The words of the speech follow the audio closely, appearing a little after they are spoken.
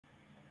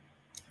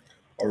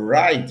All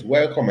right,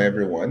 welcome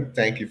everyone.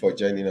 Thank you for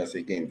joining us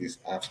again this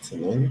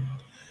afternoon.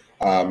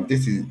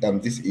 This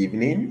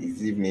evening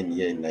is evening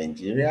here in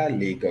Nigeria,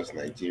 Lagos,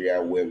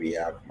 Nigeria, where we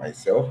have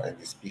myself and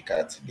the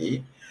speaker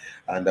today.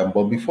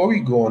 But before we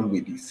go on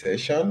with this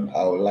session,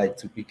 I would like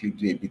to quickly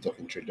do a bit of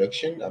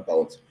introduction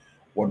about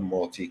what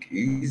Mautic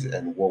is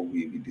and what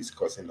we'll be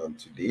discussing on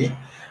today.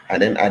 And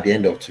then at the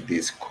end of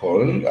today's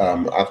call,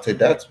 after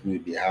that, we'll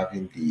be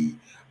having the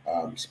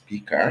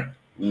speaker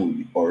who will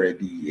be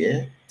already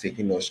here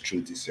taking us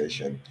through this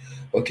session.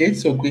 Okay,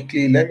 so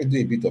quickly, let me do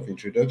a bit of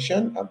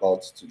introduction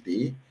about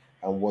today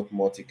and what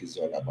Mautic is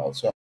all about.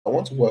 So I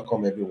want to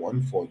welcome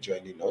everyone for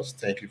joining us.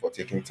 Thank you for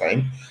taking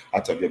time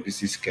out of your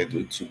busy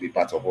schedule to be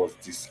part of us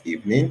this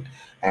evening.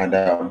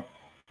 And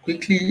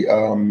quickly,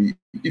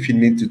 if you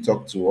need to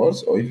talk to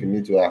us or if you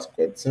need to ask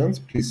questions,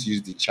 please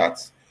use the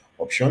chat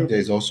option. There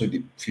is also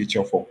the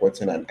feature for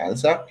question and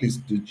answer. Please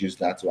do use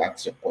that to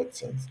ask your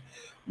questions.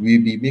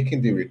 We'll be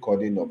making the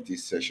recording of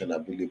this session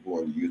available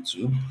on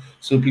YouTube.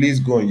 So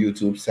please go on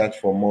YouTube, search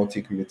for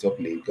Mautic Meetup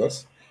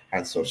Lagos,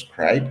 and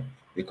subscribe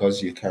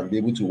because you can be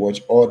able to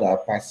watch all our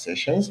past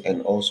sessions,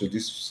 and also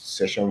this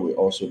session will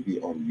also be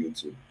on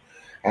YouTube.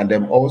 And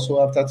then also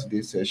after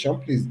today's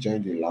session, please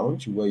join the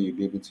lounge where you'll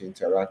be able to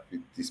interact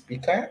with the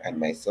speaker and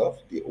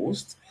myself, the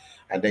host.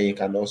 And then you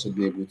can also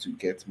be able to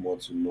get more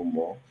to know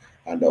more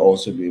and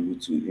also be able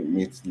to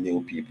meet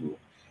new people.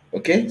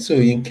 Okay, so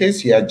in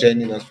case you are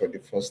joining us for the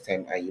first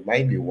time and you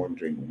might be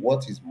wondering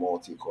what is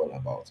Mautic all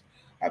about?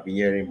 I've been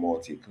hearing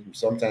Mautic.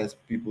 Sometimes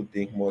people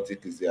think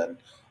Mautic is an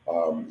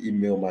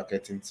email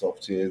marketing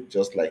software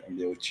just like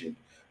MailChimp.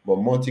 But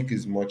Mautic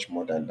is much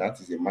more than that.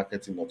 It's a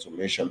marketing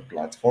automation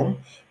platform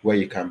where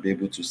you can be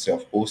able to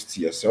self-host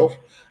yourself,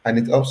 and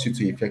it helps you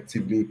to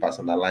effectively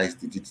personalize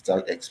the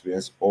digital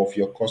experience of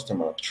your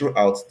customer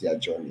throughout their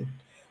journey.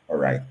 All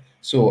right.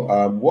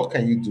 So, what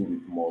can you do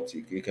with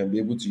Mautic? You can be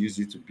able to use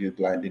it to build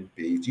landing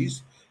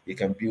pages. You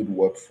can build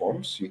web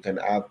forms. You can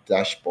have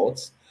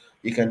dashboards.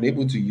 You can be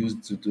able to use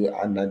to do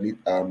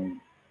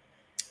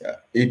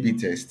A/B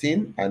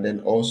testing, and then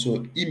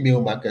also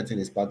email marketing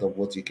is part of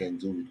what you can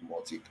do with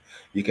Mautic.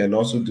 You can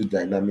also do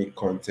dynamic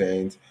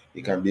content.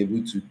 You can be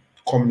able to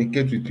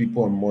communicate with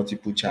people on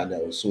multiple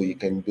channels. So you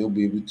can be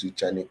able to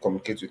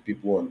communicate with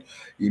people on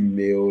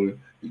email.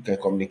 You can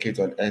communicate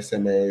on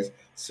SMS.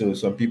 So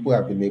some people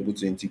have been able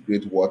to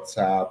integrate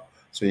WhatsApp.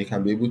 So you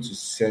can be able to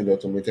send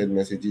automated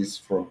messages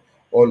from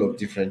all of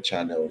different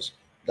channels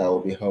that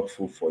will be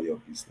helpful for your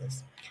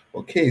business.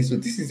 Okay, so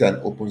this is an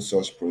open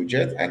source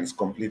project and it's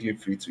completely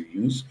free to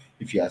use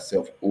if you are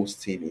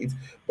self-hosting it.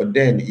 But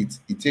then it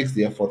takes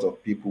the effort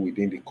of people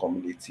within the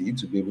community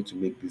to be able to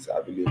make this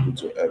available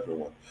to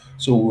everyone.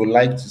 So we would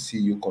like to see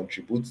you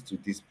contribute to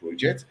this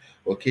project.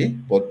 Okay,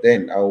 but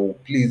then I will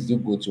please do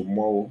go to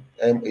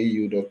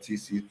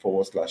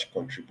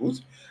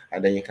mau.tc/contribute,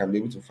 and then you can be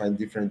able to find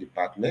different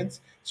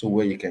departments so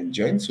where you can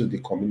join. So the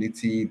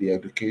community, the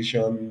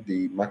education,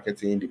 the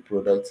marketing, the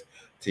product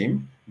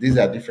team. These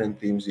are different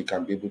things you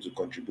can be able to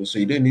contribute. So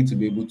you don't need to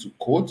be able to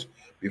code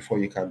before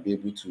you can be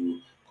able to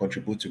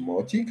contribute to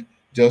Mautic.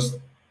 Just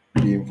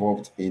be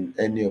involved in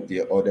any of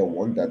the other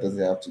one that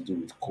doesn't have to do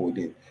with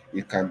coding.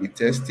 It can be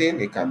testing,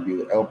 it can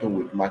be helping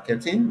with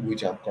marketing,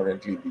 which I'm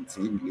currently the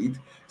team lead.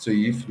 So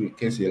if in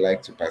case you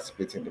like to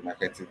participate in the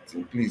marketing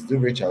team, please do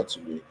reach out to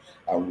me.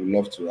 I would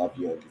love to have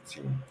you on the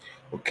team.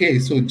 Okay,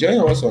 so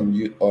join us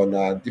on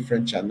our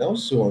different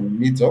channels. So on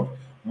Meetup,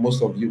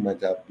 most of you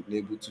might have been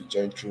able to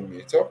join through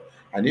Meetup.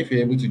 And if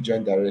you're able to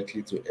join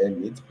directly to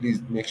Meet,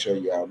 please make sure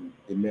you are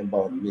a member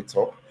on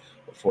Meetup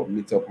for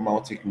Meetup,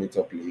 Mautic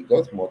Meetup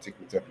Lagos, Mautic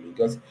Meetup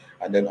Lagos.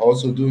 And then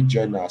also do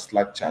join our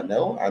Slack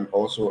channel and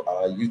also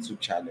our YouTube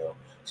channel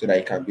so that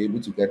you can be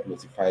able to get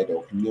notified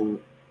of new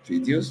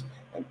videos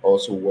and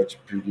also watch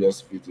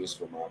previous videos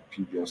from our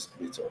previous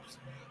meetups.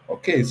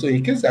 Okay, so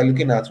in case you're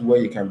looking at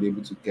where you can be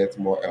able to get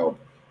more help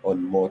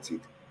on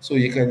Mautic, so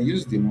you can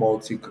use the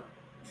Mautic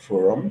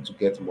forum to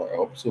get more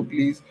help. So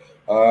please,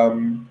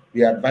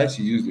 we advise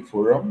you use the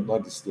forum,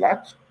 not the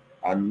Slack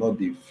and not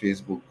the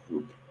Facebook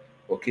group.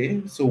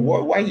 Okay, so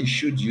why you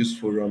should use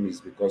forum is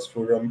because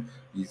forum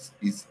is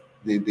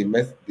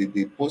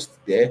the post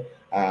there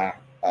are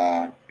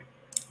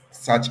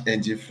search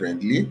engine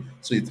friendly,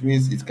 so it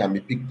means it can be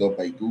picked up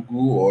by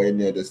Google or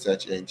any other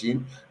search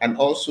engine. And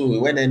also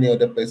when any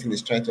other person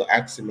is trying to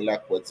ask similar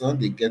question,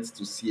 they get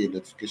to see a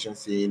notification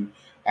saying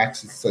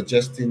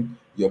suggesting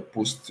your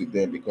post to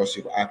them because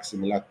you've asked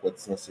similar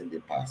questions in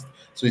the past.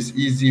 So it's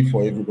easy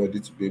for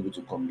everybody to be able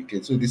to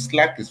communicate. So the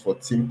Slack is for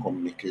team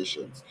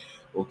communications.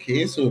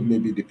 Okay, so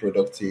maybe the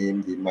product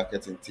team, the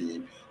marketing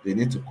team, they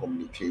need to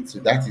communicate. So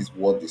that is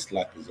what the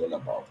Slack is all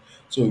about.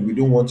 So we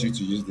don't want you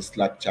to use the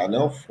Slack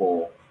channel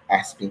for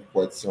asking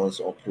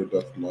questions or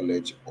product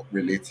knowledge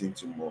relating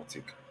to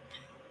Mautic.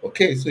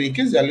 Okay, so in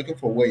case you are looking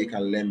for where you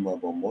can learn more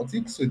about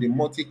Mautic, so the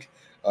Mautic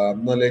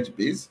knowledge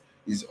base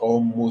is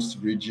almost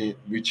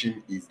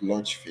reaching its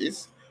launch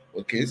phase.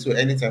 Okay, so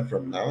anytime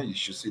from now, you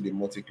should see the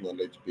Mautic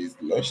knowledge base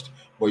launched,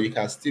 but you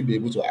can still be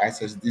able to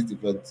access these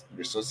different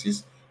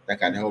resources that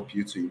can help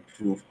you to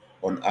improve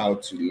on how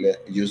to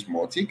use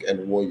Mautic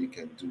and what you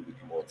can do with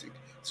Mautic.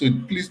 So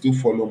please do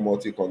follow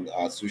Mautic on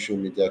our social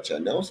media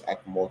channels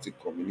at Mautic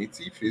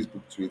Community,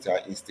 Facebook, Twitter,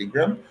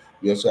 Instagram.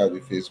 We also have a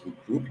Facebook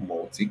group,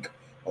 Mautic,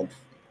 on,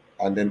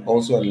 and then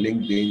also on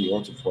LinkedIn, you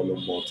want to follow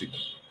Mautic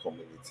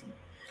Community.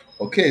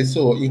 Okay,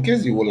 so in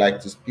case you would like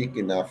to speak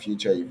in our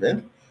future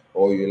event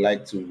or you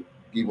like to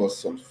give us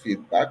some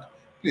feedback,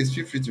 please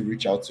feel free to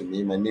reach out to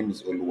me. My name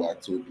is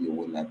Oluwatobi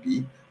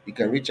Owolabi. You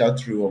can reach out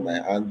through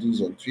my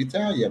handles on Twitter.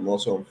 I am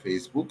also on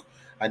Facebook.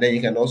 And then you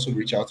can also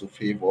reach out to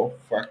Favor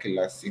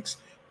Fakila 6,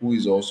 who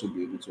is also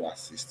be able to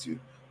assist you.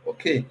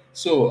 Okay,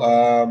 so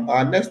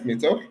our next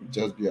meetup,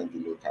 just be on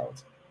the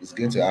lookout. It's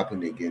going to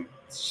happen again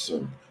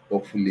soon,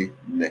 hopefully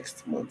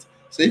next month.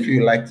 So if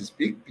you like to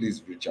speak,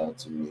 please reach out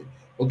to me.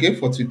 Okay,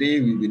 for today,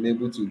 we've been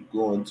able to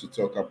go on to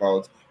talk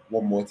about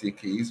what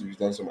Mautic is. We've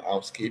done some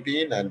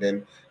housekeeping, and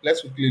then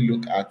let's quickly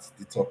look at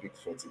the topic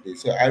for today.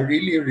 So I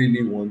really,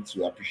 really want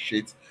to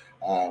appreciate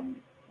um,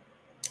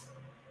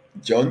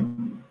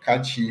 John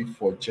Kachi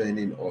for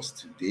joining us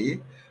today.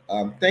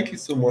 Thank you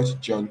so much,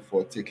 John,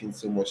 for taking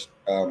so much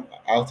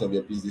out of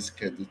your busy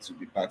schedule to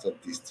be part of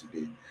this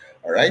today.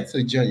 All right,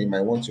 so John, you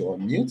might want to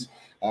unmute.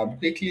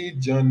 Quickly,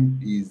 John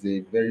is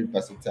a very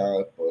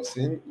versatile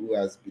person who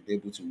has been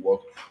able to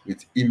work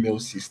with email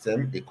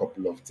system a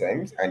couple of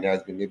times and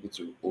has been able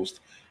to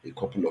host a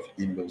couple of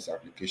emails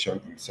application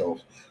himself.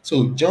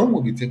 So John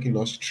will be taking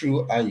us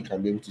through how you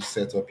can be able to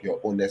set up your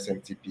own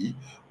SMTP,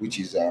 which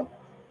is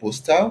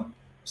postal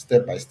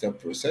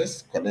step-by-step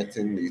process,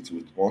 connecting it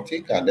with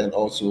Mautic, and then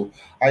also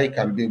how you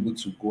can be able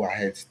to go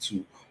ahead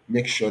to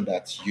make sure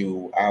that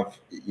you have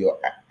your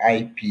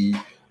IP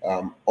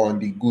on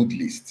the good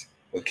list.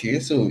 Okay,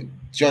 so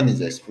John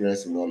is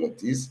experienced in all of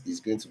this. He's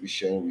going to be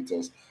sharing with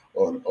us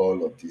on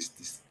all of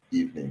this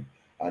evening.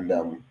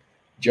 And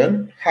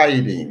John, how are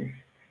you doing?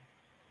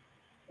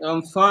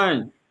 I'm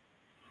fine.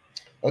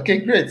 Okay,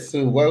 great.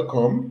 So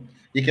welcome.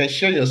 You can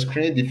share your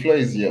screen. The floor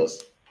is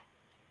yours.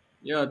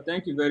 Yeah,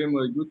 thank you very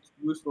much.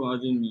 Good for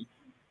having me.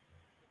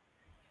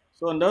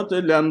 So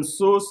undoubtedly, I'm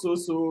so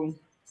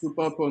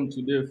super pumped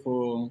today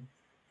for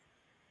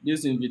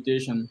this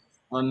invitation.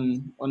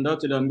 And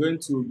undoubtedly, I'm going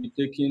to be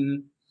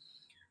taking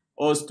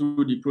us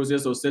through the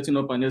process of setting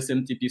up an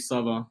SMTP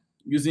server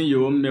using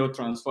your own mail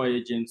transfer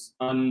agents.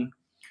 And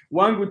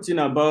one good thing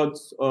about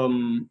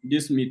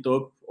this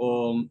meetup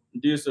or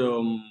this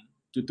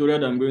tutorial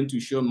that I'm going to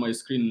show on my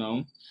screen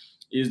now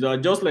is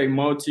that just like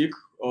Mautic,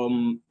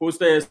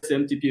 Postal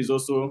SMTP is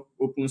also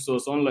open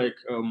source, unlike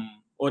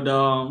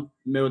other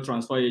mail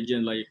transfer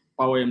agents like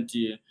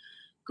PowerMTA.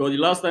 Because the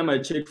last time I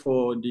checked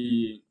for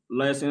the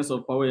license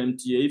of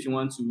PowerMTA, if you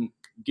want to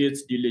get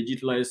the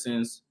legit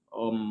license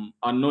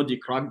and not the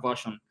cracked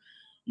version,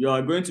 you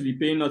are going to be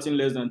paying nothing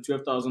less than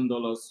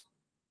 $12,000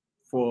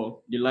 for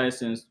the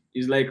license.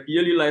 It's like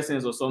yearly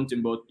license or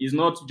something, but it's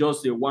not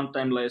just a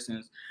one-time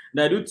license.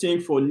 And I do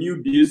think for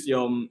newbies,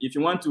 if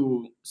you want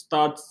to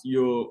start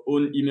your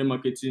own email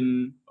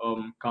marketing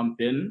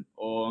campaign,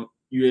 or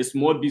you're a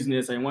small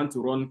business and you want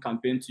to run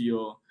campaign to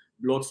your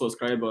blog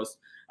subscribers,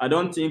 I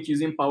don't think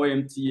using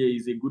PowerMTA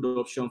is a good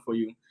option for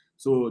you.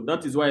 So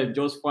that is why I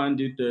just find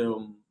it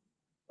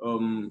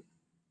um,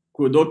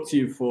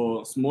 productive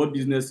for small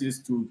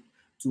businesses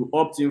to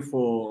opt in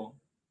for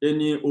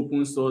any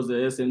open source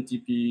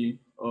SMTP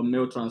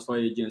mail transfer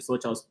agents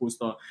such as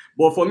Postal.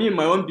 But for me, in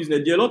my own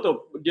business, there are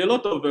a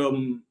lot of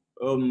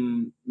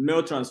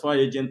mail transfer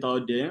agents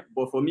out there.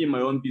 But for me, in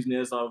my own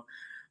business,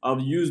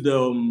 I've used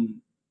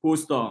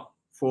Postal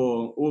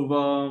for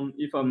over,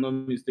 if I'm not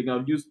mistaken,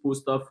 I've used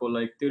Postal for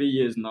like 3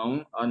 years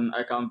now, and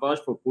I can vouch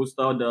for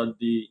Postal that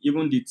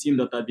even the team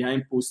that are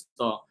behind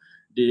Postal,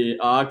 they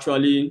are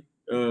actually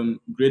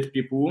great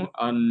people,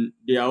 and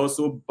they are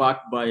also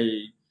backed by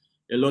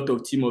a lot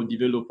of team of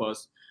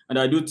developers. And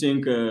I do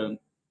think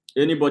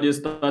anybody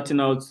starting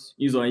out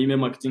his or email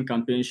marketing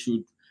campaign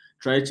should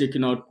try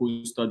checking out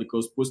Poster,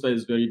 because Poster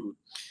is very good.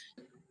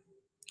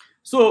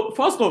 So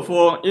first of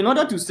all, in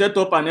order to set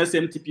up an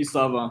SMTP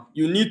server,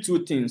 you need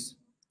two things.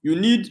 You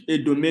need a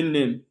domain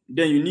name,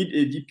 then you need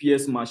a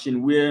VPS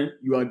machine where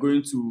you are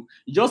going to,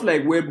 just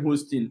like web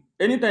hosting,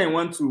 anytime you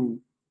want to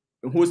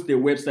host a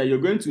website,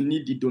 you're going to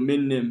need the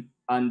domain name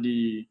and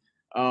the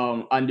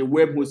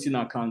web hosting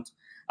account.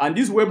 And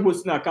these web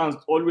hosting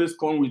accounts always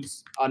come with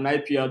an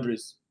IP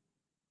address.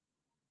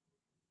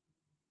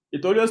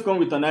 It always comes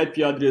with an IP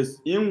address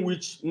in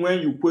which, when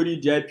you query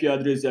the IP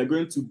address, you're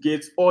going to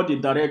get all the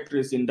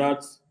directories in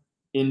that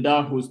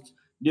host.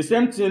 The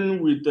same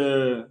thing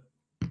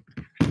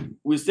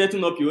with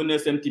setting up your own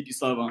SMTP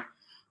server.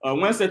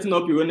 When setting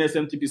up your own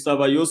SMTP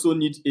server, you also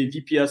need a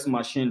VPS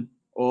machine,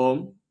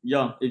 or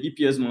a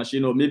VPS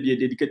machine, or maybe a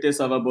dedicated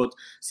server. But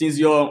since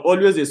you're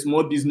always a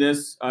small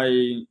business,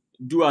 I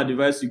do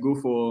advise you go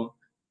for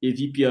a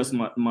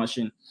VPS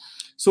machine.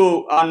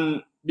 So,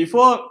 and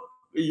before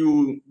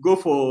you go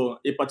for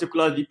a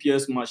particular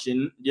VPS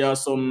machine, there are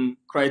some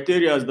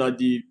criteria that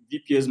the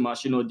VPS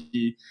machine or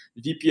the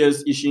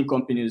VPS issuing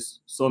companies,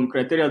 some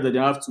criteria that they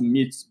have to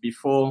meet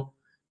before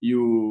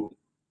you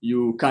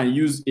you can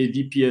use a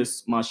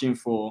VPS machine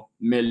for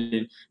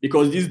mailing,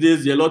 because these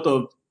days there are a lot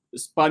of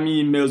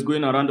spammy emails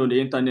going around on the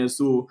internet.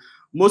 So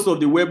most of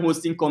the web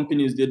hosting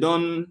companies, they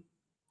don't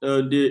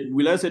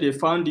they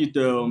found it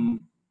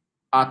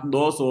at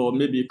loss or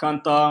maybe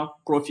counter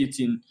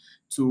profiting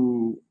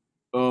to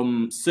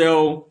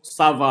sell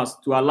servers,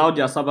 to allow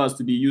their servers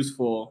to be used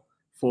for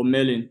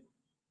mailing.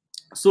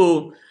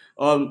 So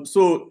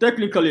so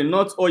technically,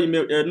 not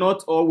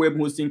all web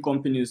hosting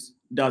companies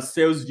that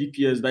sells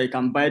VPS that you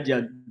can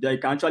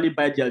actually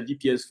buy their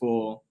VPS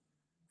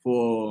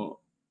for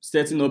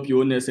setting up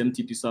your own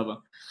SMTP server.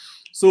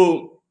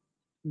 So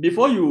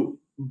before you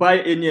buy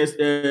any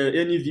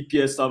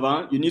VPS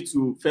server, you need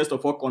to first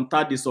of all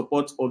contact the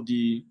support of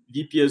the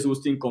VPS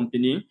hosting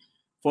company,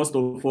 first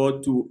of all,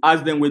 to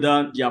ask them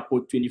whether their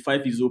port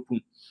 25 is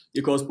open.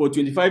 Because port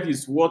 25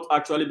 is what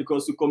actually,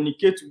 because to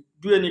communicate,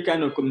 do any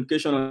kind of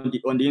communication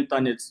on the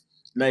internet,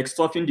 like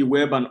surfing the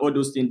web and all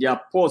those things, they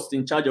are ports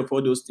in charge of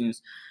all those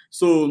things.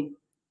 So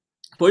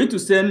for you to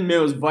send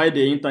mails via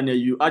the internet,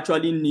 you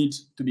actually need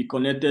to be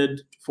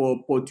connected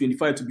for port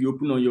 25 to be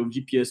open on your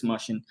VPS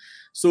machine.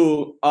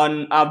 So,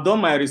 and I've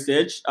done my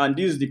research, and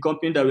this is the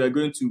company that we are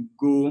going to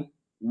go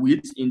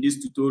with in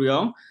this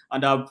tutorial.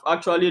 And I've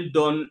actually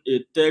done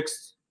a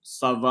text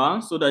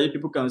server so that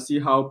people can see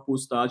how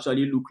Postal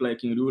actually look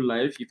like in real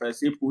life. If I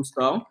say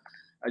Postal,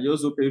 I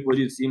just hope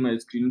everybody see my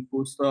screen.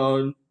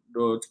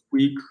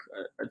 Postal.quick,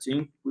 I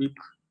think quick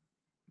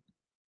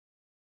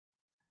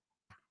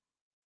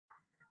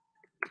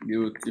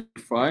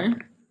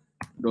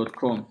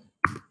beautify.com.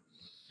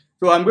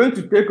 So I'm going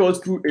to take us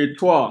through a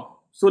tour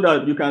so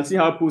that you can see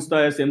how Postal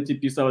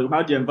SMTP server,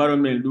 how the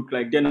environment look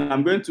like. Then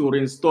I'm going to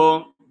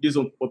reinstall this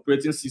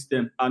operating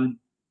system and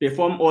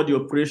perform all the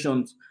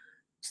operations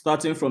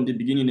starting from the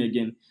beginning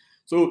again.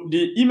 So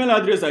the email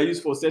address I use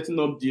for setting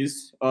up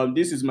this,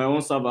 this is my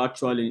own server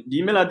actually. The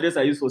email address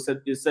I use for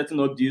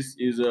setting up this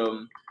is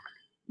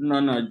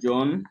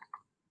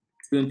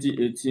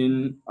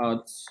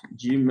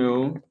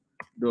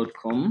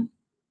nanajohn2018@gmail.com.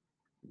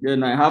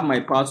 Then I have my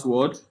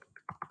password.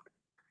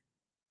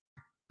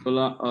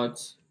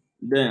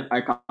 Then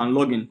I can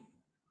log in.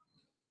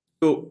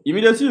 So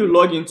immediately you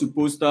log into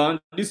Postal,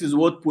 this is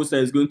what Postal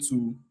is going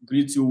to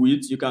greet you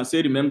with. You can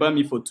say, remember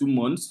me for 2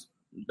 months.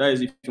 That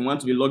is if you want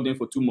to be logged in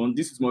for 2 months.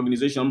 This is my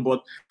organization.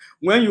 But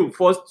when you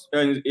first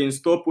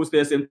install Postal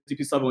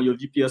SMTP server on your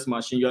VPS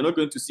machine, you are not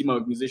going to see my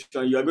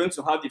organization. You are going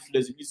to have the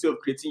flexibility of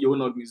creating your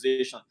own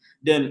organization.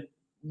 Then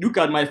look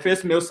at my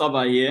first mail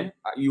server here.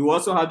 You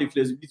also have the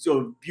flexibility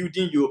of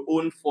building your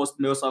own first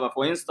mail server.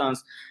 For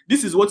instance,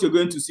 this is what you're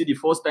going to see the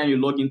first time you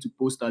log into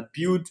Postal.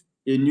 Build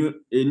a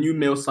new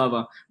mail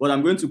server. But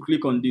I'm going to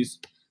click on this.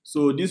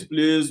 So this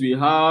place we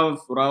have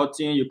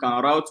routing. You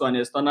can route to an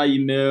external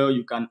email.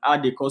 You can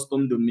add a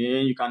custom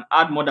domain. You can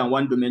add more than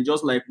one domain,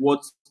 just like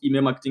what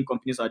email marketing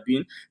companies are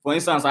doing. For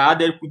instance, I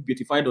added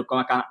quickbeautify.com.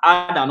 I can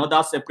add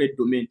another separate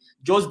domain,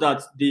 just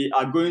that they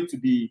are going to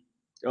be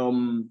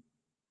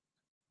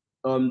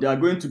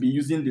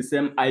using the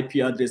same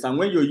IP address. And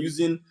when you're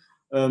using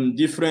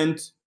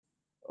different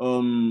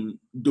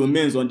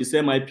domains on the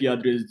same IP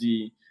address,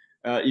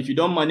 if you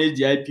don't manage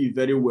the IP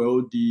very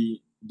well, the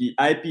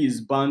IP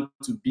is bound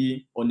to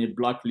be on a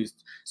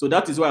blacklist. So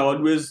that is why I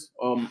always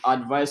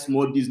advise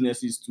small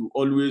businesses to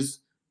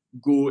always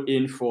go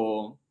in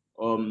for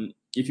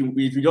if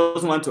you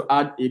just want to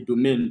add a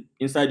domain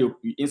inside your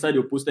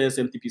Postal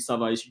SMTP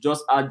server, you should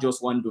just add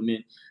just one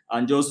domain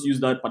and just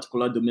use that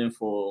particular domain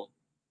for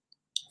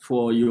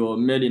your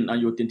mailing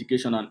and your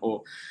authentication and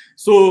all.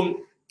 So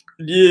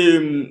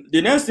the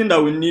next thing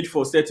that we need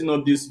for setting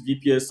up this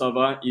VPS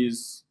server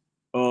is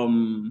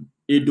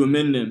a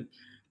domain name.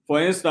 For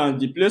instance,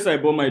 the place I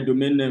bought my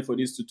domain name for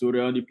this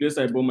tutorial, the place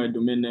I bought my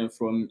domain name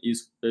from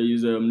is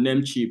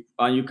Namecheap,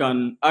 and you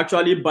can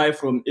actually buy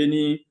from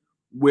any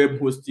web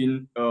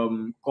hosting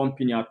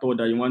company at all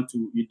that you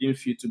didn't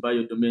feel to buy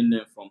your domain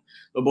name from.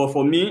 But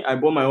for me, I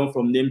bought my own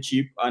from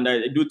Namecheap, and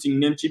I do think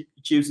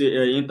Namecheap's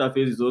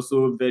interface is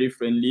also very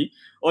friendly.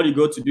 All you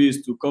got to do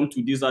is to come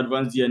to this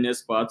advanced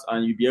DNS part,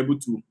 and you'll be able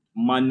to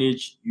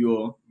manage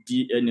your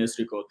DNS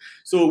record.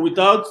 So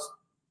without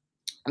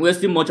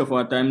wasting much of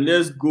our time,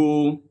 let's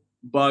go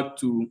back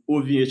to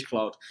OVH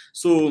Cloud.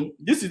 So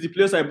this is the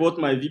place I bought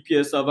my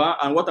VPS server,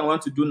 and what I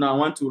want to do now, I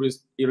want to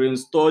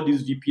reinstall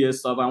this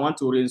VPS server. I want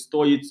to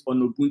reinstall it on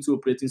Ubuntu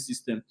operating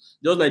system.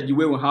 Just like the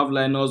way we have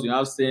Linux, we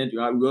have Send, we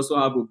also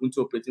have Ubuntu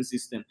operating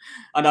system.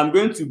 And I'm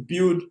going to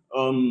build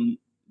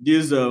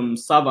this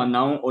server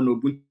now on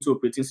Ubuntu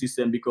operating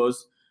system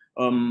because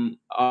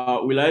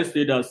will I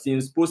say that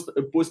since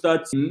Postal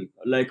team,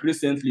 like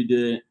recently,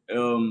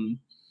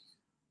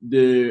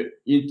 they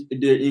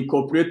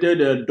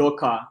incorporated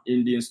Docker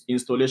in the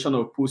installation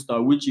of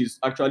Postal, which is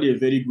actually a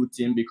very good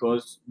thing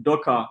because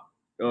Docker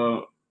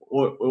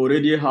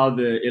already have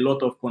a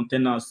lot of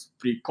containers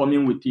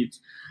coming with it,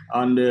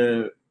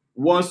 and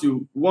once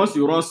you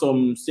run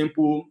some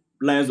simple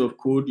lines of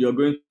code, you're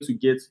going to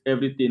get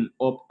everything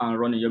up and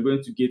running. You're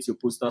going to get your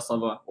Postal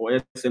server or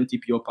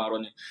SMTP up and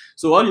running.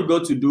 So all you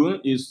got to do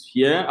is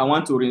here, I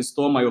want to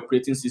reinstall my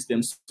operating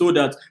system, so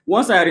that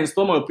once I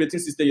reinstall my operating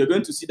system, you're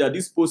going to see that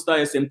this Postal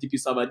SMTP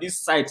server, this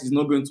site is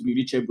not going to be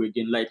reachable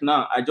again. Like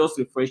now, I just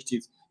refreshed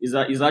it.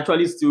 It's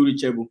actually still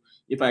reachable.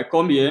 If I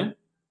come here,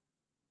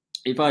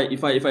 if I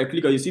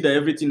click on, you see that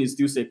everything is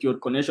still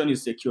secured, connection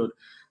is secured.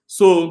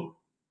 So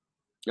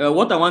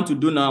what I want to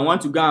do now, I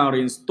want to go and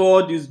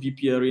reinstall this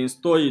VPN,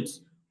 reinstall it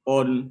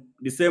on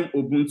the same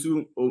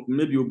Ubuntu, or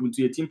maybe Ubuntu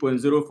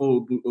 18.0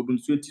 for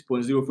Ubuntu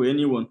 20.0 for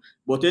anyone,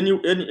 but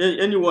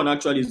anyone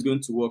actually is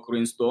going to work.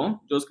 Reinstall,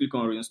 just click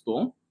on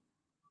reinstall.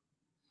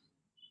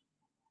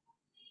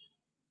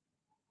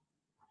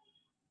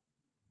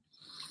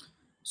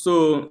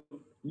 So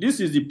this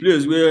is the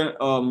place where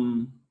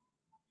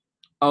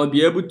I'll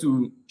be able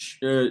to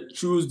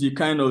choose the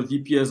kind of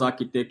VPS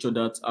architecture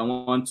that I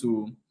want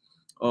to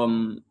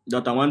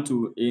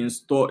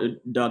install,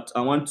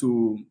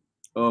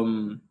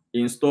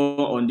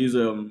 install on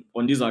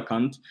this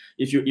account.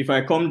 If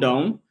I come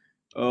down,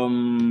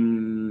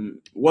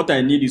 what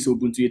I need is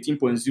Ubuntu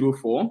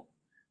 18.04.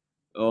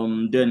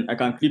 Then I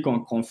can click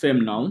on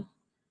confirm now.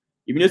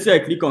 Immediately I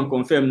click on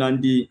confirm now,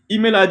 the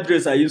email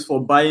address I use for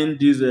buying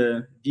this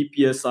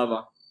VPS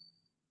server,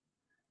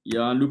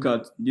 yeah, look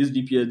at this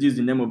VPS, this is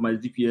the name of my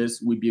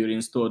VPS, will be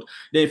reinstalled.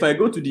 Then if I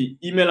go to the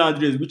email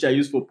address which I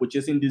use for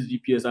purchasing this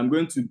VPS, I'm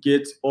going to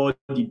get all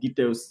the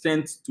details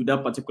sent to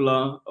that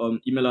particular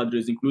email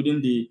address,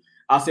 including the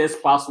access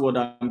password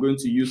I'm going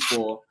to use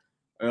for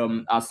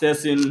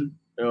accessing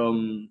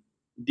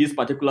this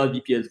particular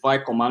VPS via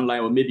command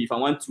line, or maybe if I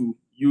want to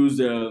use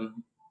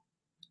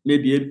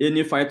maybe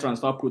any file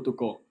transfer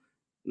protocol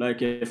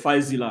like a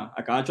FileZilla,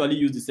 I can actually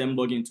use the same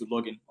login to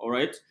login. All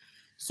right.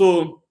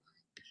 So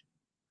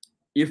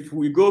if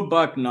we go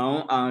back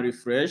now and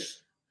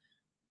refresh,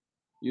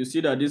 you see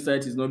that this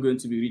site is not going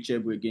to be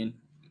reachable again.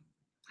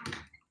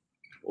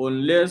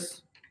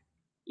 Unless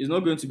it's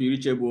not going to be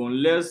reachable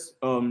unless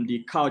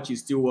the Kachi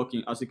is still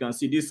working. As you can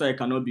see, this site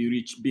cannot be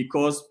reached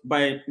because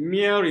by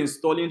mere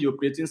installing the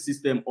operating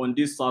system on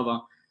this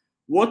server,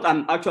 what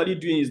I'm actually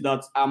doing is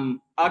that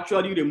I'm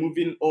actually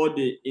removing all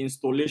the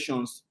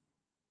installations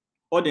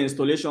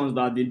that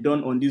have been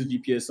done on this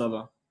VPS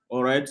server.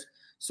 All right.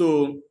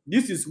 So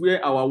this is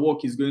where our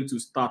work is going to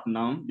start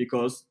now,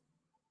 because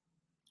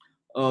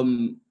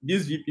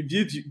this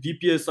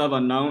VPS server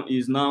now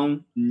is now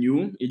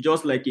new. It's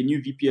just like a new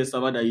VPS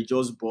server that you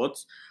just bought.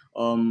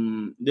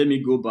 Let me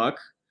go back.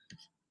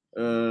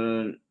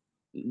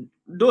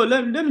 Though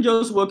let me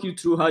just walk you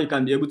through how you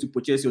can be able to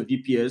purchase your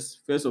VPS.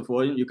 First of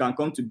all, you can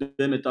come to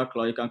PowerMTA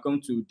Cloud, you can come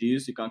to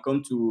this, you can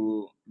come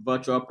to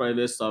virtual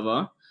private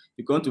server.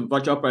 You come to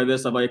virtual private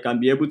server, you can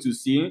be able to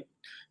see.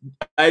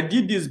 I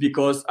did this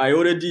because I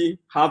already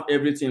have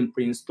everything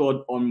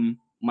pre-installed on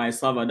my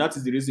server. That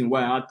is the reason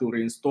why I had to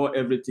reinstall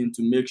everything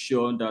to make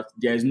sure that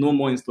there is no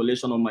more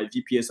installation on my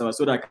VPS server,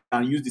 so that I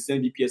can use the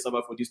same VPS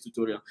server for this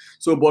tutorial.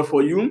 So, but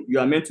for you, you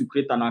are meant to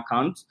create an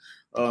account.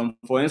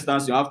 For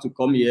instance, you have to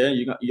come here.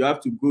 You have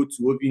to go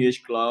to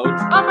OVH Cloud.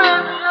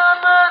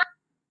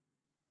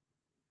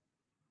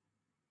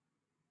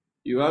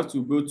 You have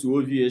to go to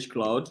OVH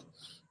Cloud,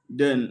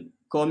 then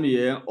come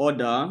here,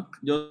 order,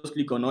 just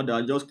click on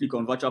order, just click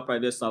on virtual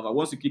private server.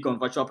 Once you click on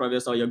virtual private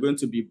server, you're going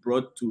to be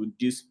brought to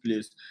this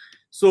place.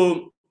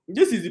 So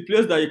this is the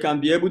place that you can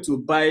be able to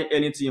buy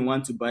anything you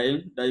want to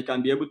buy, that you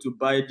can be able to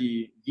buy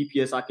the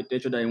VPS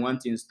architecture that you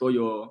want to install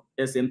your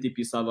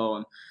SMTP server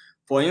on.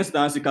 For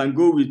instance, you can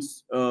go with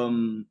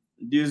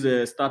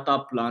this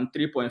startup plan,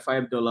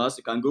 $3.5.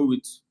 You can go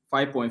with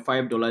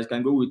 $5.5. You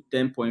can go with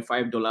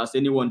 $10.5.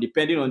 Anyone,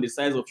 depending on the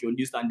size of your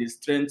list and the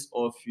strength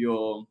of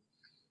your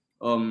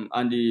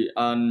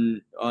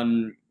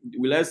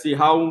let's see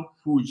how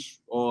huge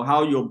or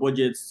how your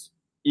budget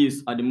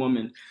is at the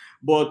moment.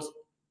 But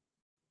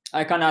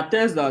I can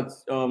attest that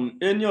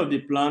any of the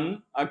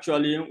plan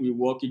actually will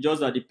work. It's just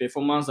that the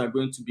performance are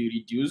going to be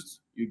reduced.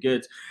 You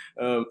get,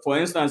 for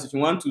instance, if you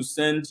want to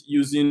send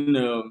using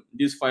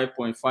this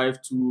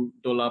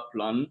 $5.52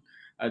 plan,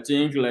 I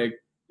think like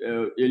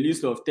a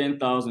list of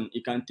 10,000,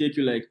 it can take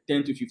you like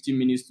 10 to 15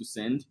 minutes to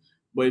send.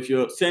 But if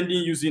you're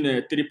sending using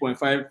a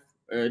 $3.5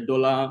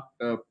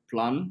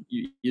 plan,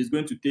 it's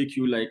going to take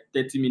you like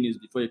 30 minutes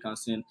before you can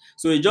send.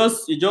 So it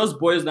just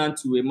boils down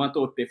to a matter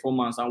of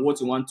performance and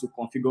what you want to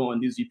configure on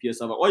this VPS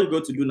server. All you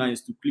got to do now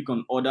is to click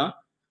on order.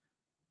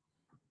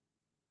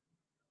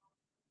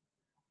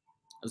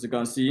 As you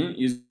can see,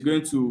 it's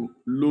going to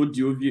load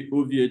the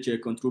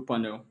OVH control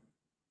panel.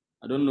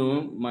 I don't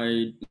know,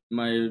 my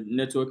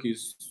network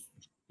is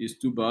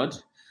too bad.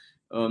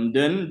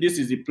 Then this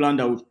is the plan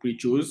that we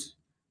pre-chose.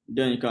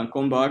 Then you can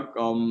come back.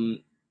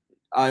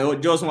 I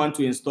just want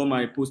to install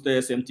my Postal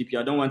SMTP.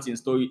 I don't want to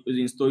install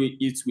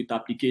it with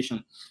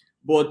application.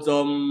 But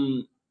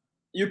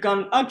you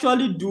can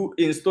actually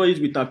install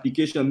it with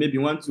application. Maybe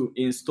you want to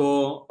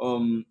install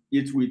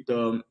it with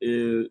a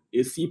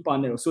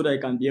cPanel, so that you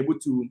can be able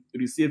to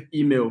receive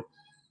email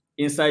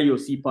inside your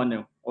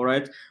cPanel. All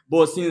right.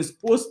 But since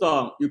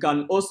Postal, you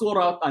can also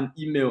route an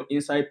email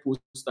inside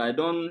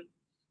Postal.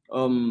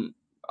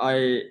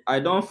 I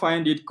don't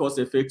find it cost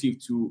effective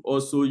to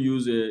also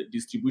use a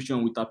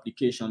distribution with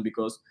application,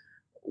 because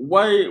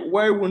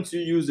why won't you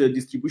use a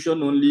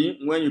distribution only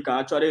when you can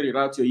actually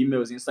reroute your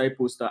emails inside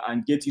Postal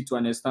and get it to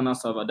an external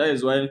server? That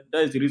is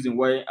the reason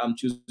why I'm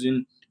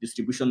choosing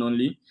distribution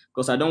only,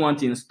 because I don't want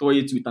to install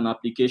it with an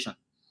application.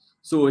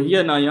 So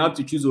here now you have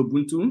to choose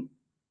Ubuntu.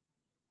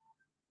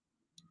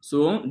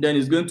 So then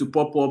it's going to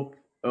pop up,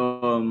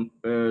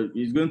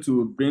 it's going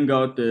to bring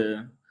out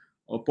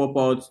or pop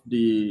out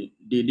the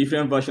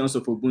different versions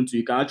of Ubuntu.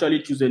 You can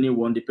actually choose any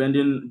one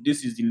depending.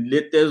 This is the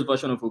latest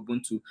version of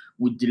Ubuntu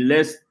with the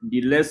less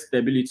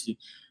stability,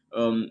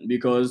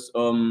 because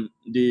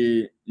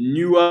the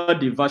newer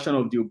the version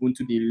of the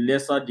Ubuntu, the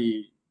lesser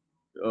the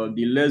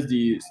less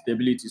the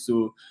stability.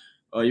 So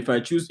if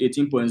I choose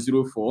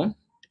 18.04,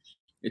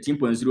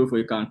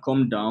 you can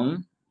come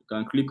down, you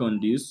can click on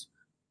this,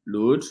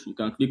 load, you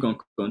can click on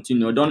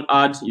continue. Don't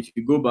add. If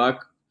you go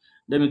back,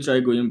 let me try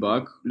going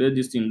back. Let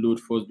this thing load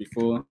first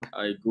before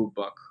I go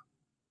back.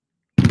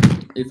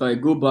 If I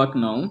go back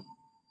now,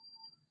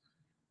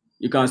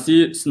 you can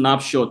see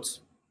snapshot.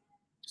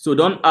 So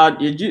don't add.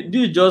 This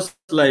is just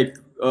like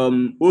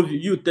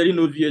you telling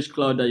OVH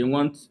Cloud that you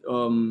want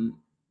a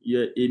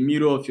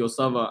mirror of your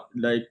server,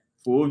 like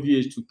for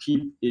OVH to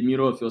keep a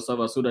mirror of your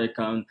server so that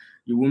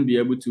you won't be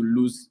able to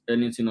lose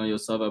anything on your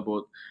server.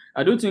 But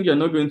I don't think you're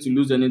not going to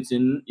lose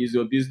anything. It's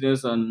your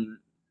business, and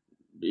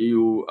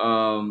you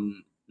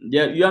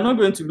you are not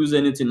going to lose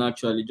anything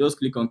actually. Just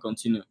click on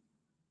continue.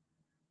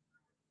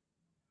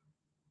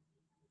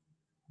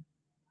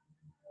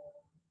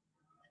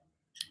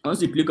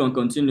 Once you click on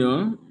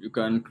continue, you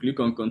can click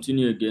on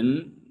continue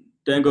again.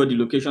 Thank God the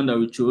location that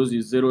we chose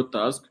is 0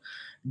 task.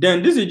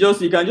 Then this is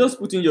just, you can just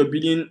put in your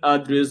billing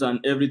address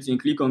and everything.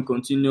 Click on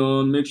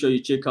continue. Make sure you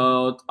check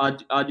out,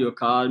 add your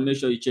card. Make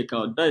sure you check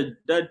out.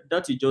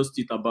 That is just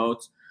it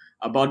about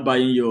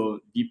buying your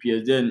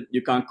VPS. Then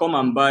you can come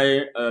and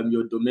buy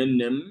your domain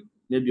name,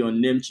 maybe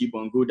on Namecheap,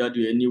 on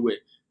GoDaddy, anywhere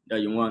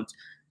that you want.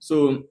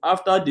 So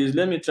after this,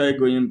 let me try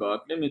going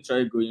back.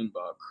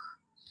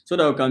 So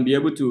that we can be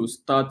able to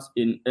start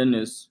in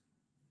earnest.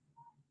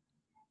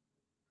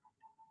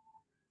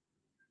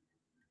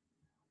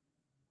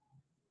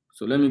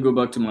 So let me go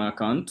back to my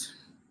account.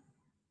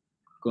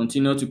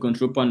 Continue to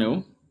control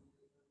panel.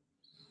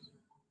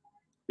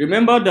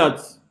 Remember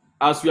that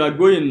as we are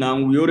going now,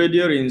 we already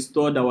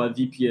reinstalled our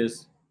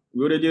VPS.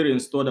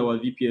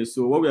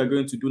 So what we are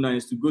going to do now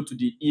is to go to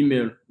the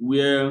email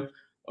where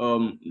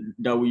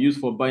that we use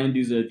for buying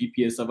this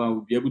VPS server.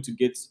 We'll be able to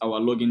get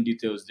our login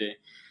details there.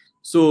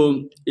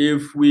 So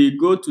if we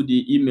go to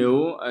the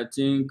email, I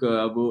think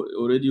I've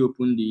already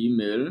opened the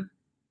email.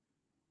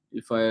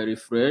 If I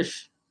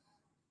refresh,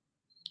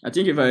 I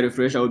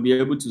will be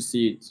able to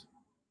see it.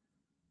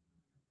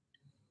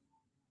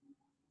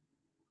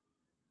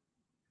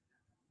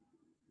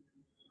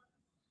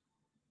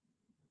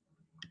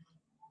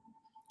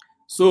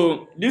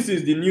 So this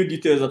is the new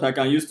details that I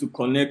can use to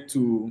connect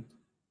to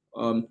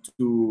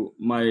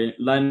my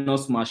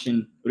Linux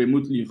machine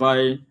remotely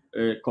via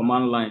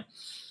command line.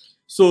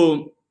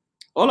 So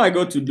all I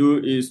got to do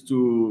is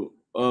to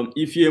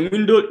if you're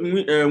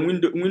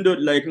window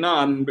like now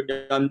I'm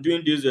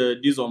doing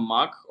this on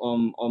Mac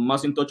on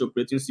Macintosh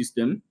operating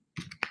system.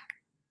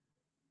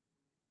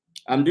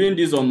 I'm doing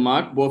this on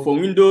Mac, but for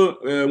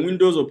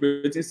Windows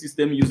operating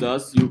system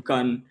users, you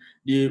can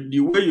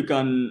the way you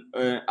can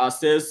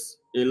access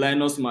a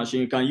Linux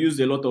machine, you can use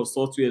a lot of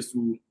software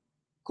to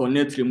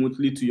connect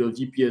remotely to your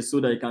VPS so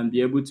that you can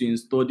be able to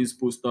install this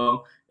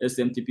Postal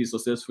SMTP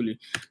successfully.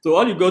 So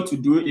all you got to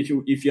do if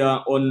you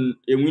are on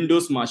a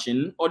Windows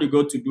machine, all you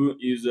got to do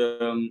is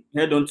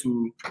head on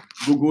to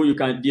Google. You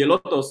can there are a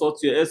lot of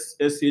software,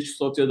 SSH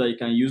software that you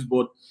can use,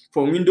 but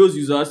for Windows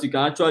users, you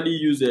can actually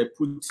use a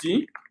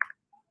PuTTY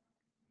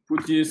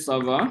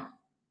server,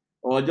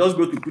 or just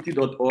go to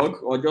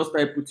putty.org, or just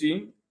type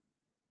putty,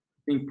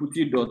 think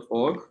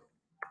putty.org.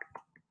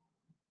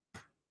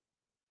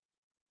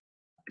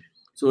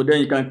 So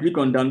then you can click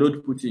on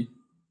download putty.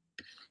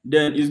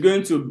 Then it's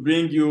going to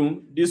bring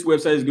you, this putty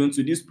website is going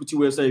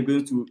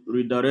to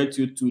redirect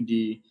you to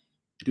the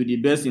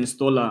best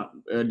installer,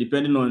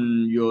 depending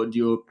on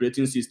the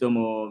operating system.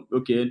 Or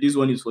okay, this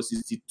one is for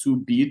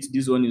 62-bit,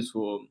 this one is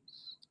for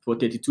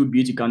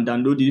 32-bit. You can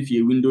download it if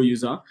you're a Windows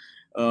user.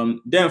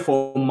 Then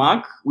for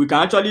Mac, we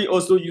can actually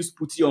also use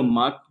putty on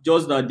Mac,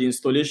 just that the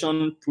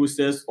installation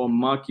process on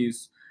Mac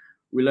is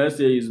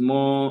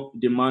more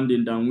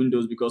demanding than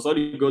Windows, because all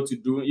you got to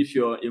do if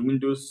you're a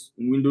Windows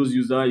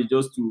user is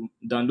just to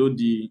download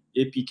the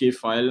APK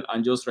file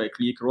and just right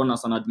click, run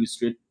as an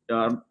administrator,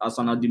 and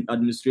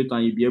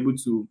you'll be able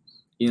to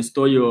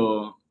install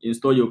your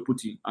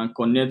putty and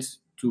connect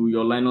to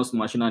your Linux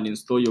machine and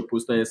install your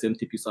Postal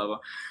SMTP server.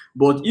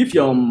 But if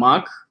you're on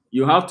Mac,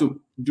 you have to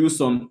do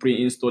some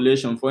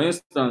pre-installation. For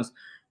instance,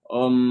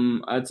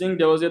 I think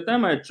there was a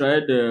time I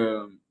tried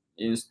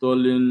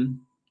installing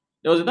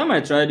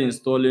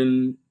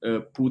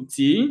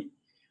putty,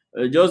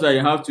 Just that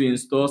you have to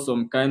install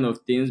some kind of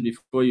things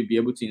before you be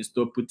able to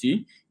install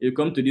Putty. You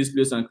come to this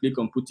place and click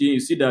on Putty. You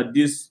see that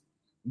this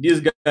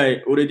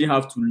guy already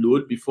have to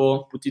load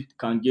before Putty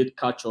can get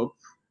catch up.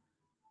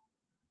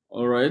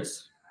 All right.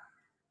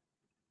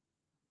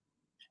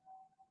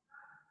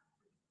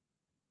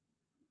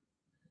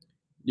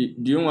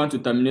 Do you want to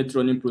terminate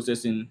running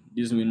process in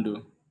this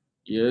window?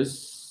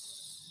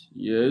 Yes.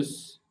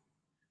 Yes.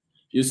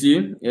 You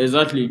see,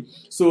 exactly.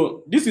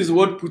 So this is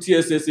what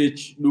Putty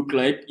SSH look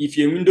like. If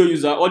you're a window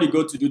user, all you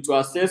got to do to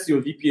access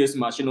your VPS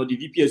machine or the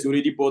VPS you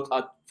already bought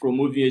from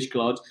OVH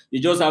Cloud,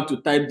 you just have to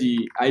type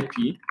the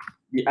IP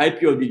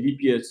of the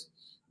VPS.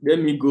 Let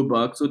me go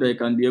back so that I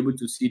can be able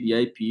to see the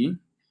IP.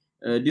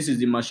 This is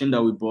the machine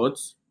that we bought.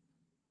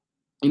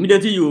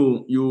 Immediately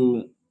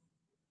you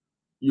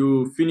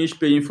finish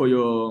paying for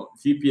your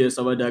VPS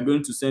server, they're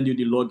going to send you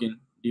the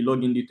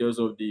login details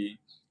of the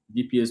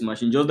VPS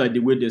machine, just like the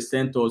way they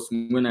sent us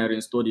when I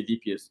reinstalled the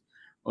VPS.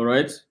 All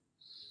right.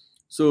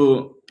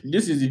 So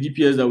this is the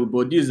VPS that we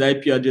bought. This is the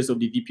IP address of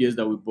the VPS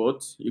that we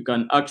bought. You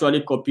can actually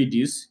copy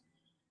this.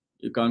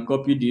 You can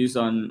copy this,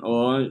 and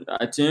or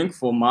I think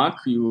for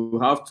Mac you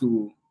have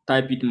to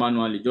type it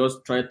manually.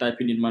 Just try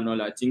typing it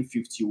manually. I think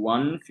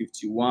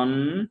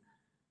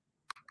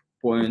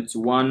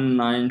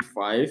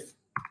 51.195.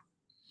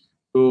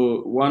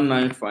 So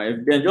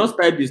 195. Then just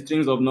type the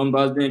strings of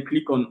numbers, then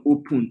click on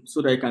open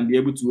so that you can be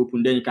able to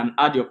open. Then you can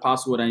add your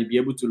password and you'll be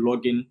able to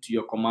log in to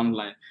your command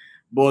line.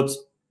 But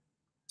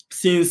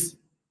since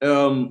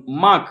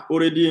Mac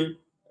already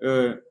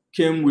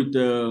came with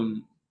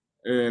a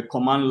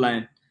command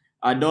line,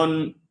 I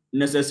don't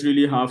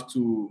necessarily have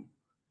to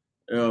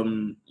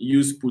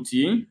use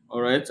Putty.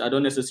 All right, I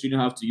don't necessarily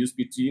have to use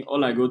Putty.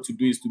 All I got to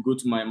do is to go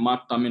to my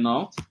Mac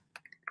terminal.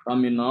 Let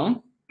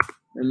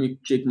me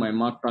check my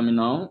Mac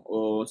terminal.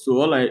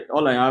 So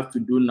all I have to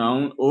do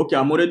now, okay,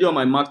 I'm already on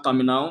my Mac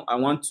terminal. I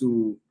want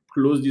to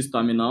close this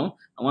terminal.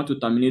 I want to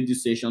terminate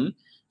this session.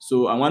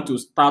 So I want to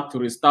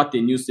restart a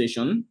new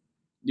session.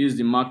 This is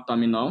the Mac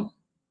terminal.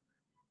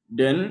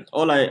 Then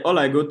all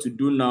I got to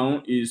do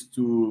now is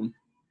to,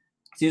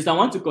 since I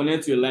want to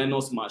connect to a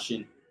Linux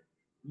machine,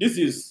 this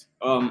is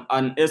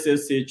an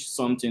SSH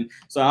something.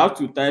 So I have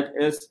to type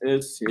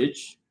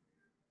SSH.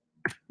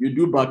 You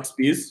do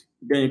backspace,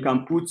 then you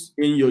can put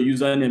in your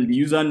username, the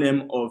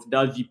username of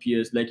that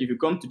VPS. Like if you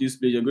come to this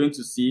page, you're going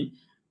to see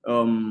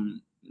the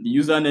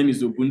username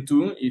is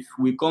Ubuntu. If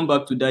we come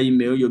back to that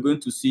email, you're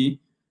going to see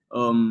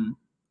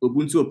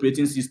Ubuntu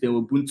operating system,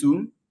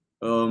 Ubuntu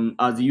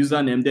as the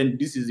username. Then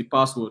this is the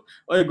password.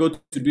 All you got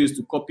to do is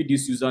to copy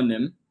this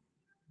username,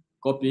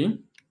 copy.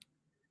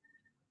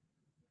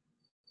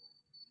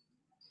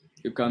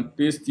 You can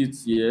paste it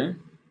here.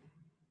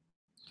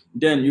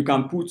 Then you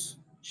can put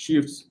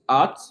shift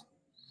at.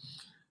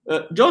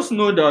 Just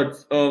know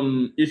that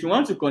if you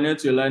want to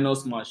connect to a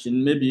Linux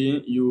machine,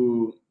 maybe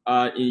you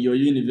are in your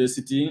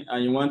university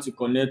and you want to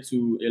connect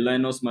to a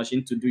Linux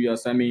machine to do your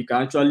assignment, you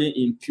can actually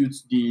input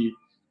the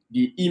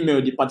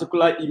email, the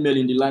particular email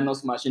in the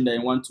Linux machine that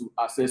you want to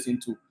access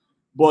into.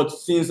 But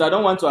since I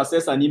don't want to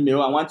access an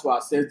email, I want to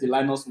access the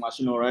Linux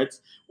machine, all right?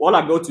 All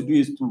I got to do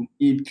is to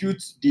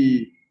input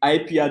the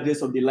IP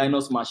address of the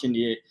Linux machine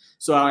here.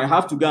 So I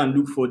have to go and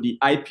look for the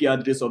IP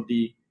address of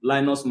the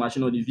Linux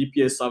machine or the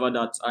VPS server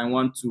that I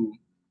want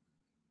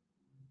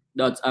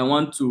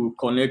to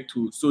connect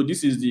to. So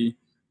this is the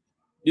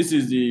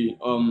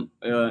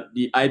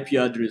IP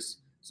address.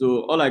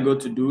 So all I got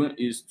to do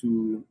is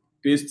to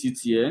paste it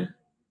here.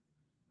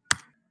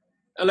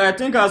 And I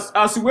think as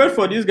we wait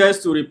for these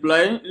guys to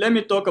reply, let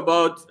me talk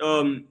about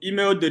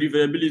email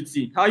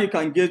deliverability. How we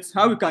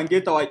can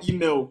get our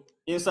email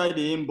inside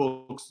the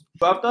inbox.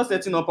 So after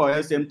setting up our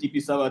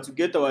SMTP server, to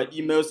get our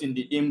emails in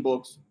the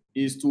inbox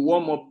is to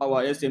warm up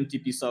our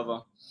SMTP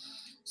server.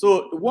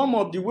 So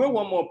the way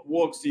warm up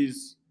works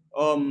is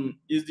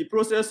the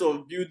process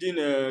of building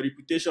a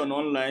reputation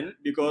online,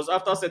 because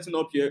after setting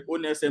up your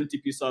own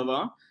SMTP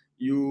server,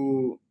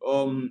 you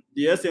the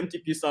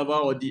SMTP server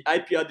or the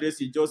IP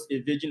address is just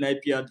a virgin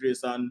IP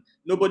address, and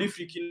nobody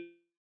freaking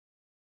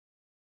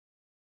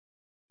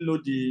know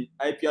the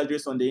IP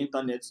address on the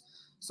internet.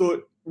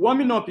 So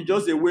warming up is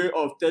just a way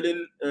of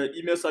telling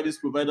email service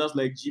providers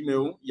like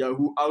Gmail,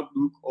 Yahoo,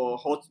 Outlook, or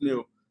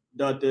Hotmail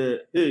that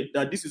hey,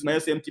 that this is my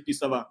SMTP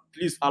server.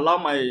 Please allow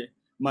my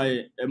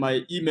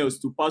emails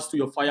to pass through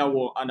your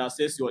firewall and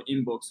access your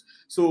inbox.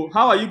 So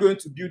how are you going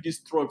to build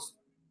this trust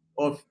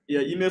of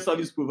your email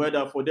service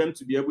provider for them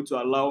to be able to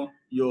allow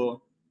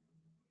your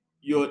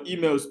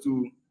emails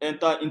to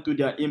enter into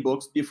their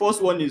inbox? The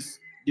first one is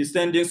the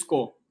sending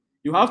score.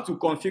 You have to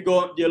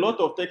configure. There are a lot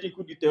of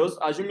technical details.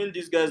 Assuming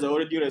these guys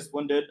already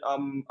responded,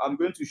 I'm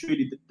going to show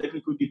you the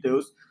technical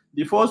details.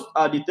 The first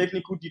are the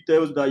technical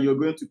details that you're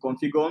going to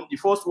configure. The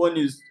first one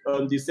is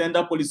the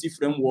sender policy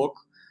framework.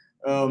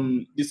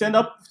 The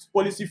sender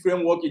policy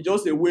framework is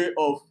just a way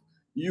of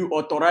you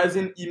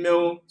authorizing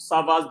email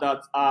servers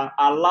that are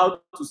allowed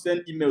to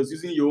send emails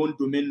using your own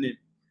domain name.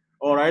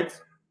 All right.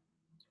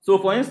 So,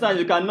 for instance,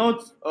 you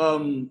cannot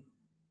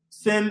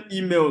send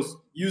emails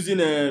using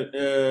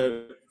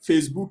a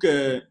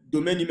Facebook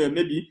domain email,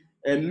 maybe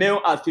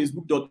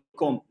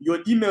mail@facebook.com,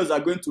 your emails are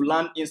going to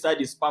land inside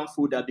the spam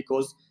folder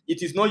because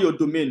it is not your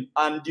domain,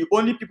 and the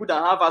only people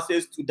that have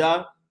access to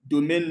that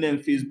domain name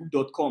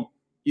facebook.com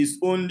is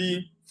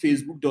only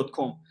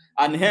facebook.com,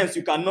 and hence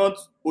you cannot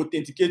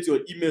authenticate your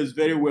emails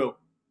very well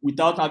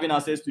without having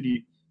access to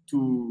the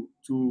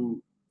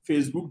to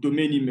Facebook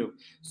domain email.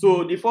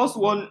 So the first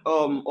one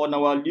on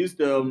our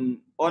list,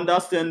 under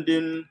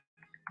sending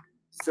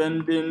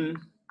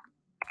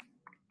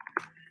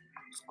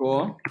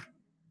score,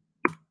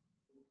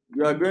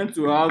 we are going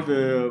to have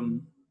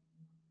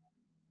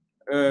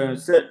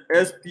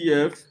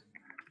SPF,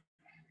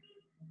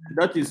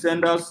 that is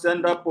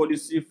sender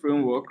policy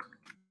framework.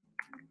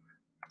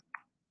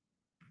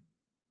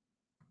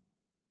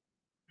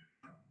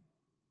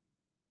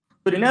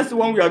 So the next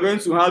one we are going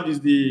to have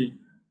is the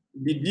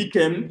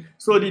DKIM.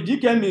 So the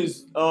DKIM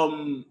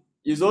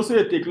is also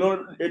a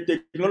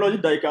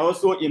technology that you can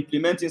also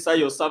implement inside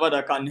your server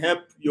that can help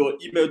your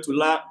email to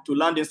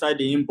land inside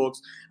the inbox.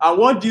 And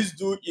what this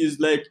do is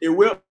like a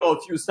way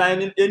of you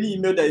signing any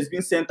email that is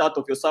being sent out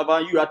of your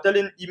server. You are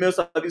telling email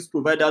service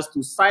providers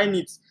to sign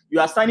it. You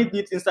are signing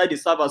it inside the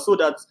server so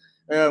that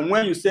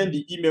when you send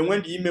the email,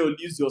 when the email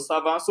leaves your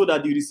server, so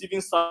that the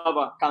receiving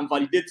server can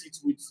validate it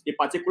with a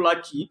particular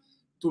key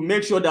to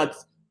make sure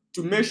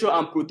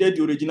and protect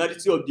the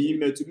originality of the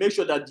email, to make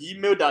sure that the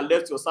email that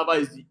left your server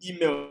is the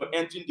email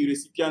entering the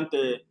recipient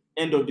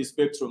end of the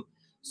spectrum.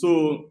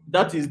 So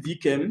that is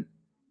DKIM.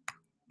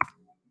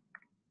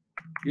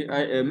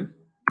 DKIM.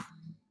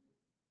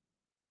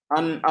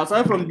 And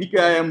aside from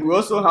DKIM, we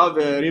also have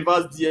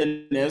reverse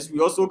DNS. We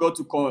also got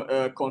to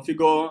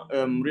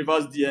configure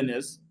reverse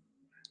DNS.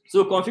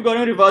 So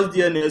configuring reverse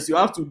DNS, you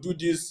have to do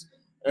this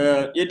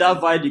either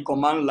via the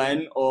command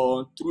line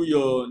or through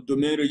your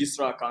domain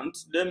registrar account.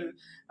 Then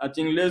I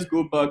think let's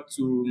go back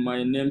to my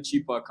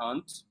Namecheap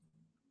account.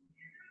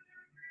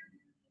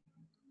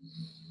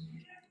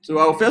 So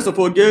I'll first of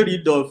all get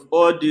rid of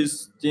all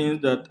these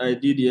things that I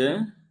did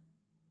here.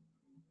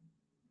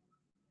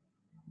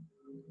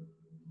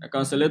 I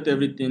can select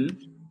everything.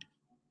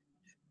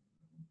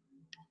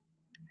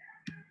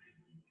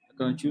 I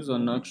can choose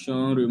an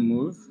action,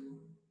 remove.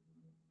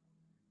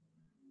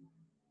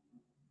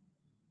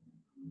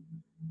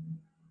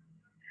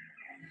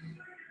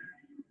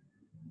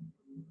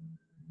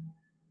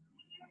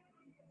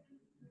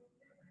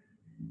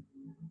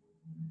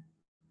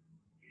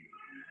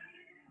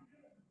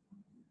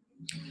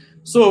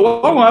 So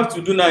what we have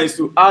to do now is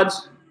to add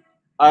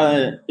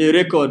a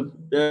record,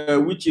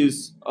 which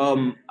is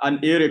an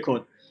A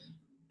record.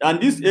 And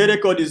this A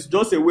record is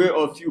just a way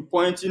of you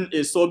pointing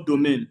a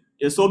subdomain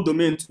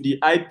to the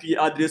IP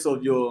address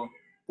of your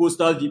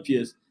postal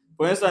VPS.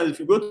 For instance, if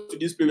you go to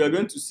this page, we are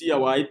going to see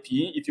our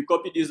IP. If you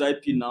copy this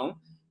IP now,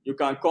 you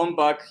can come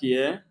back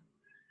here.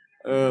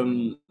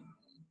 Then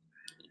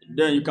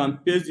you can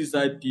paste this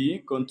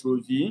IP, Control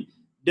V.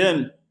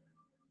 Then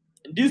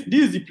this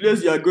is the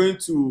place you are going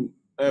to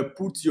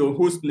put your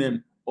host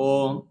name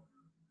or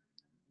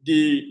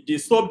the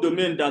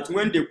subdomain, that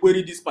when they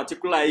query this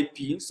particular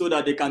IP, so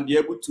that they can be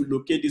able to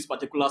locate this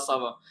particular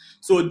server.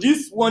 So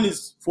this one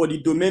is for the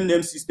domain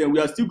name system. We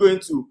are still going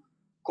to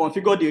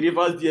configure the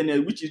reverse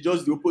DNS, which is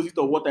just the opposite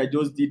of what I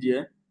just did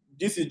here.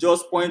 This is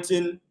just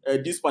pointing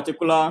this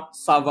particular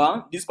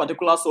server, this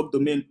particular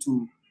subdomain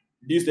to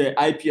this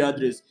IP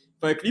address.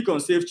 If I click on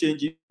save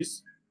changes,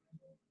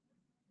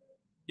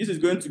 this is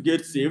going to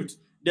get saved.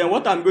 Then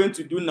what I'm going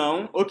to do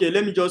now, okay,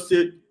 let me just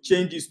say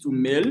change this to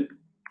mail.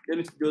 Let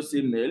me just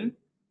say mail.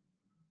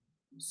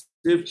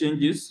 Save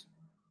changes.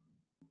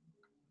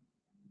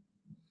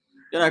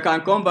 Then I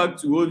can come back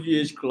to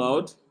OVH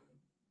Cloud.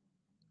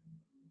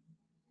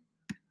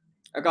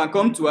 I can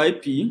come to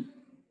IP.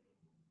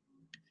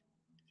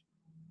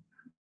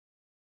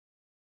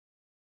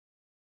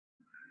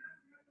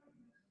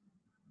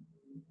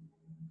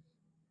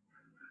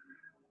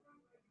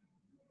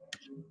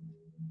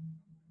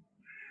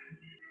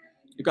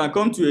 You can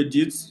come to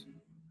edit.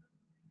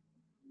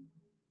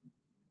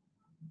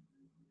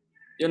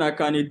 Then I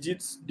can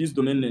edit this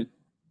domain name.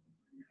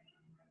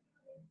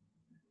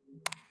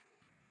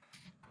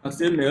 I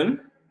say mail.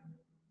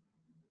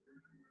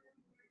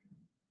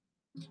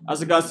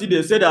 As you can see,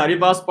 they say that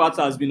reverse part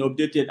has been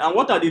updated. And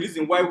what are the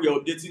reasons why we are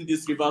updating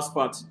this reverse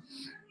part?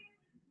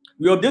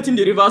 We're updating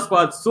the reverse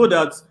part so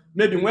that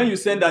maybe when you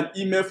send an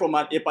email from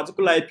a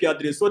particular IP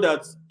address, so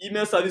that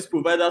email service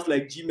providers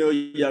like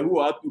Gmail,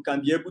 Yahoo, you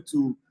can be able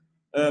to,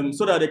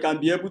 so that they can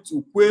be able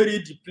to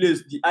query the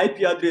place, the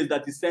IP address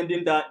that is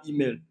sending that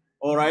email.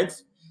 All right.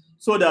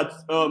 So that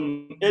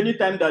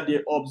anytime that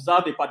they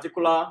observe a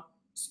particular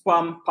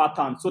spam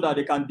pattern, so that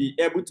they can be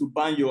able to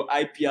ban your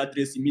IP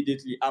address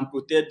immediately and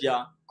protect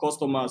their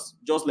customers,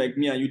 just like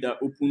me and you that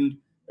opened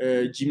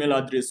Gmail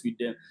address with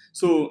them.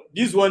 So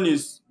this one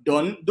is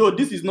done, though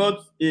this is not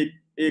a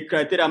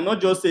criteria. I'm not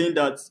just saying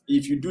that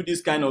if you do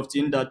this kind of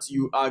thing that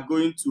you are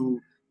going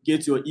to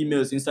get your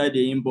emails inside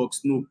the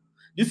inbox. No,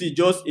 this is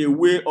just a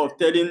way of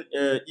telling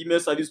email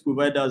service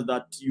providers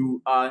that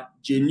you are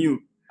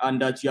genuine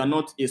and that you are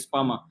not a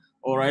spammer.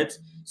 All right.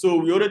 So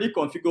we already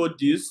configured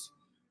this.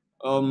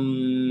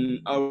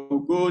 I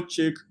will go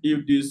check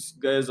if these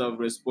guys have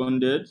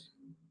responded.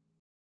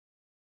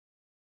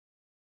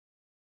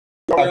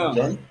 Yeah,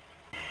 John.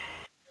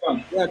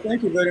 yeah.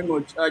 Thank you very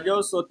much. I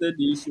just sorted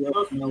the issue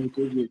out now with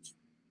OVH.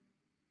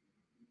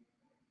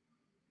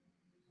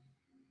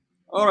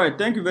 All right.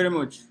 Thank you very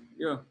much.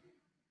 Yeah.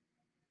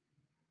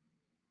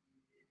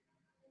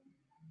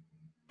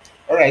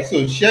 All right,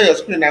 so share your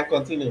screen and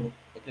continue.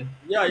 Okay.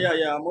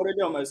 Yeah. I'm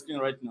already on my screen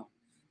right now.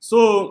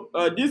 So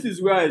this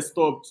is where I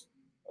stopped.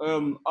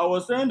 I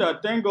was saying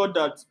that thank God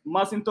that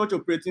Macintosh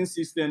operating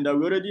system that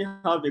we already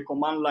have a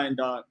command line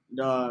that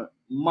the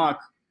Mac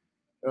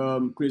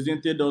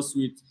presented us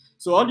with.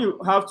 So all you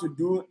have to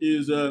do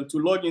is to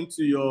log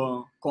into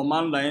your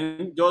command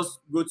line. Just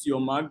go to your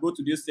Mac, go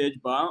to this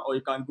search bar, or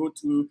you can go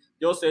to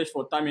just search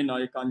for terminal.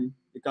 You can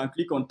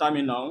click on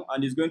terminal,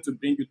 and it's going to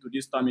bring you to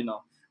this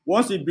terminal.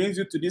 Once it brings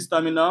you to this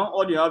terminal,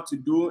 all you have to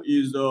do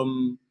is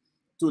to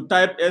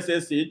type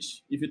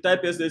SSH. If you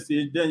type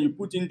SSH, then you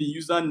put in the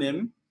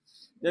username.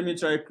 Let me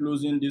try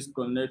closing this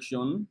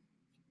connection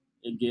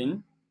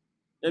again.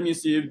 Let me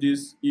see if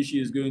this issue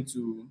is going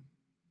to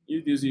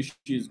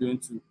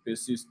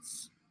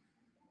persist.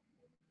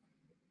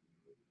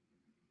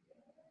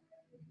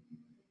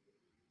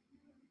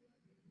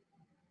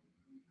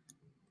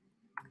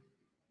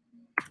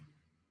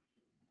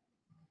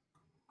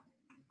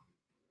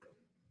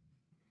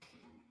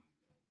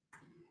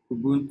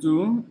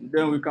 Ubuntu,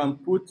 then we can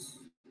put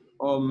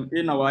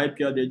in our IP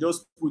address,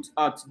 just put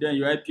at then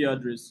your IP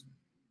address.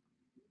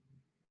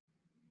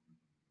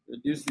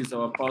 This is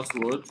our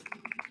password.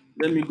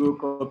 Let me go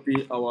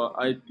copy our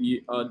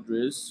IP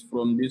address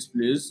from this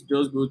place.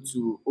 Just go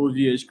to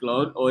OVH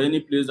Cloud or any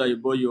place that you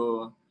bought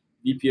your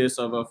VPS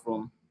server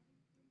from.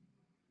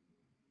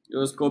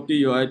 Just copy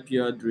your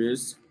IP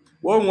address.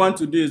 What we want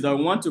to do is that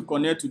we want to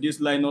connect to this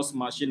Linux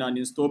machine and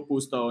install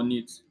Postal on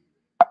it.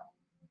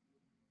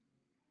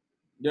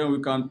 Then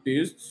we can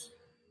paste.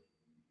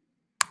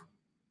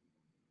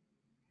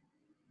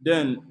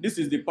 Then this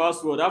is the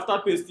password. After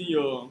pasting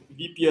your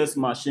VPS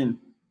machine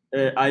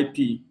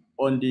IP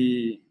on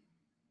the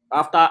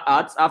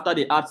after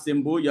the @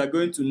 symbol, you are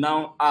going to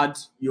now add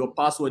your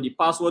password, the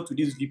password to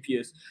this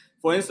VPS.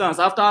 For instance,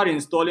 after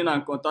installing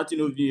and contacting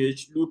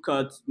OVH, look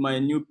at my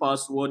new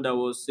password that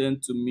was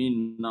sent to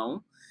me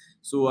now.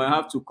 So I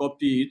have to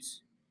copy it.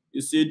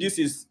 You see, this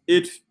is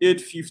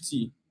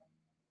 850.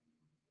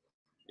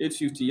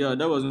 850, yeah,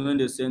 that was when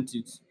they sent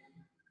it.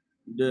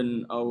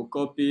 Then I will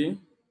copy.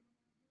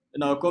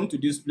 And I'll come to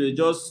this place.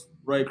 Just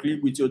right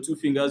click with your two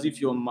fingers if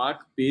you're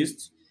Mac,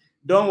 paste.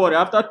 Don't worry,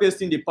 after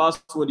pasting the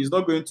password, it's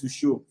not going to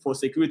show for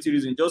security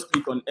reasons. Just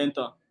click on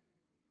enter.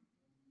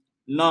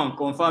 Now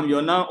confirm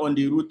you're now on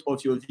the root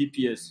of your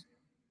VPS.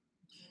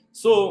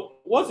 So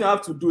what you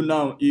have to do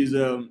now is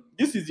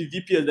this is the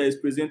VPS that is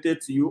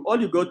presented to you. All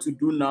you got to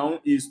do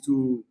now is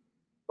to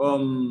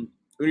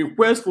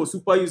request for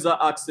super user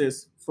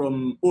access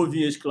from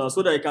OVH Cloud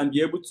so that you can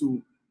be able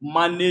to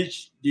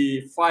manage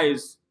the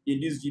files in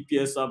this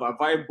VPS server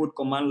via both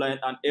command line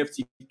and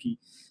FTP.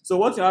 So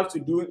what you have to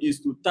do is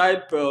to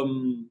type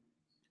sudo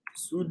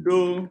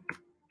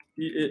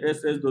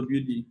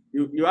passwd.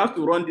 You have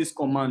to run this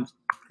command,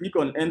 click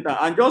on enter,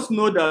 and just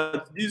know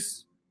that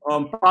this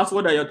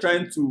password that you're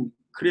trying to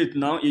create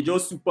now is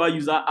just super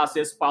user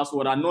access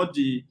password and not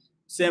the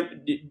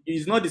same.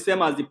 It's not the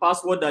same as the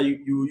password that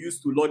you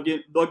used to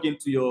log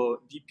into your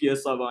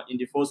VPS server in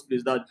the first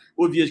place that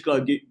OVH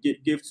Cloud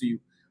gave to you.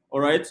 All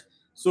right.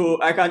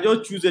 So I can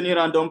just choose any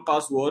random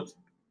password.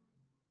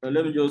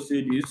 Let me just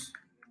say this.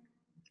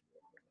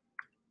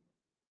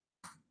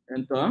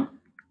 Enter.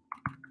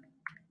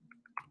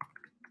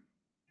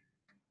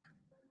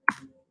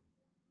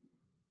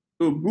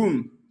 So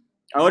boom,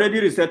 I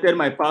already resetted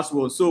my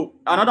password. So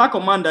another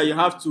command that you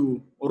have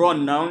to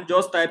run now,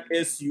 just type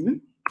su,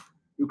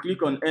 you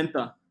click on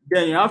enter.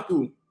 Then you have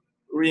to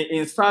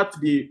reinsert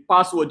the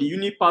password, the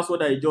unique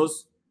password that you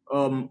just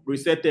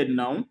resetted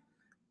now,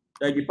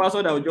 like the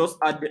password that we just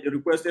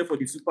requested for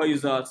the super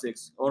user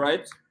access. All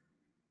right.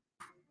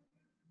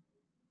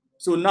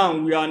 So now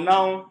we are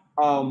now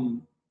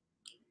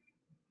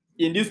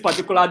in this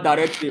particular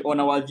directory on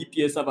our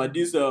VPS server,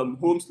 this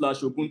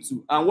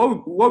home/Ubuntu. And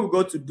what we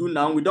got to do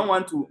now, we don't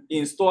want to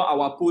install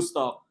our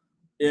Postal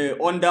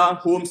under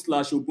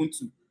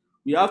home/Ubuntu.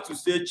 We have to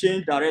say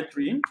change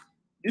directory.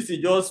 This is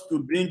just to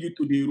bring you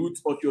to the root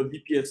of your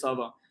VPS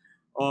server.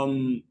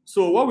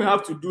 So what we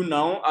have to do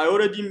now, I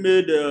already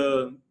made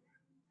a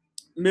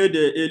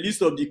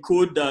list of the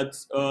code that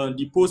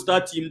the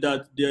Postal team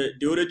that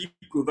they already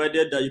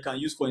provided that you can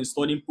use for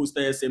installing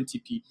Postal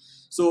SMTP.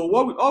 So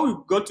all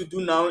we've got to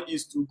do now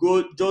is to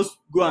go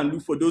and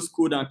look for those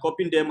code and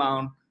copy them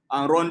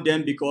and run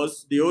them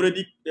because they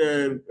already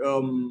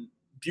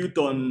built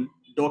on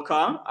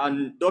Docker,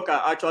 and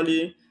Docker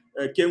actually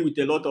came with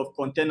a lot of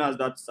containers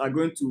that are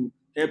going to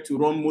help to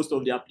run most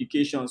of the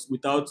applications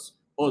without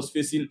us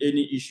facing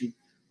any issue.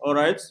 All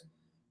right.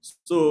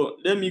 So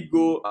let me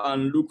go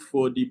and look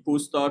for the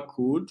Postal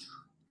code.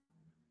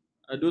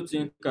 I don't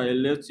think I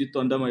left it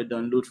under my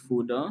download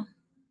folder.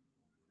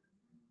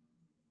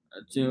 I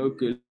think,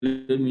 okay,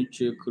 let me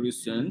check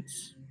recent.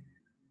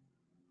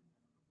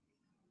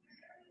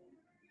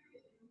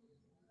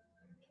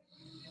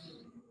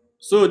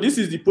 So this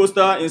is the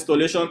Postal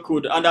installation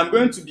code, and I'm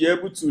going to be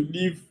able to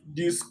leave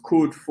this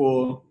code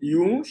for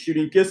you should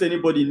in case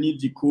anybody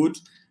need the code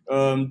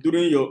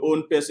during your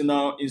own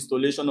personal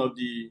installation of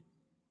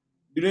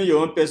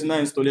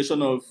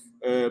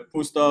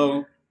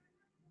Postal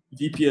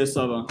VPS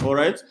server. All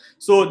right.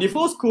 So the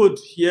first code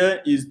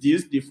here is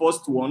this, the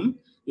first one.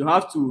 You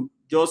have to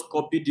just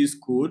copy this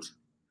code,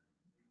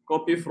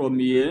 copy from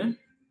here.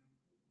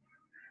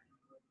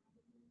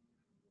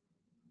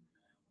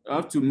 You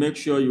have to make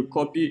sure you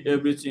copy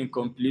everything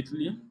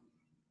completely.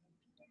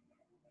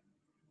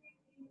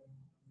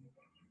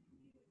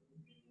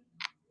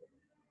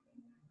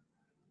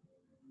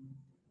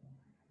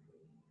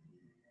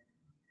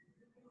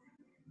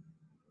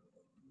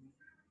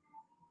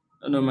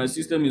 I know my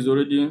system is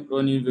already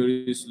running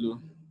very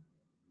slow.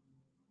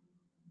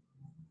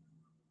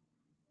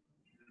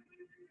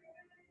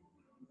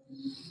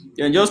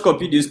 Then just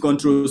copy this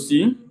Control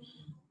C.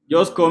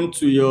 Just come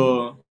to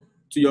your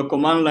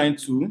command line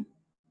tool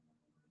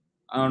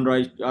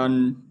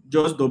and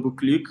just double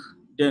click,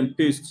 then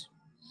paste.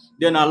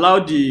 Then allow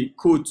the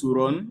code to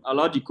run.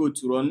 Allow the code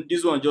to run.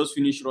 This one just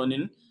finished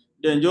running.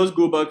 Then just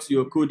go back to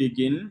your code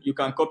again. You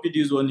can copy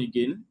this one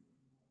again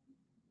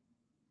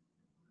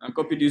and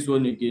copy this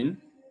one again.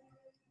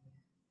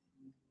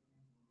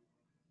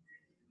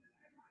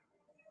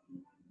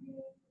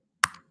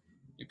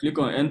 You click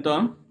on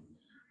enter.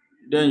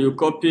 Then you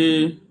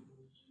copy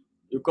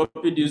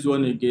this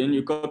one again.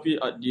 You copy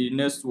at the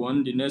next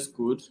one, the next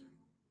code.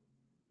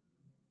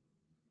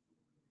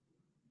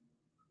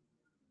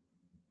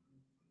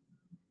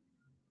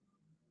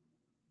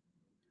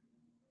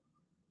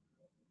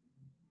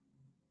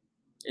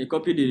 You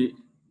copy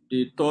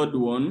the third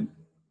one.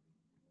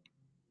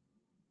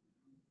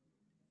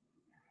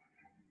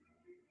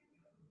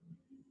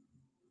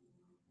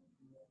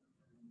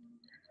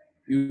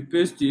 You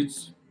paste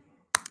it.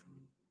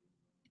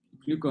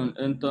 Click on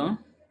enter.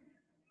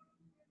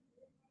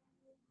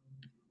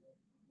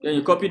 Then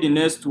you copy the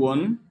next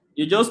one.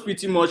 You just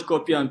pretty much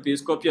copy and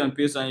paste,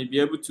 and you'll be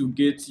able to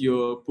get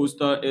your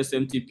Postal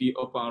SMTP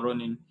up and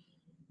running.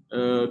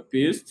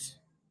 Paste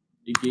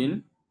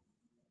again.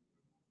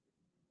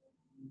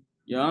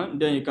 Yeah,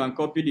 then you can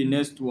copy the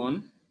next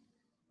one.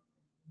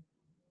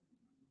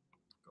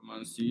 Come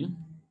and see.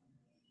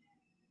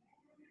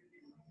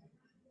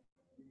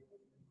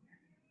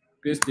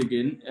 Paste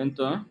again,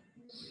 enter.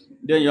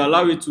 Then you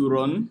allow it to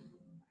run.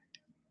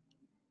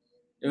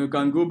 Then you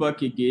can go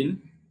back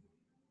again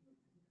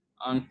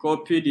and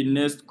copy the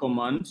next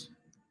command.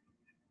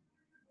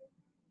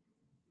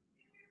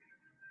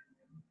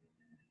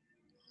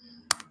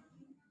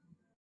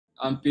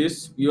 And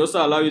paste. We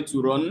also allow it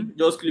to run.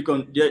 Just click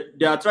on.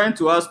 They are trying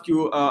to ask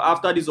you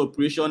after this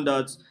operation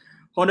that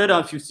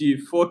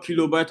 154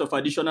 kilobytes of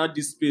additional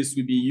disk space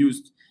will be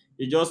used.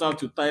 You just have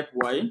to type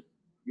Y.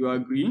 You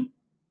agree.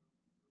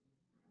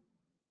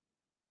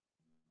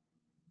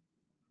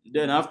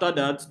 Then after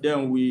that,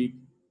 then we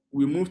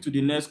move to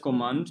the next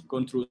command.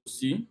 Control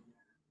C.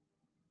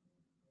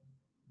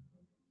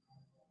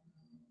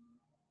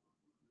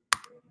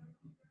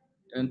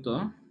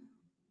 Enter.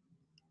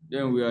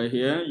 Then we are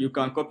here. You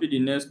can copy the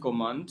next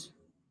command.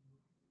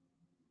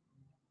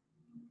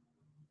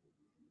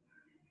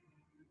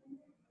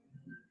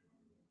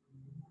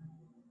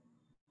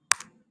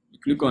 You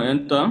click on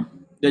enter.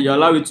 Then you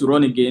allow it to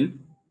run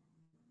again.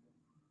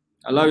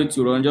 Allow it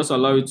to run. Just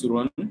allow it to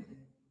run.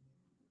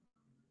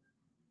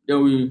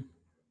 Then we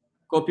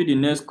copy the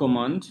next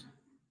command.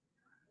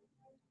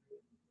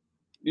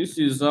 This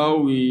is how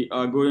we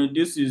are going.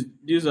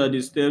 These are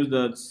the steps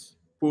that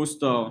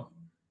Postal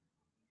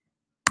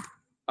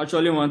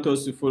actually want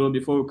us to follow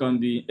before we can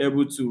be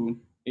able to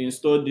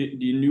install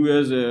the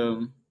newest,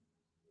 the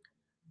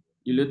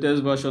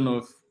latest version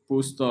of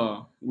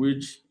Postal,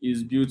 which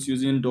is built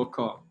using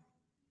Docker.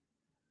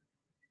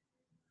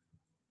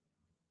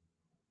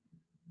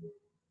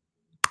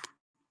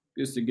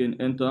 Paste again,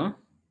 enter.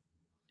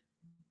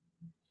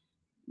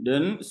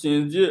 Then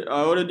since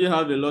I already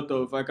have a lot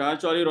of, I can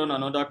actually run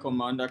another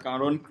command. I can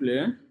run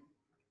clear.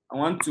 I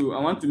want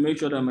to make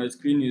sure that my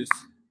screen is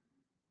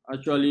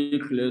actually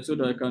clear so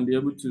that I can be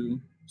able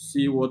to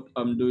see what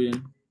I'm doing.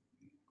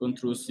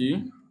 Control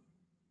C.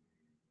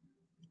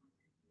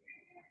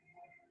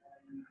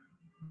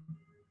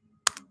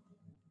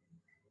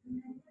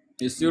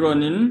 It's still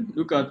running.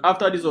 Look at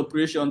after this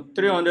operation,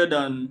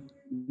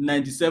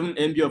 397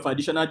 MB of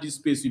additional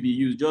disk space will be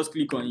used. Just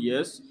click on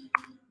yes.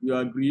 You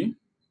agree.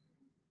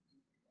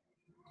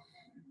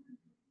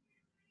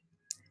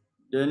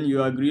 Then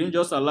you agree.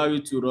 Just allow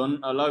it to run.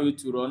 Allow it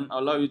to run.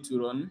 Allow it to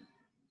run.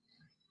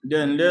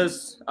 Then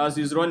as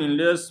it's running,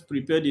 let's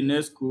prepare the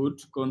next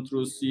code.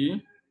 Control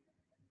C.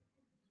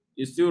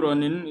 It's still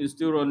running. It's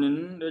still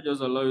running. Let's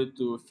just allow it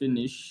to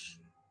finish.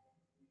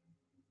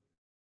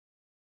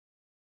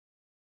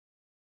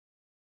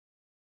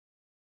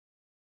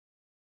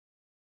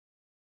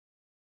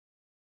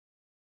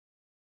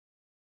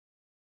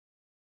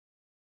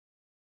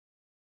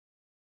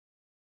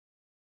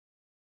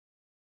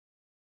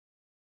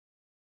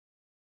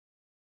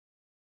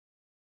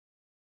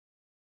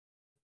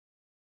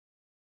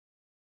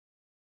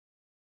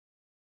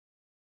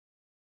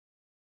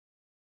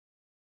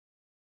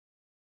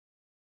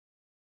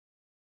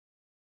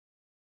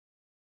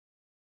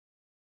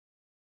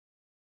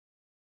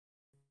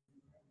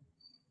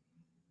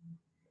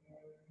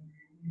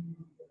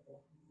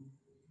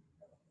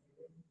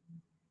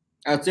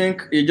 I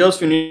think it just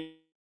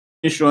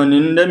finished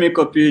running. Let me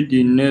copy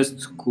the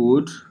next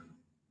code.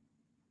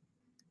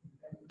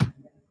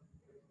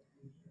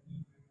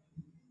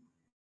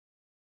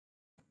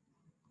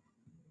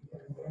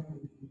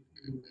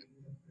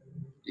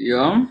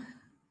 Yeah.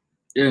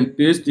 Then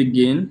paste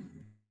again.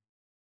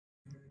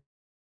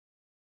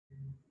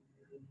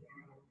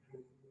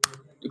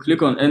 You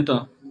click on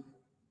enter.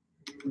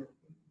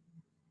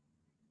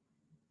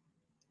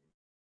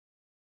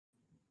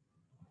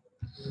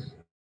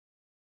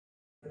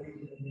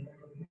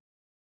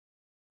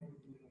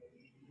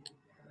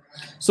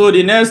 So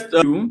the next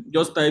Q,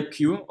 just type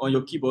Q on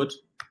your keyboard.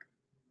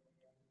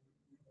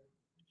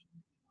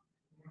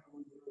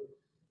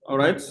 All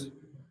right.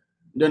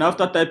 Then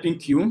after typing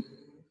Q,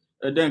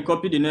 then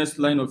copy the next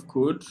line of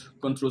code,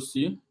 Control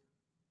C.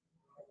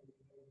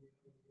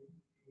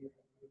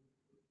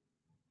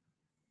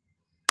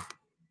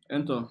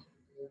 Enter.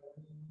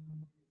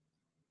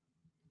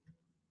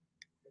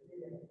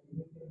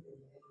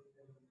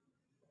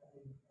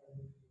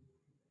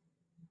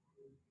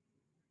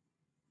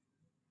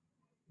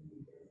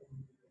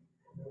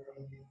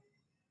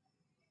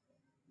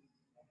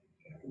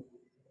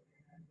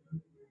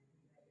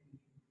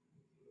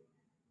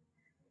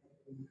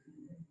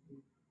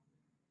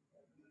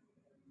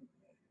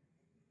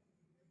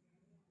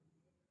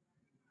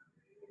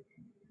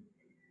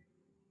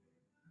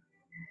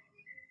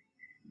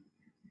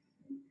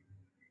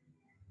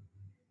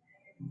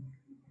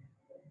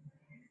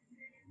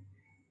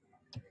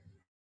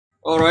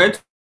 All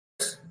right.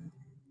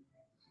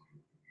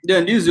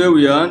 Then this is where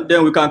we are.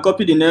 Then we can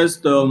copy the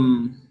next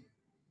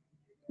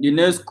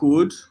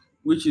code,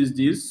 which is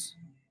this.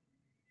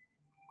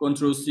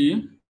 Control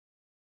C.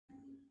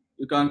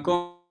 You can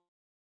come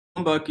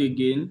back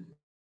again,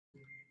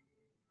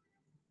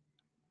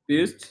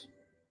 paste,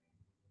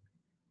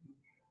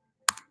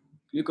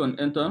 click on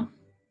enter.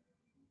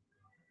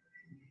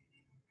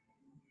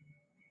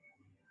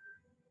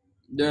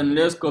 Then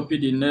let's copy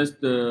the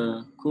next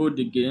code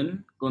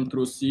again,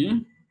 Control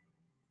C.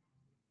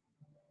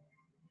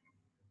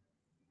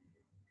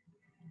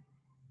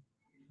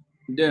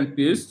 Then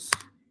paste,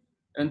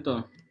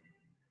 enter.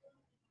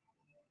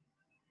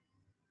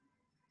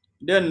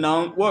 Then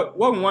now, what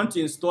we want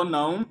to install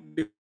now,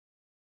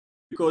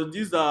 because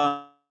these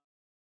are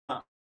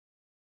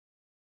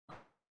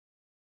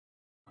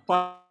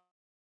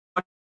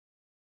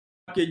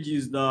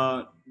packages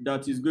that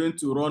is going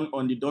to run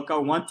on the Docker,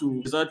 we want to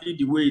exactly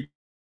the way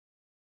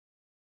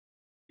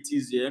it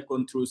is here.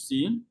 Control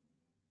C,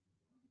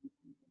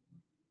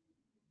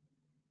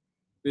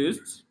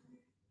 paste.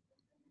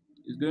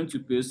 It's going to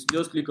paste.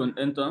 Just click on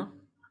enter.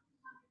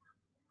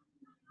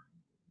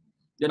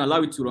 Then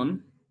allow it to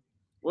run.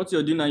 What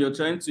you're doing now, you're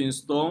trying to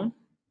install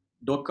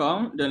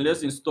Docker. Then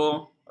let's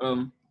install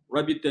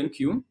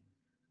RabbitMQ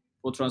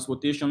for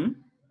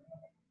transportation.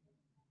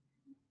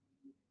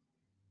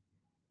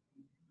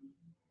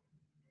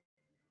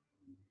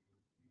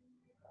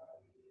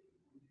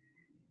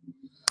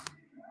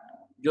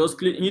 Just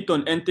hit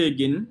on enter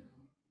again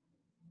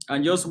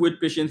and just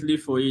wait patiently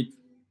for it.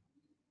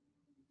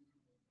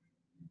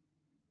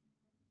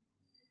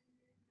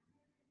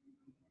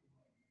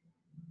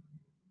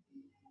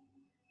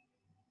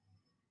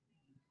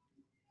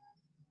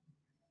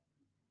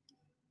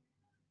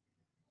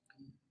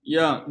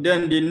 Yeah,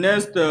 then the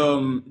next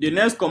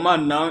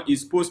command now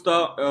is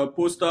postal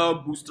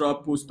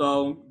bootstrap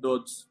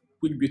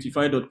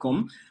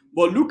postal.quickbeautify.com.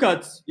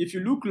 But if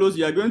you look close,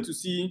 you are going to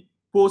see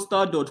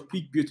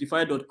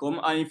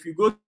postal.quickbeautify.com. And if you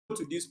go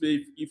to this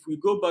page, if we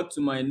go back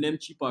to my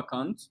Namecheap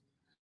account,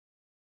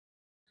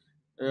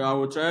 I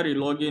will try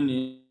re-logging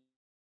in.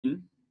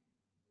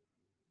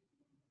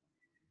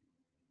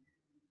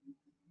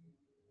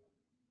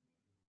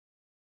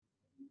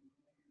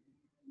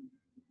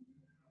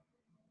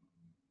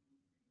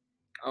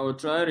 I will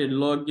try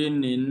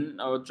re-logging in.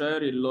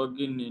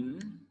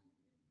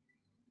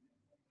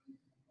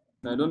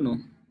 I don't know.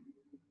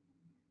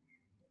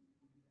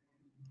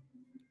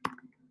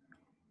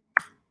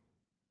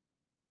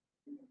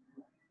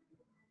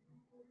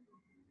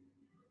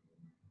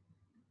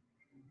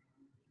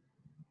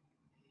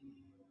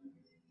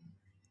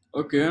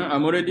 Okay,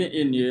 I'm already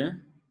in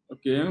here.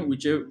 Okay,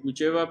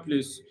 whichever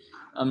place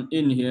I'm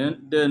in here,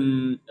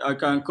 then I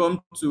can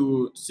come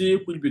to see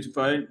Quick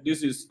Beautify.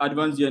 This is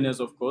advanced DNS,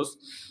 of course.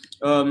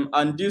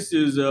 And this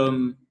is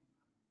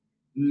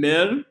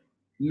mail.this.com.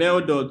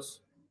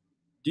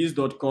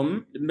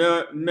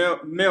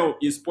 Mail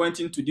is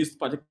pointing to this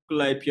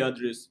particular IP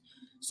address.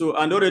 So,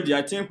 and already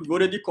I think we've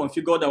already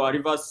configured our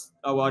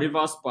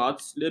reverse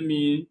part. Let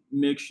me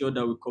make sure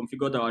that we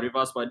configured our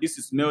reverse part. This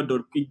is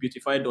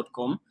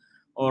mail.quickbeautify.com.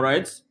 All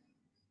right.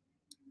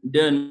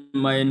 Then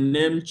my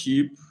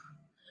Namecheap.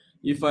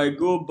 If I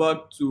go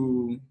back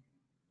to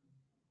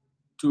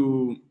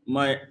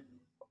my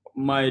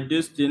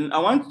this thing, I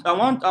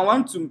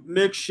want to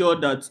make sure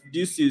that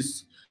this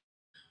is.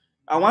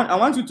 I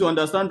want you to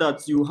understand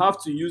that you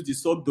have to use the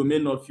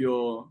subdomain of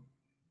your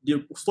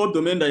the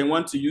subdomain that you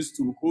want to use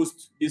to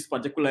host this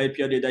particular IP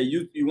address that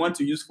you want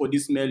to use for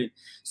this mailing.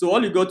 So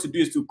all you got to do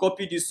is to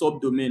copy this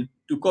subdomain,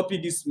 to copy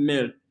this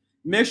mail.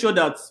 Make sure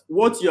that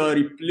what you are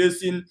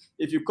replacing,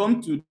 if you come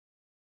to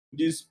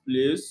this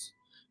place,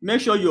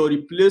 make sure you're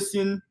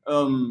replacing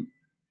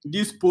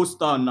this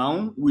postal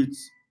now with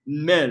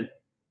mail,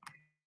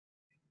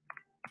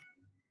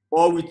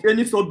 or with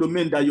any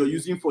subdomain that you're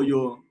using for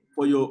your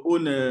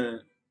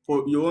own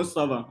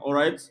server. All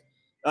right.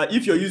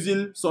 If you're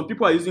using, some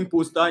people are using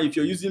postal. If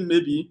you're using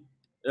maybe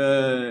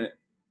uh,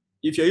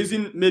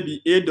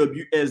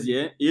 AWS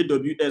here,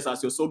 AWS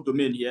as your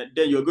subdomain here,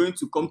 then you're going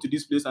to come to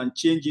this place and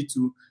change it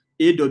to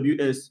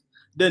AWS.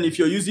 Then if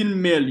you're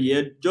using mail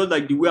here, just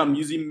like the way I'm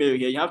using mail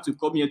here, you have to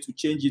come here to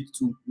change it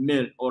to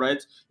mail. All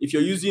right. If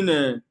you're using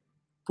a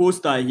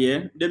postal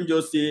here, let me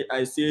just say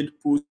I said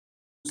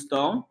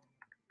postal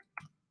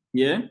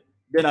here.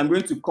 Then I'm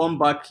going to come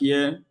back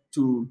here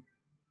to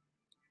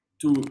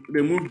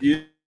remove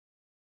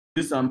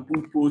this and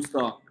put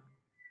postal,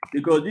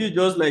 because this is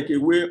just like a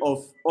way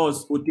of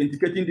us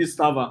authenticating this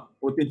server,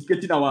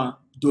 authenticating our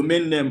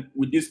domain name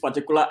with this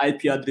particular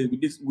IP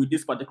address, with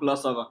this particular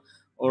server.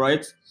 All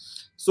right.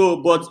 So,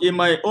 but in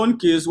my own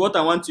case, what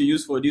I want to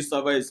use for this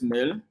server is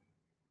mail.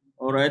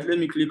 All right. Let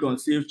me click on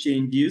save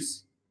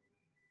changes.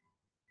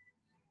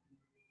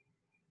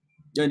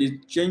 Then the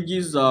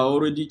changes are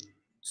already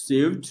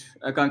saved.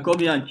 I can come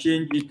here and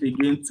change it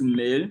again to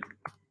mail.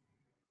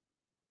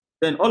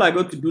 Then all I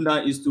got to do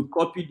now is to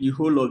copy the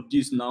whole of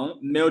this now,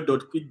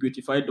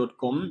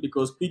 mail.quickbeautify.com,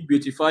 because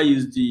quickbeautify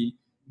is the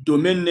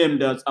domain name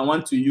that I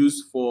want to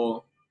use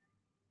for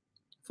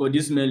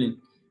this mailing.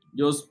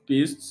 Just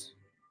paste.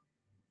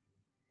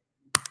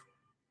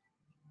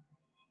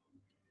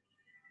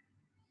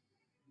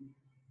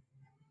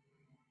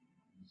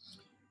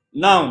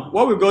 Now,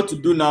 what we got to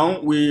do now,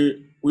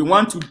 we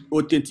want to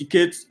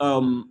authenticate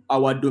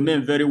our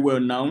domain very well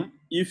now.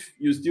 If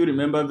you still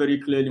remember very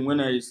clearly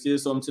when I say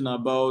something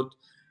about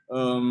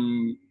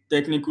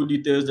technical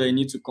details that you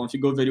need to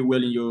configure very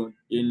well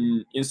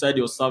inside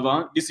your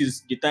server, this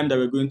is the time that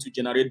we're going to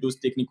generate those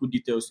technical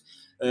details,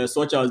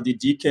 such as the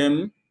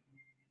DKIM,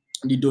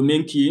 the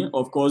domain key,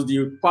 of course,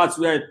 the parts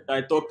where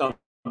I talked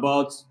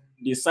about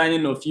the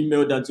signing of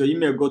email, that your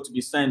email got to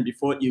be signed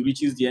before it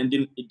reaches the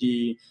ending,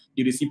 the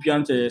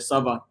recipient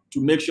server,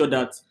 to make sure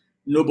that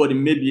nobody,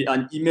 maybe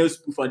an email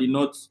spoofer, did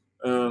not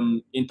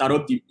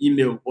interrupt the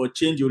email or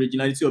change the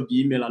originality of the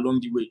email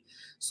along the way.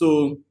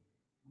 So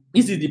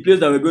this is the place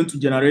that we're going to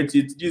generate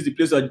it. This is the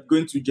place that we're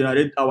going to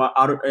generate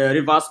our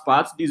reverse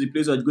parts. This is the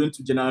place that we're going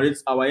to generate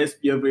our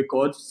SPF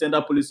record, sender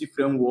policy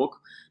framework.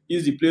 This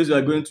is the place we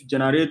are going to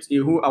generate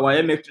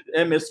our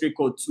MS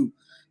record too.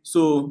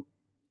 So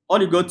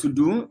all you got to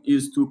do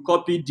is to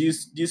copy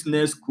this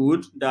next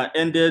code that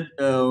ended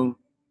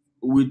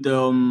with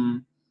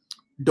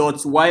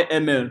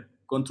 .yml.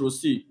 Control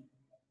C.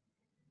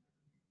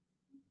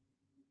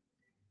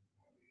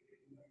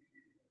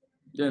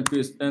 Then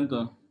paste,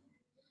 enter.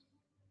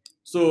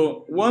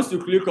 So once you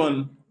click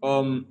on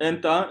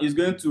enter, it's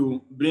going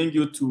to bring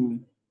you to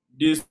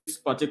this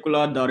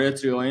particular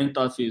directory or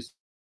interface.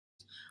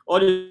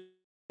 All you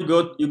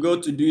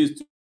got to do is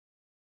to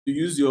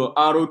use your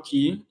arrow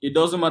key. It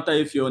doesn't matter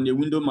if you're on a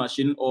Windows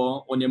machine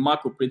or on a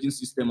Mac operating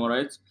system. All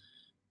right,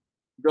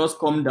 just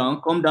come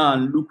down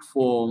and look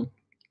for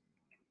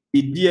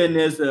the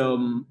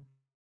DNS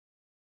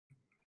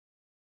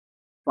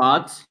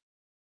part.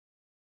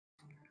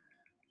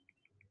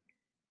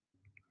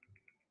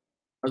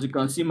 As you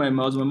can see, my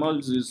mouse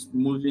is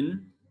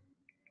moving.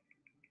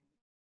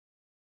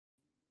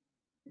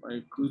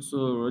 My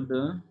cursor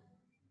rather.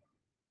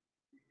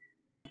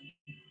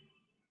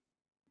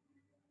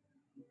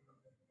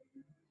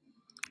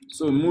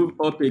 So move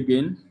up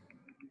again.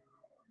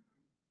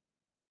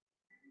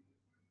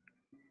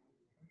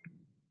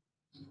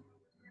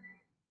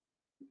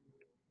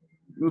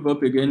 Move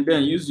up again,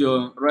 then use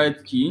your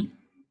right key.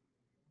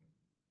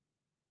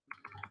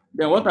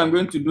 Then what I'm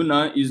going to do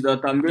now is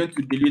that I'm going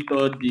to delete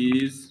all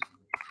these.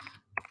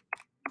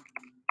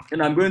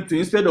 And I'm going to,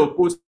 instead of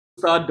postal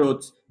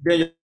dot,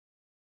 then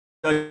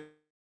you're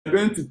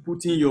going to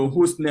put in your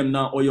host name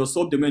now, or your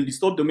subdomain, the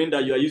subdomain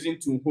that you are using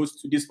to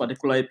host this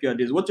particular IP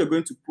address. What you're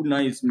going to put now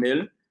is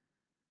mail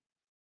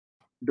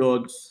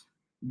dot,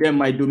 then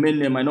my domain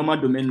name, my normal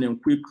domain name,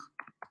 quick.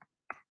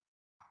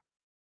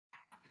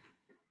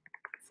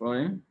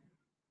 Fine.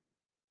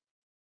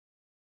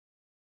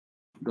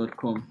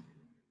 .com.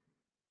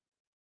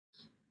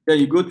 Then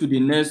you go to the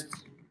next.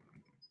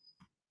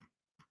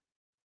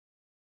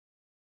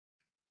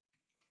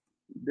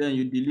 Then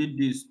you delete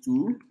these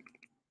two.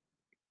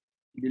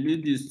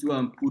 Delete these two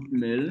and put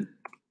mail.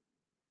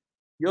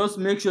 Just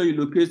make sure you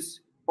locate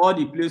all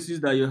the places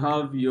that you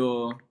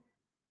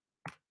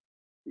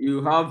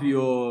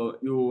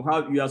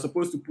are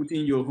supposed to put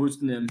in your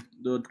host name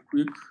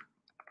 .quick.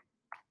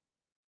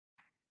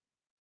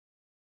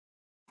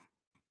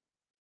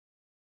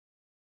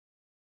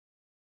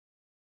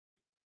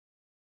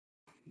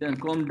 Then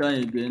come down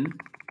again,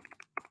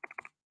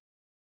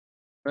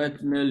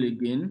 write mail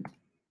again,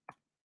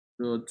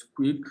 dot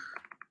quick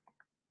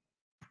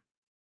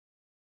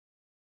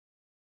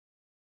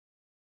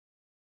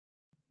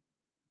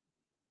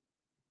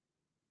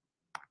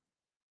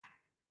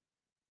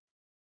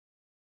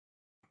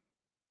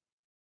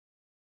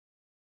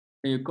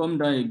and you come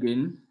down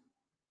again.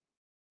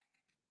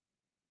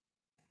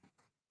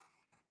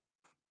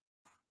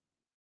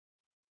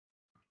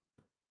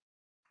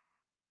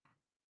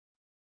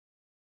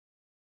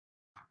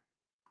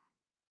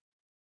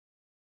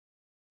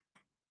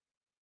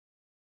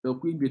 The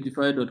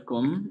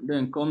quickbeautify.com,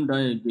 then come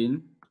down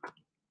again.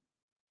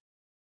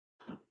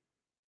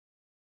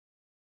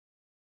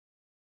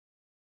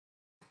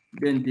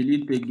 Then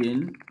delete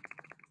again.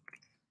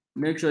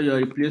 Make sure you're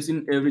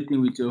replacing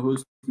everything with your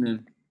host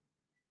name.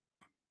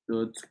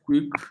 Dot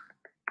quick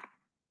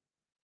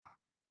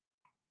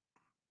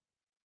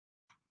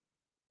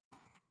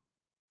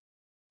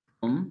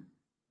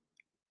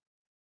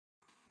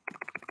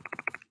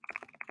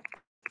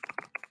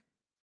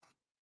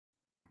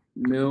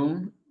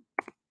mail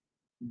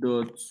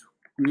dot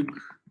quick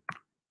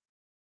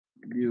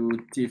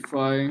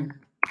beautify.com.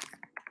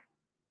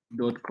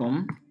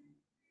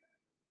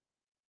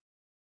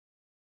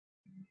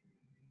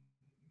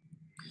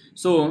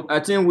 So I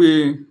think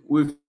we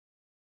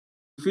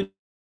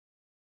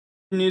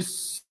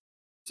finished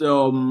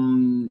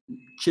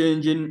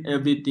changing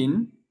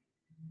everything.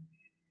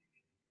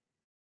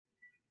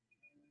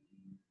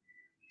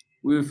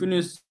 We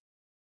finished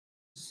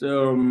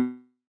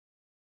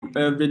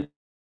everything.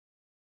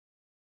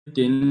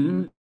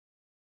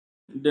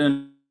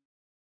 Then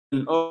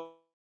all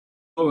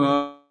we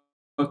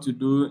have to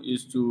do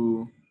is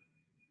to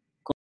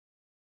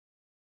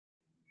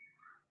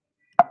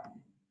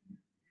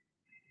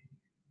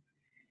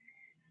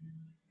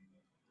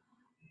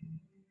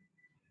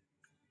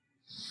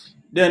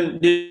then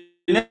the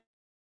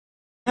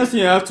next thing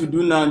you have to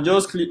do now,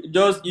 just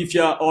if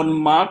you are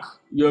on Mac,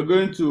 you're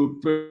going to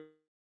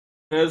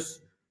press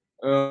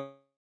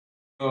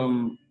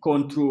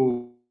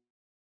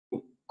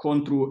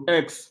control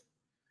X,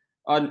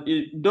 and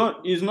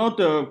it's not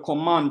a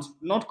command,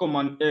 not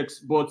command X,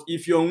 but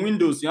if you're on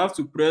Windows, you have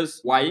to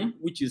press Y,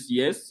 which is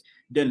yes,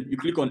 then you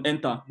click on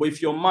enter. But if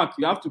you're Mac,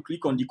 you have to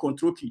click on the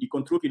control key,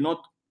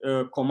 not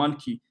command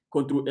key,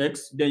 control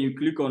X, then you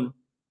click on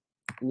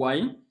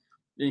Y,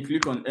 then you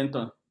click on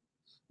enter.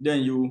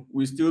 Then you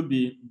will still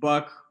be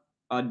back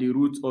at the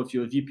root of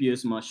your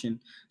VPS machine.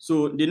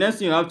 So the next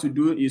thing you have to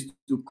do is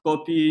to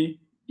copy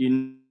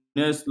the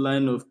next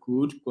line of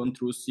code,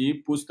 Control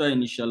C, postal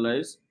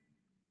initialize,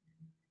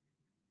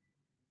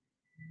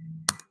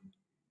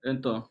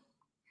 enter.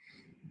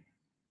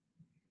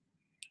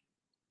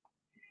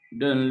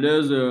 Then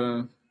let's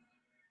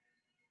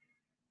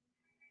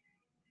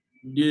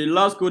the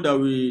last code that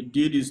we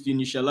did is to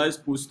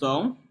initialize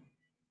postal.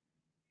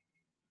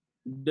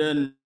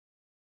 Then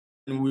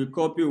we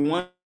copy, we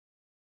want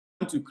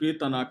to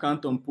create an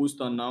account on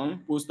postal now.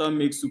 Postal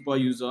make super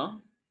user.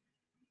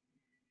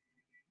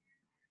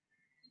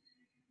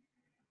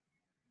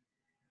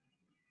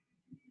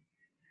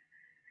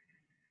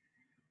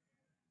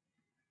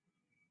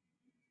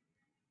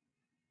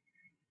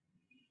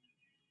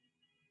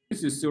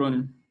 This is still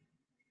running.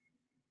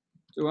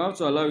 So we have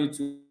to allow it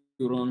to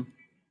run.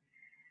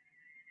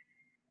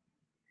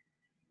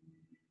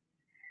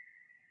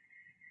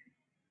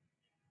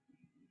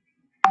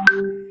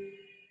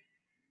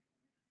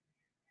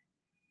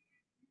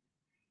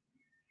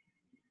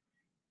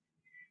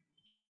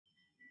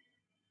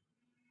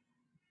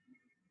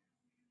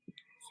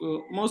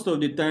 So most of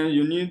the time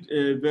you need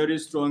a very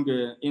strong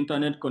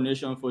internet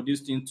connection for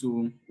this thing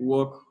to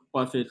work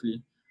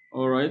perfectly.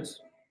 All right.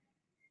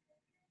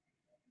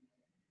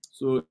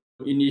 So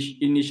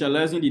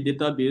initializing the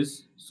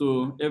database.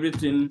 So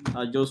everything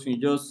I just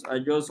finished. I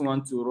just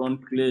want to run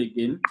clear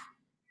again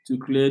to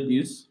clear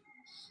this.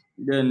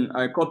 Then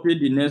I copy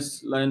the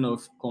next line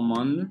of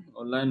command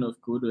or line of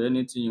code or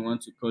anything you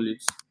want to call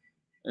it.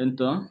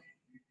 Enter.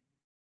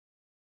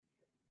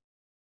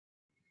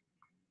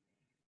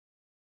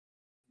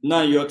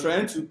 Now you're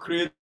trying to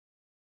create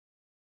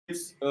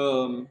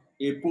a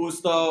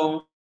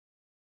postal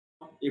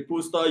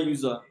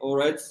user, all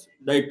right,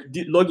 like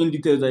the login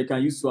details that I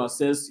can use to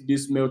access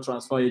this mail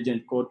transfer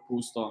agent called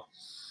postal.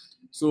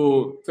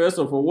 So first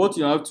of all, what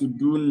you have to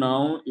do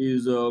now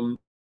is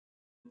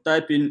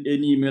type in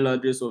any email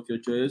address of your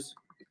choice.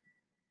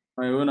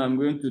 My own, I'm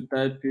going to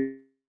type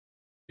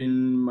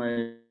in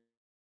my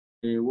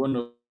one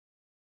of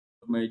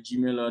my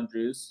Gmail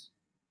address.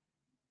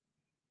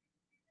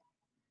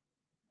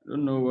 I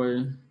don't know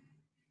why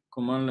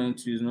command line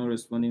 2 is not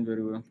responding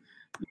very well.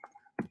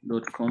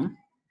 .com.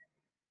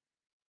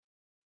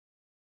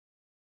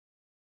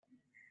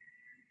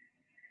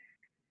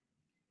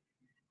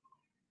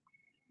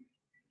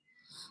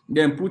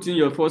 Then put in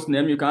your first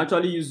name. You can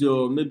actually use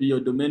maybe your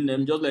domain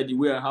name, just like the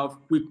way I have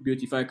Quick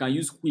Beautify. I can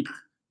use Quick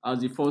as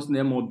the first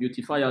name or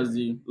Beautify as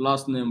the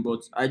last name,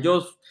 but I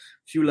just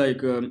feel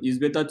like it's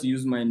better to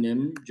use my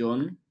name,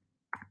 John.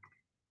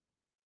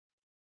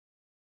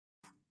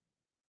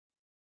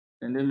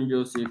 And let me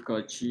just say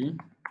Kachi.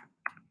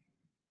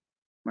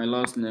 my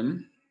last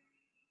name.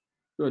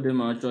 Two of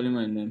them are actually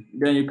my name.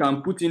 Then you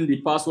can put in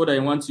the password that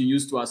you want to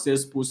use to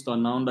access Postal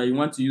now, that you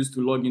want to use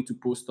to log into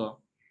Postal.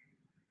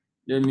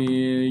 Let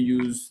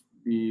me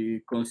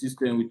be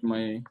consistent with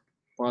my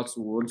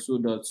password so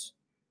that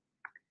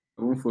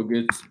I won't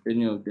forget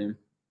any of them.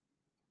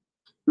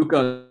 Look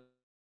at,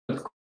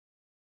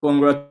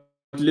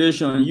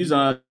 congratulations,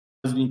 user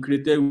has been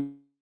created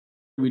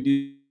with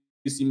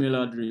this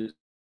email address.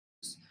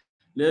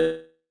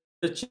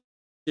 Let's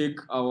check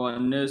our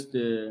next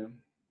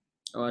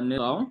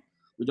now.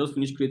 We just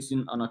finished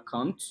creating an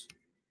account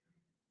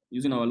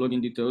using our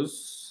login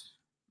details.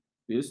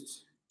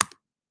 Paste.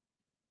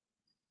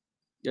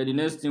 Yeah, the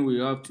next thing we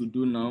have to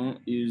do now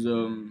is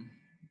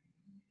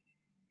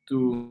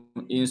to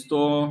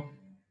install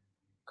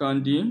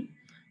Candy,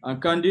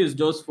 and Candy is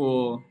just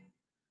for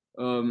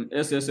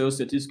SSL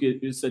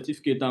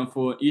certificate and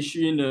for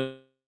issuing the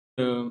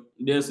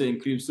SSL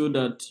encrypt so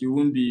that you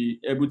won't be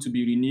able to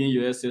be renewing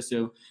your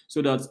SSL,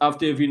 so that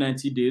after every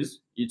 90 days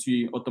it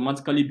will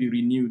automatically be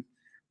renewed.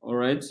 All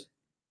right,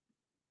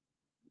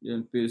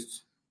 then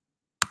paste.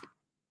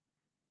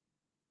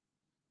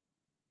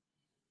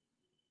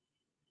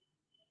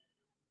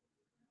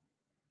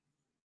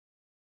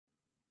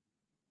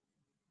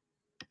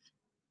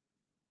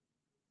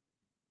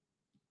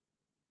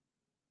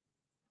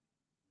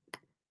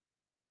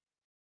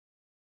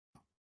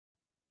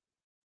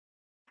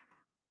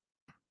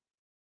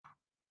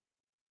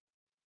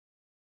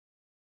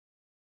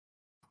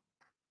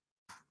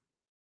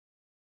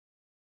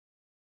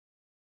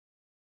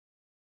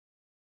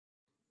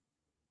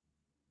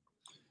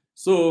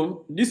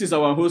 So this is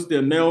our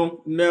hostname,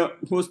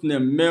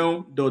 hostname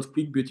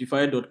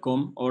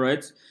mail.quickbeautify.com. All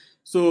right.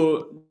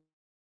 So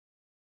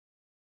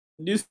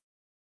this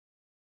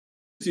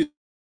is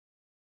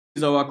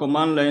our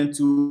command line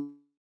to,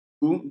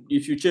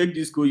 if you check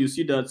this code, you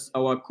see that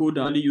our code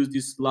only use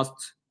this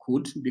last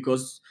code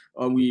because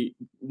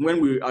when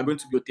we are going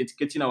to be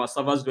authenticating our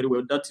servers very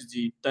well, that is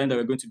the time that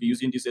we're going to be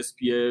using this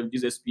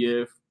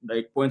SPF,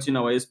 like pointing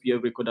our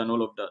SPF record and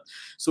all of that.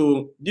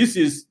 So this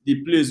is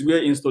the place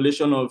where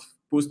installation of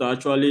Post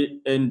actually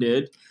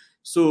ended.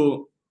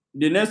 So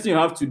the next thing you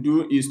have to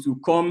do is to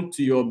come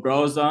to your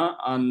browser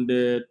and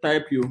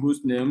type your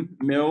hostname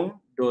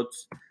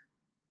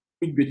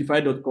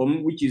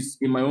mail.quickbeautify.com, which is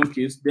in my own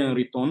case, then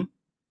return.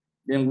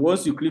 Then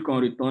once you click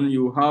on return,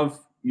 you have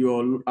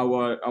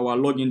our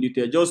login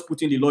detail. Just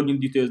put in the login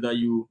details that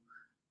you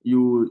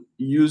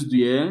used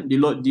there, the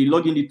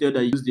login detail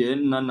that you used there,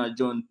 Nana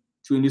John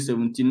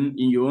 2017,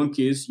 in your own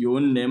case, your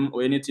own name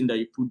or anything that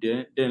you put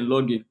there, then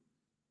login.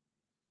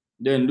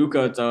 Then look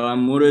at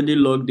I'm already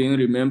logged in.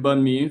 Remember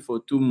me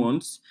for 2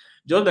 months.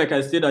 Just like I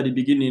said at the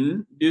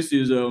beginning, this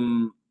is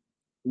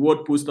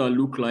what Postal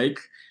look like.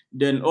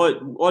 Then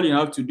all you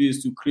have to do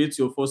is to create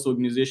your first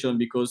organization,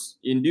 because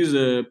in this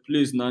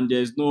place now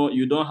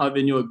you don't have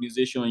any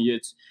organization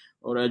yet.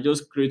 All right,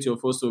 just create your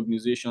first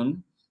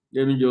organization.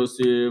 Let me just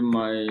say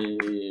my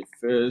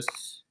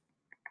first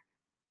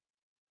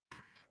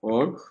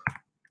org.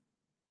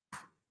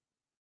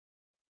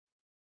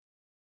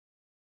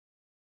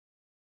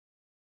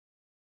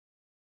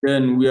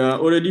 Then we are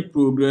already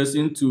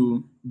progressing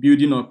to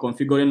building or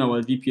configuring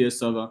our VPS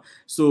server.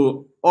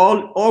 So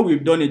all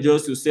we've done is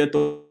just to set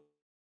up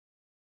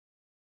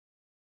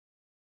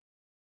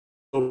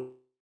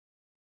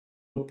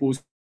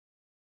Postal.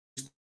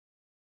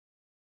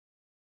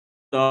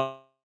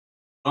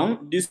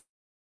 This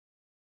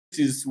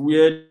is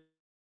where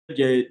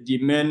the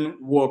main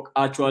work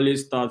actually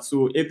starts.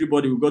 So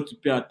everybody will got to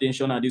pay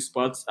attention at this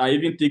part. I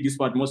even take this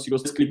part more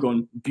seriously. Just click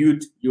on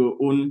build your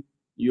own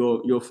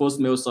your first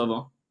mail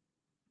server.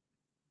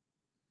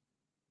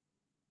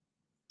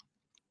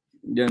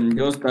 Then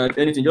just type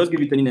anything, just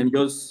give it any name,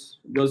 just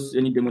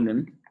any demo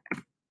name.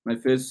 My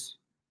first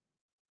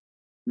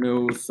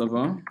mail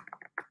server.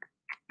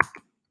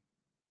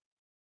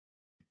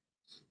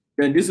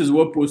 Then this is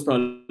what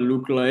Postal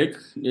look like.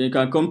 Then you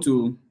can come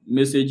to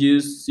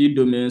messages, see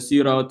domain,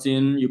 see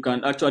routing. You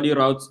can actually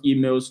route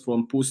emails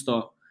from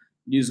Postal.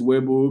 This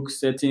webhook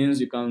settings,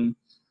 you can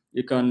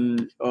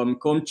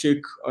come check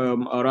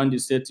around the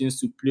settings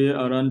to play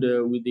around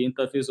with the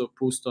interface of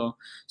Postal.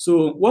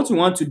 So what we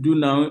want to do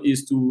now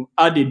is to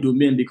add a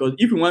domain, because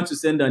if we want to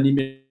send an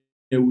email,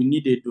 we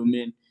need a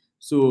domain.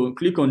 So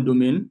click on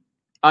domain,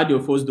 add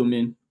your first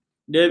domain.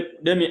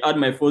 Let me add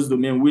my first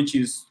domain, which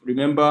is,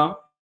 remember,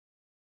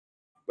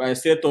 I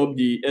set up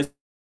the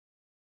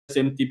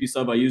SMTP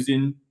server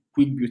using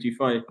Quick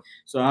Beautify.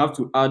 So I have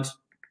to add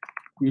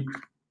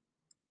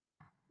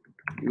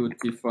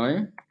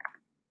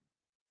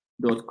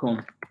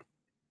quickbeautify.com.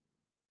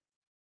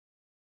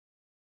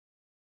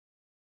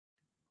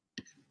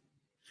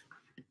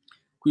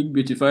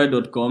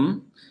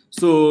 Quickbeautify.com.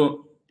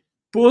 So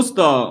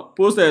Postal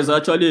is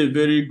actually a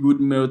very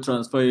good mail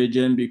transfer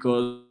agent,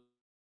 because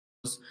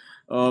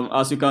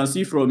as you can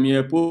see from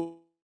here,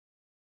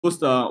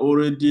 Postal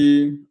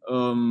already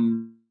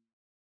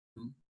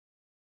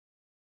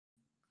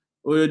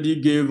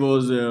gave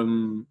us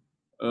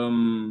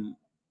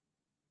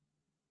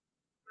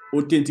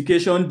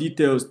authentication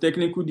details,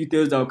 technical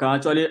details that we can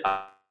actually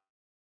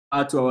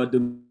add to our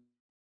domain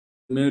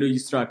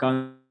registrar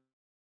account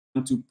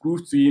to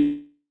prove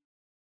to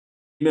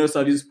email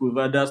service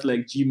providers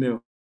like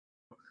Gmail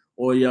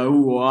or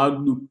Yahoo or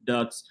Outlook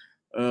that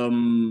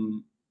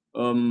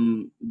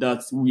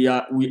that we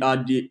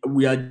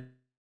are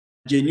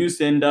genuine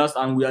senders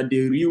and we are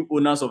the real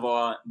owners of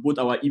our both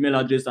our email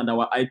address and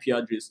our IP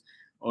address.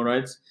 All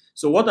right.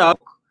 So what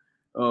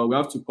we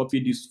have to copy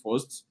this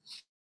first,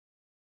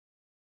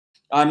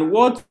 and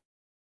what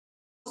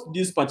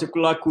this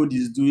particular code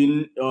is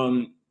doing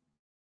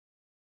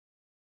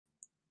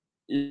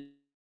i-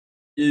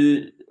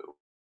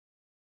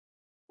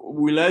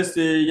 will I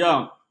say,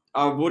 yeah,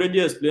 I've already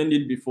explained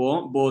it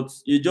before, but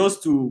it's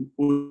just to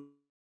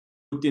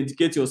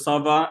authenticate your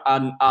server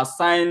and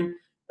assign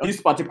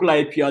this particular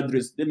IP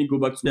address. Let me go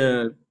back to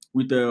the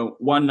with the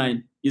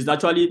 19 is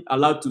actually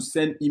allowed to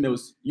send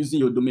emails using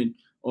your domain.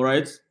 All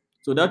right.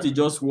 So that is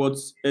just what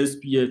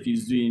SPF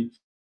is doing.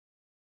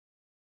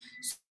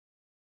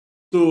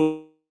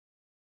 So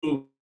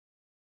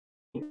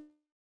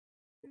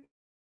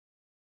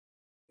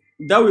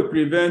that will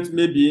prevent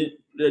maybe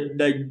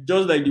like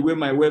just like the way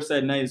my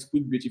website now is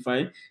quick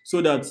beautify,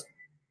 so that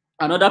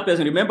another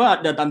person remember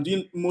that I'm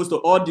doing most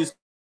of all this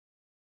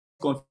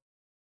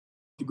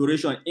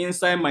configuration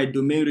inside my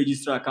domain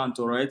registrar account.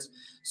 All right.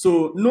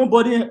 So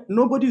nobody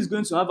is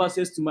going to have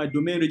access to my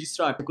domain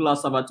registrar particular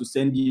server to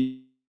send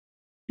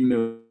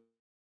emails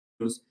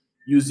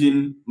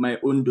using my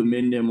own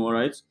domain name. All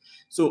right.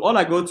 So all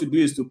I got to do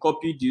is to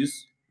copy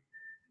this,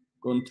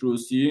 Control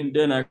C,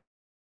 then I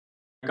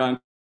can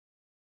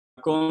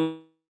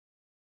come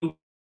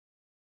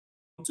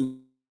to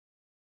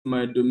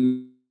my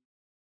domain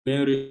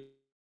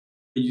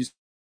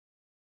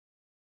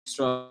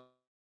registrar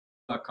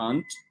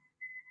account.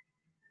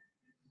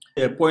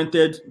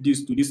 Pointed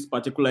this to this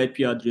particular IP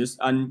address,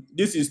 and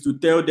this is to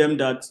tell them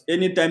that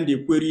anytime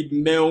they queried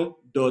mail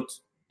dot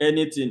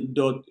anything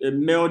dot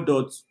mail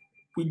dot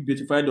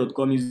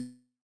quickbeautify.com is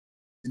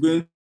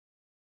going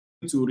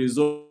to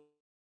result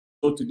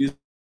to this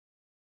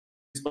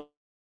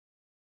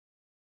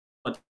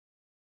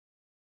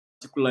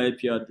particular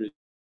IP address.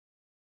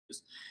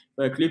 If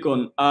I click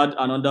on add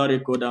another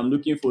record, I'm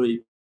looking for a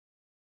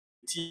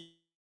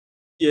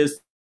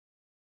TST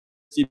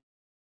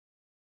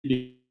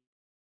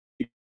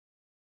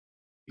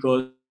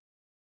because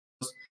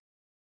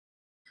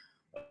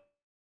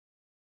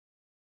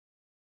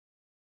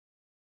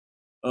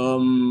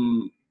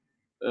um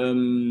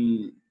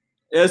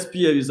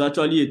SPF is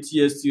actually a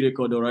TST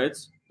record, all right?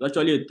 It's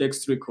actually a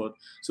text record.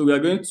 So we are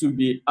going to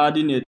be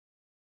adding a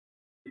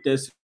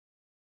text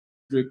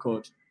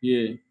record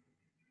here.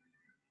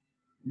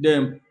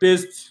 Then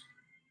paste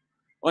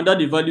under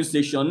the value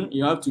section.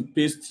 You have to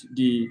paste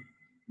the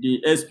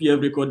SPF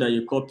record that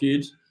you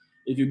copied.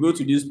 If you go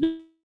to this page,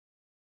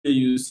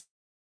 you see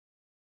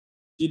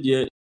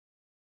the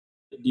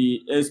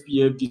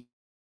SPF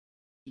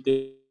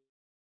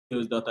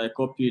details that I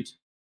copied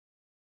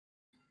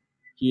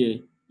here.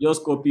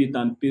 Just copy it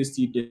and paste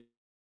it there.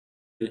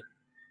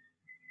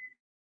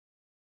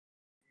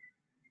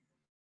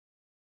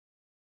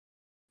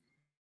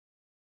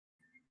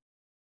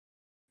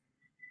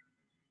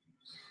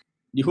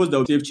 The host that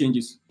will save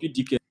changes,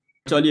 DKIM,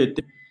 actually a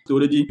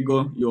already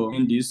got your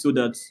in this so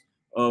that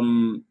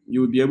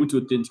you will be able to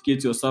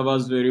authenticate your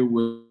servers very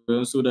well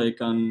so that you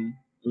can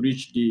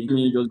reach the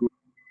just go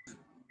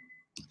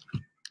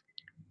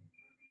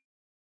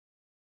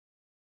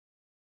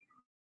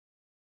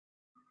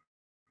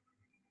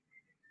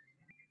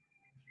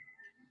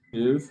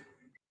save.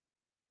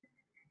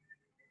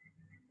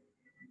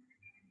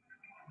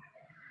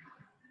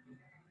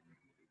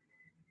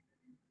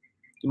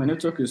 My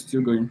network is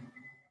still going.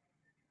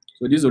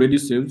 So this is already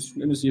saved.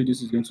 Let me see if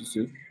this is going to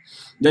save.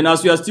 Then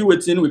as we are still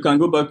waiting, we can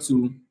go back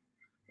to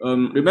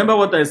remember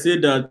what I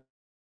said that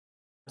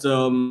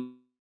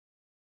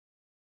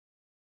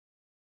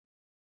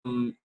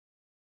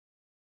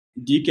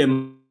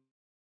DKIM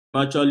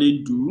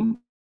actually do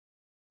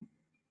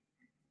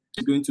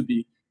is going to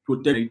be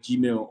protect like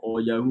Gmail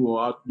or Yahoo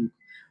or Outlook.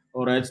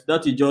 All right,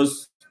 that is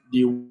just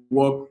the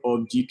work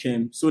of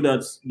DKIM, so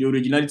that the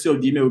originality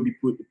of the email will be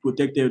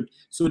protected,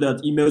 so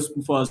that email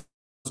spoofers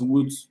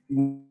won't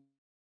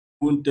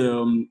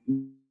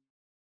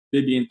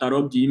maybe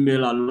interrupt the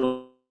email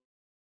along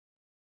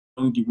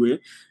the way.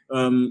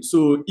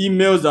 So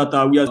emails that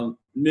are weird,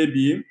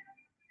 maybe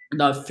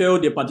that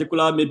failed a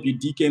particular maybe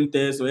DKIM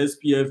test or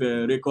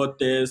SPF record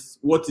test,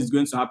 what is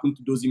going to happen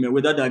to those emails,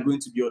 whether they are going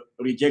to be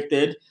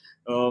rejected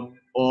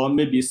or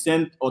maybe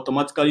sent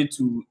automatically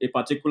to a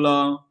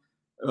particular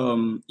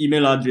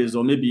email address,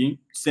 or maybe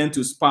sent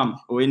to spam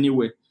or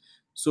anywhere.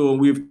 So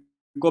we've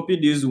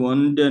copied this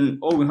one. Then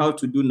all we have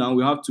to do now,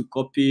 we have to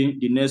copy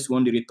the next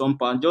one, the return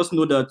path. Just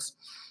know that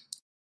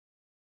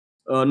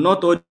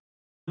not all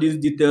these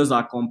details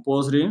are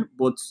compulsory,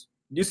 but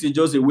this is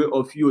just a way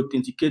of you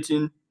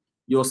authenticating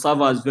your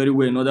servers very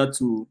well in order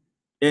to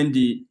earn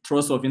the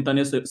trust of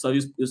internet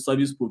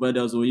service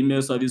providers or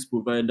email service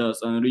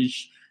providers and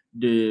reach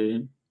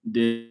the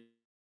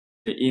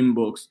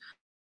inbox.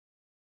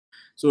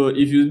 So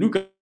if you look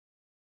at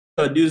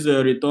this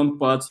return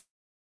part,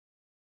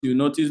 you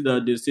notice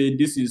that they say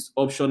this is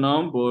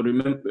optional, but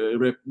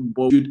remember,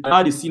 but you should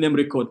add the CNAME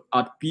record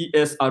at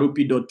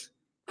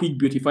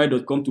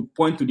psrop.quickbeautify.com to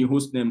point to the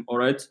host name. All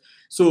right.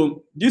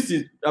 So this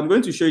is, I'm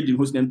going to show you the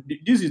host name.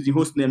 This is the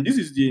host name. This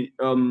is the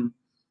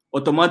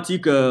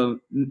automatic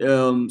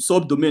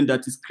subdomain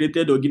that is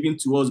created or given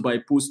to us by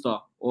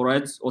Postal. All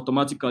right,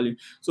 automatically.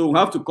 So we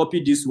have to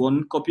copy this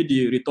one, copy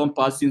the return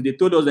part, since they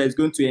told us that it's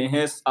going to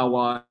enhance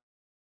our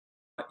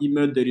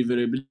email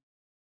deliverability.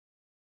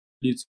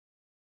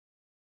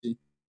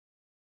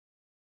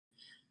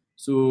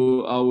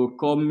 So I will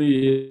come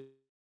here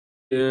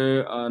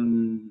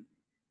and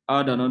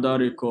add another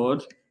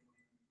record,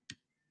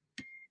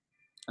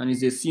 and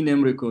it's a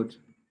CNAME record.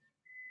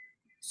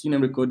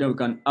 CNAME record, then we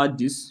can add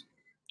this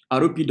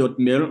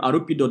rop.mail,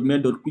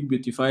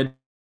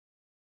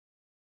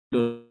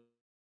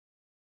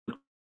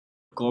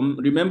 rop.mail.quickbeautify.com.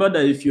 Remember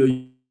that if you're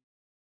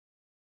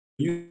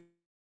using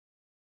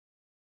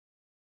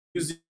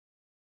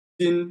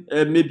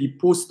maybe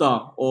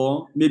Postal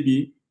or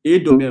maybe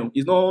a.mail,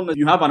 it's not,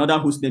 you have another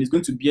host name, it's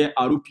going to be a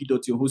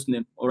rop.your host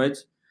name. All right.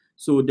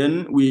 So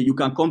then you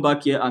can come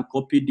back here and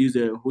copy this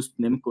host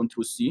name,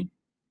 Control C.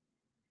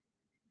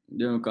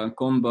 Then we can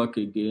come back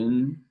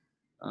again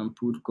and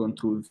put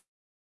Control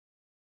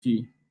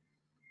V.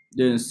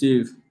 Then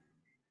save.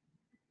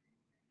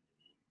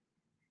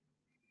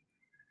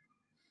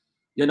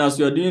 Then as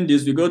we are doing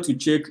this, we got to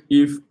check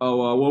if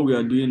what we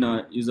are doing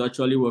is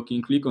actually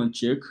working. Click on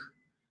check.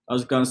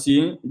 As you can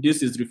see,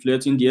 this is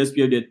reflecting the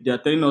SPF. They are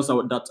telling us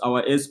that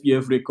our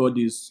SPF record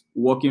is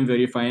working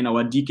very fine.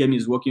 Our DKIM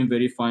is working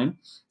very fine.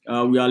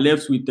 We are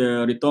left with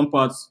the return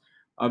parts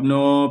have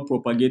not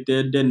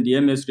propagated. Then the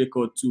MS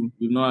record too,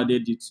 we've not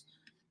added it.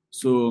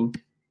 So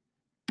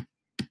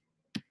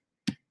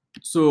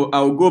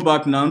I'll go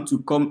back now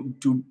to come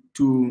to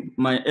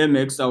my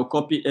MX. I'll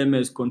copy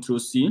MS, Control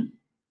C.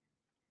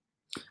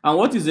 And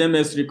what is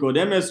MS record?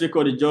 MS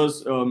record is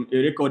just a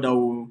record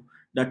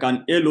that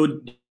can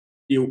load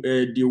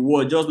the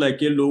word, just like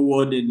hello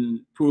word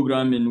in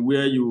programming,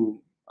 where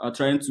you are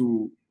trying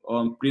to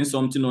print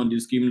something on the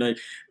screen. Like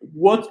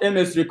what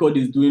MS record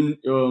is doing,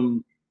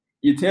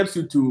 it helps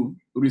you to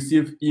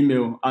receive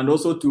email and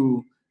also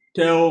to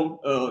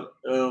tell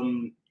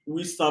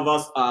which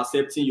servers are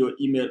accepting your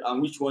email and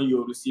which one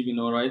you're receiving.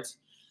 All right.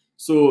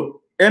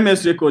 So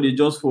MS record is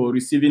just for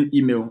receiving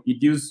email. It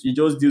just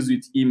deals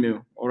with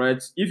email. All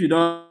right. If you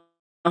don't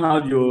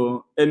have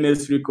your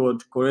MS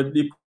record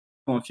correctly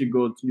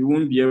configured, you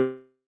won't be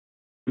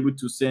able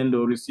to send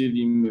or receive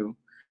email.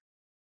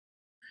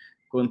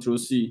 Control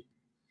C.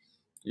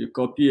 You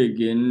copy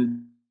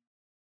again.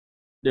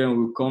 Then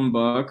we'll come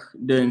back.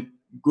 Then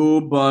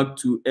go back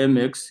to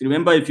MX.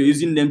 Remember, if you're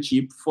using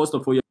Namecheap, first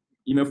of all, your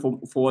email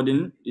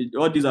forwarding.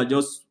 All these are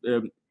just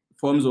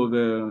forms of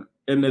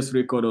MS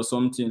record or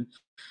something.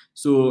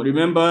 So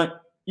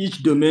remember,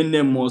 each domain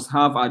name must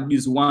have at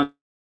least one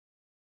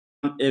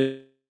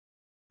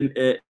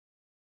MX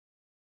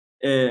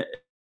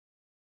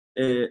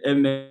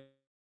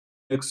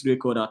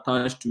record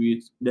attached to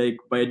it. Like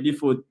by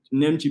default,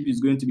 Namecheap is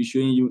going to be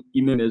showing you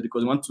emails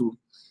because we want to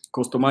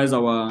customize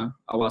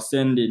our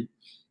sending.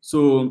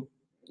 So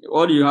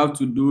all you have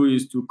to do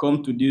is to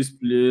come to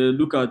display,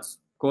 look at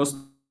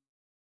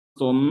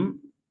custom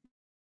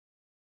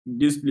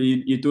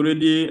display. It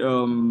already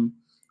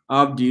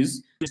have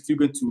this. It's still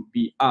going to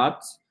be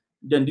at.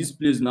 Then this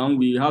place now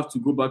we have to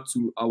go back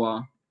to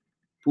our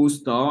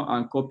Postal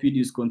and copy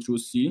this, Control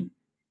C.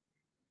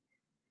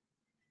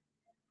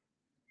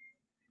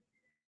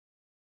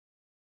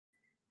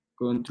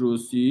 Control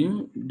C.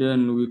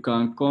 Then we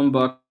can come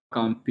back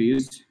and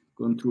paste,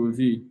 Control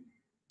V.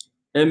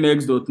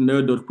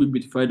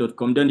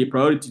 mx.mail.quickbeautify.com. Then the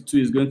priority 2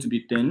 is going to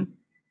be 10.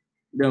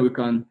 Then we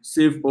can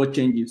save all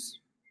changes.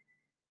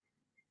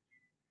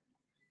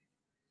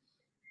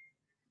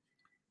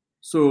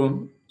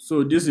 So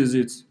this is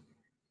it.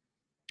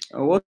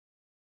 What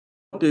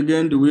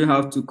again do we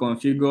have to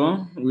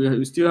configure?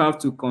 We still have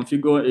to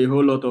configure a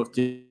whole lot of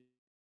things.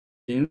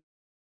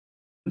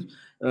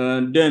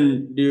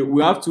 Then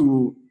we have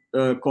to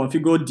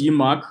configure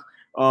DMARC.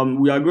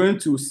 We are going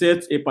to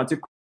set a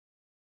particular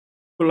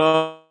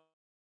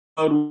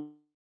rule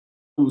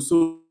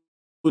so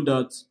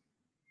that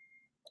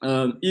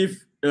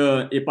if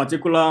a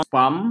particular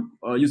spam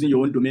using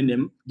your own domain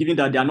name, given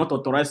that they are not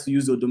authorized to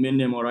use your domain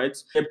name, all right,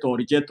 accept or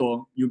reject,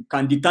 or you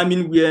can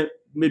determine where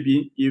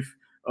maybe if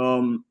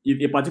a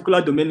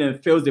particular domain name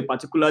fails a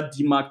particular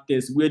DMARC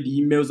test, where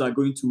the emails are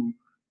going to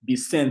be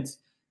sent.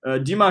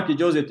 DMARC is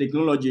just a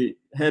technology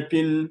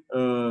helping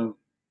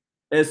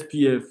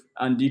SPF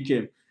and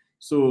DKIM.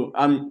 So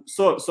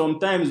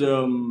sometimes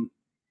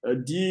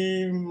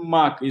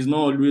DMARC is not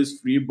always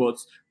free, but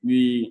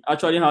we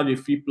actually have a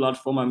free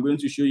platform. I'm going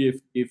to show you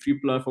a free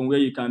platform where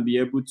you can be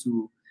able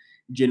to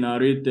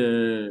generate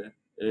a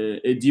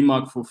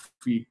DMARC for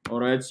free.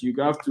 All right, you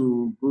have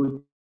to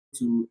go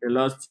to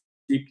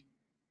Elastic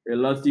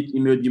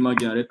Email DMARC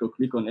Generator,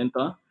 click on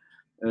enter.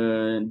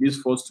 this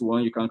first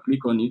one, you can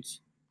click on it.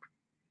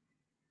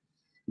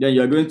 Then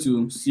you are going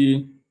to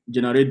see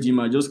generate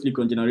DMARC. Just click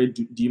on generate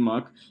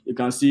DMARC. You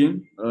can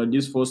see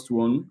this first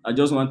one. I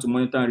just want to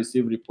monitor and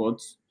receive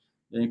reports.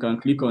 Then you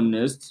can click on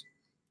next.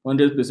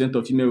 100%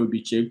 of email will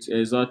be checked.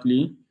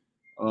 Exactly.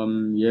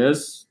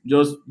 Yes.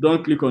 Just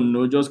don't click on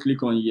no. Just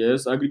click on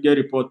yes. Aggregate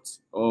reports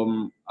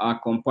are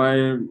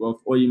compiled of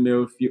all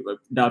email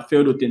that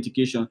failed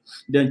authentication.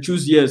 Then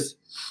choose yes.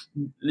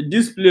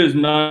 This place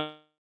now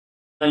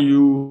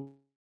you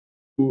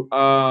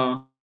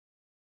are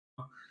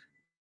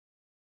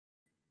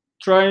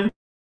trying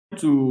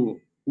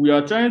we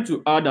are trying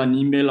to add an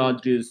email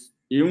address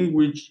in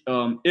which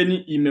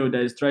any email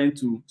that is trying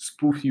to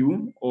spoof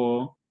you,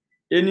 or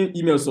any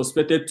email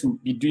suspected to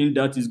be doing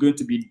that, is going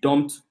to be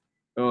dumped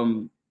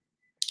um,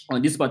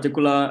 on this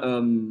particular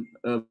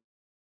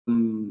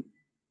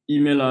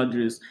email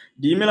address.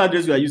 The email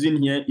address we are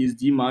using here is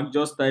DMARC.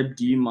 Just type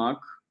DMARC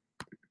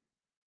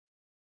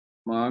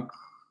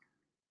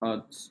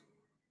at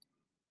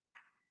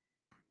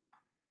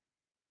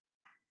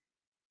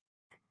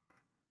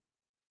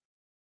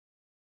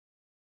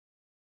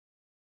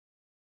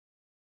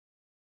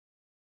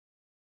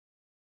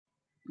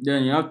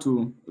then you have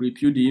to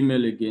repeat the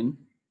email again.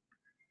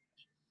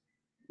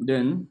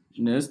 Then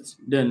next,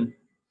 then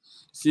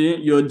see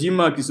your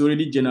DMARC is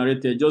already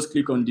generated. Just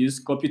click on this,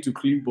 copy to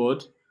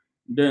clipboard,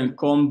 then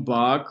come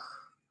back.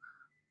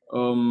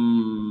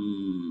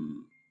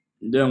 Then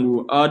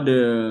we'll add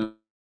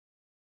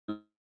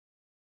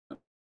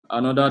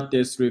another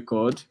test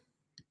record,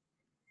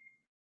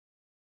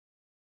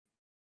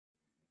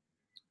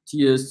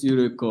 TSC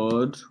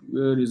record.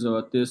 Where is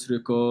our test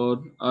record?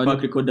 Our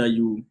DMARC record that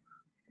you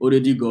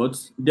already got.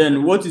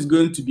 Then what is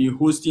going to be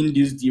hosting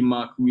this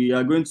DMARC? We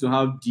are going to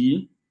have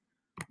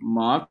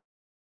DMARC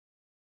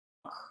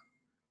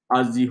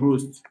as the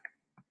host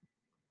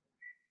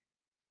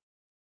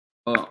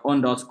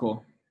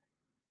underscore.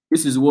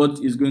 This is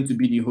what is going to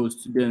be the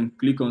host. Then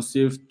click on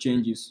save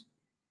changes.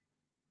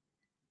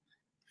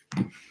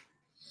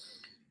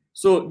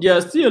 So there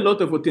are still a lot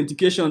of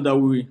authentication that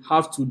we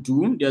have to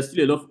do. There's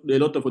still a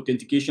lot of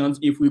authentications.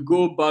 If we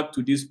go back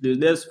to this place,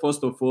 let's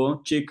first of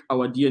all check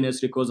our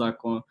DNS records are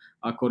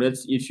correct.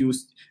 If you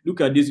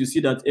look at this, you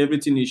see that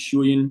everything is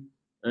showing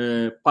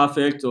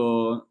perfect,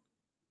 or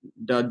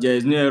that there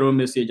is no error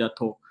message at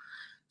all.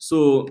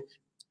 So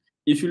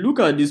if you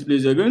look at this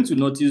place, you're going to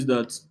notice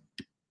that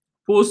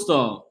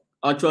Postal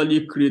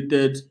actually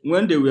created,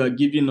 when they were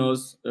giving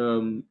us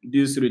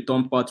this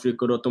return path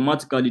record,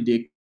 automatically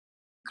they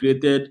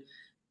created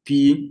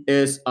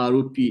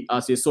PSROP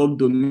as a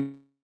subdomain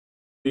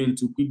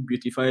to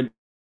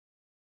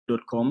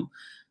quickbeautify.com.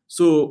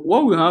 So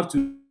what we have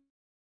to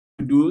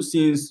do,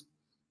 since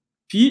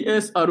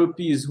PSROP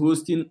is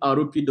hosting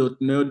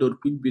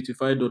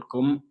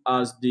rop.mail.quickbeautify.com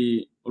as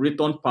the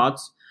return path,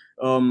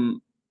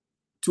 to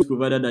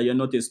provided that you're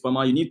not a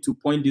spammer, you need to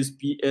point this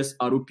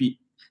PSROP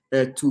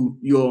to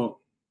your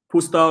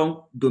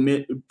postal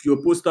domain,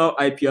 your postal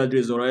IP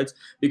address, all right?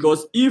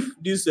 Because if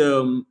this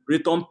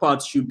return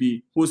path should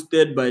be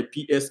hosted by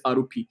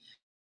PSROP,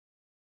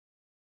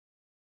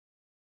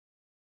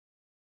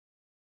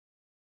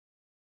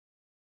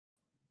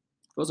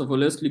 first of all,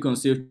 let's click on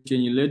save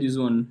change. Let this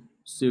one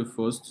save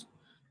first.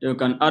 Then you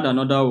can add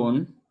another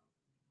one.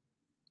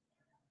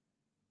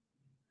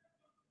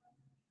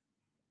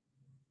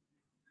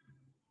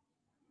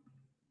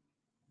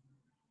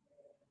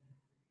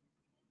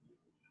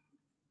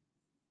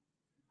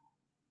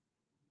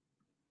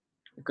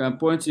 You can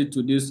point it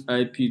to this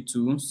IP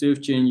too.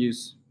 Save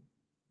changes.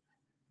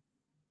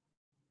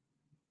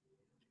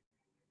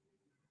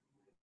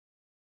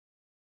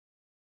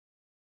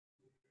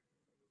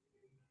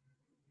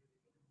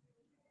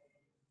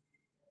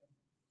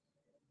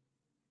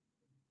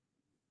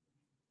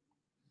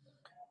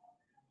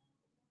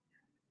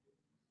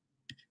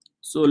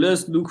 So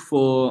let's look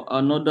for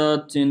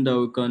another thing that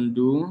we can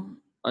do.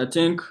 I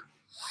think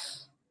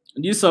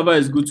this server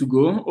is good to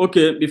go.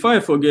 Okay, before I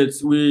forget,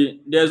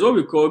 there's what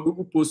we call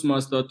Google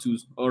Postmaster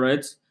tools. All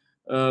right.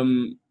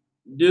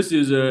 This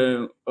is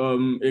a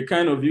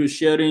kind of you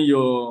sharing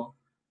your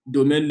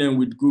domain name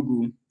with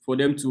Google for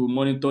them to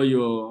monitor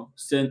your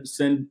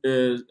sending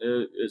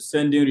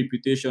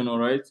reputation. All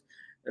right.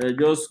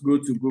 Just go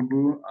to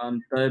Google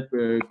and type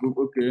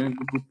Google. Okay,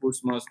 Google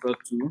Postmaster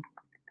tool.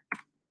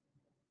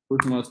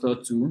 Postmaster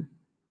tool.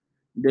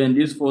 Then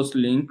this first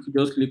link,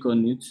 just click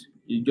on it.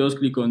 You just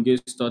click on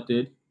get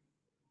started.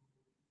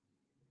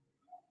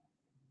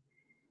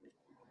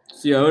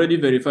 See, I already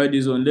verified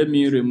this one. Let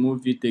me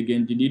remove it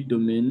again. Delete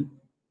domain.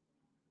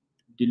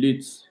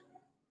 Delete.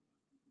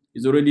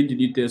 It's already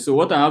deleted. So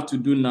what I have to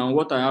do now,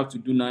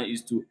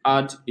 is to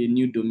add a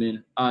new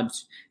domain. Add.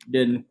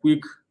 Then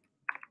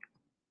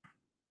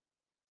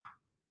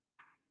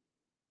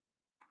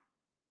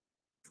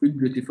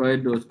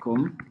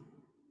quickbeautify.com.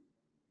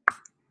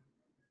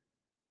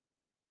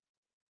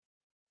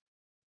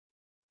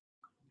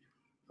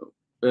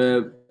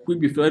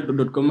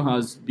 Quickbeautify.com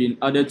has been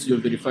added to your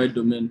verified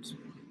domain.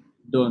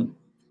 Done.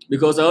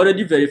 Because I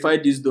already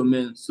verified this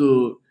domain.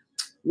 So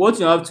What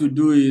you have to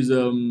do is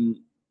Google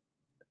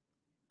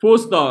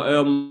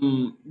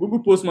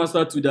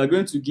Postmaster 2, they're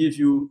going to give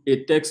you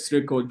a text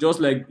record just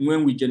like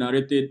when we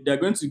generated. They're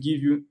going to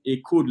give you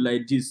a code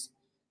like this,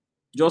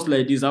 just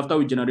like this. After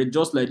we generate,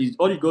 just like this,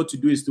 all you got to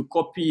do is to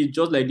copy it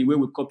just like the way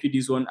we copy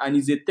this one, and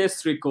it's a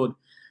text record.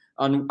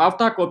 And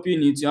after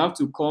copying it, you have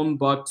to come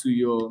back to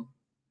your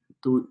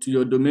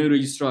domain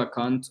registrar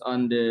account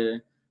and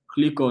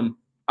click on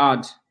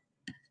add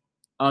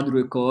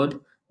record.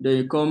 Then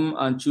you come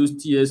and choose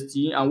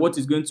TST, and what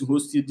is going to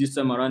host it this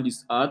time around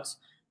is at.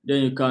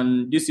 Then you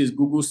can, this is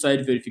Google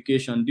site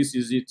verification. This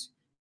is it.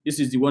 This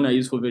is the one I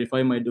used for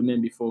verifying my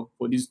domain before,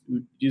 for this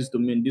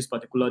domain, this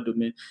particular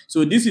domain.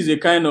 So this is a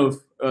kind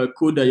of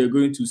code that you're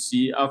going to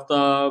see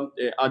after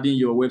adding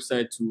your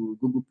website to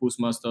Google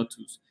Postmaster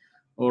tools.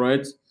 All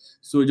right.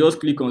 So just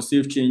click on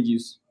save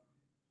changes.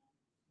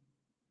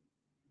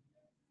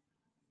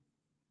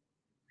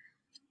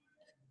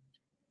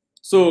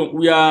 So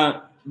we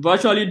are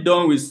virtually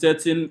done with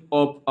setting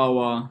up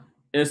our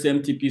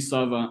SMTP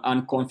server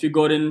and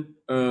configuring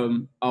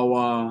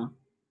our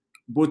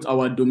both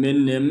our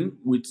domain name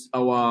with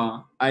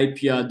our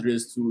IP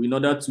address to, in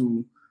order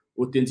to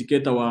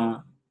authenticate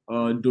our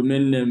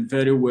domain name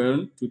very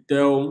well, to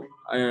tell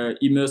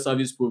email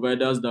service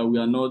providers that we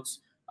are not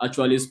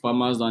actually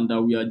spammers and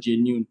that we are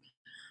genuine.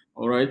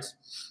 All right.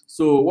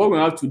 So what we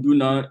have to do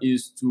now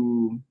is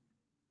to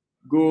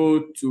go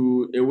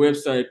to a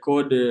website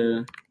called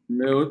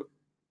mail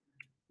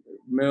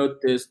mail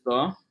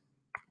tester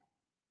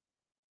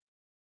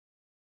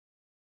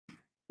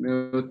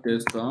mail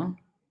tester.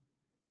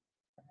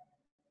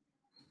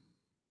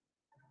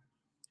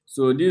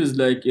 So this is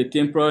like a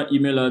temporary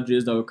email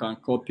address that we can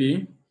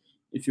copy.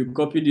 If you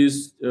copy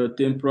this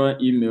temporary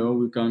email,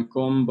 we can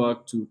come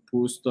back to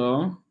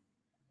Postal.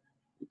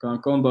 We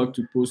can come back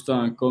to Postal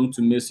and come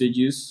to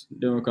messages.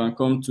 Then we can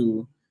come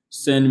to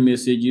send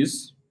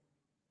messages.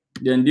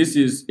 Then this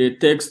is a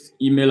text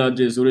email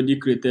address already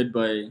created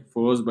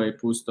for us by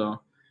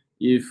Postal.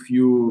 If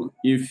you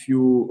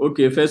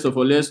okay, first of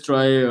all, let's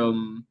try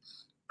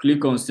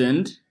click on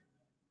send.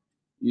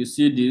 You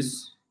see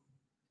this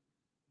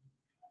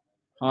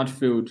had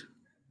failed.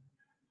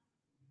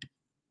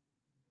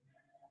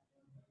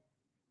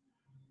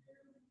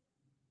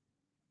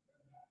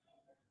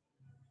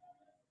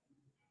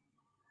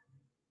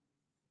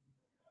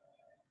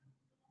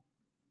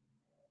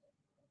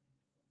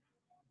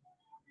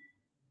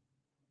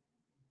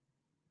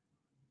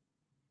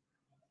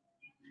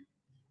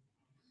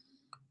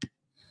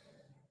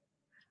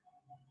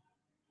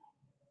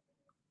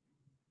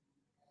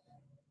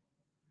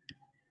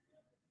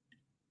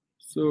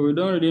 So we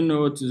don't really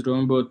know what is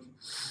wrong, but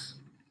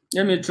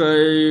let me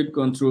try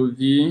Control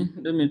V.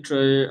 Let me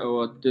try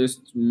our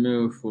test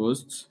mail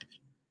first.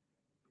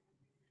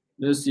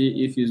 Let's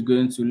see if it's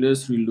going to.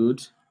 Let's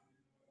reload.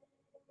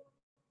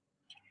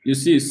 You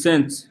see,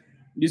 sent.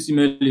 This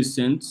email is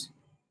sent.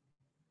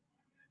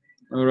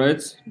 All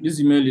right, this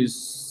email is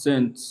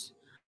sent.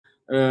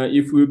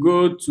 If we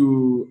go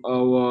to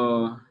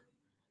our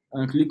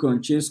and click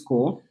on chase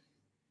score,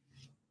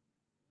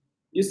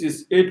 this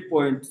is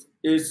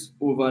 8.8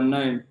 over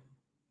 9.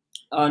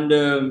 And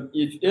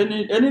if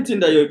anything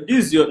that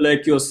this is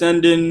your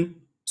sending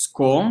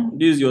score.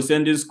 This is your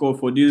sending score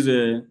for this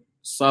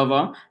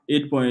server,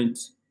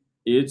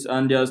 8.8,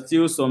 and there are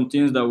still some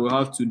things that we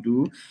have to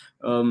do.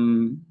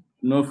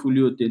 Not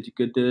fully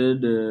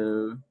authenticated.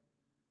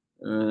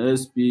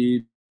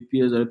 SP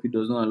PSRP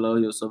does not allow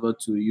your server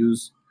to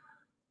use.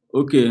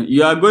 Okay,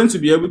 you are going to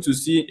be able to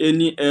see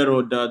any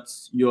error that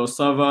your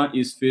server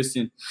is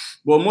facing.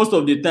 But most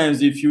of the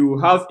times, if you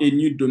have a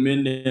new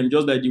domain name,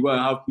 just like the way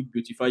I have Quick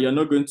Beautify, you're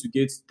not going to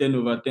get 10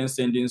 over 10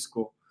 sending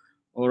score.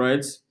 All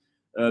right.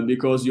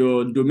 Because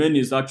your domain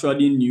is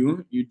actually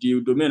new.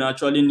 The domain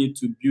actually need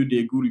to build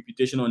a good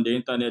reputation on the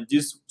internet.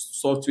 This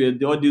software,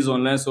 all these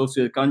online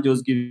software can't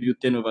just give you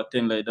 10 over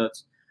 10 like that.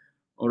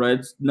 All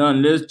right. Now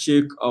let's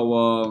check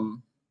our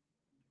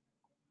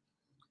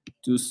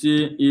to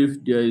see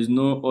if there is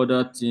no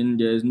other thing.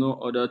 There is no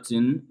other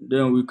thing.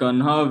 Then we can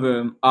have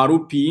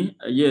RUP.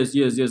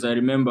 Yes, I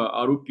remember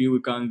RUP. We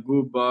can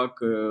go back.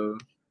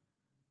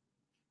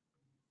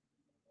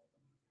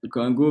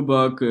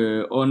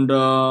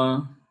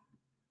 Under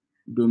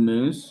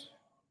domains,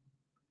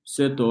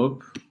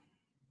 setup.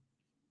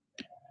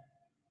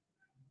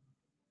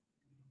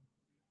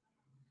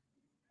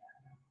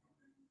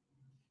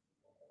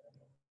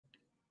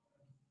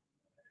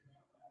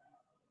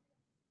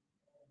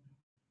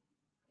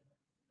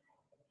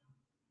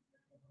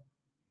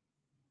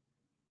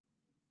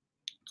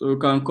 So you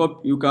can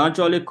copy. You can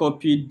actually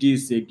copy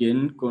this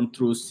again.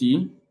 Control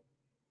C.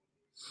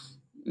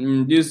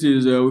 This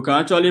is we can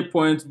actually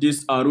point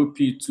this RUP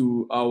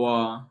to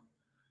our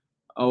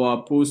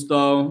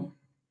postal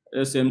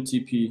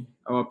SMTP,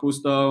 our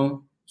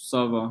postal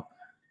server.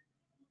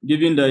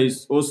 Given that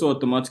it's also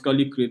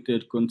automatically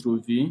created, Control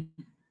V.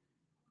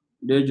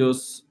 They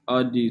just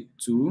add it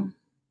to.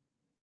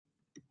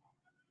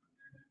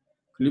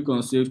 Click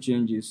on save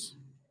changes.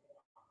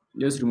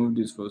 Let's remove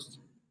this first.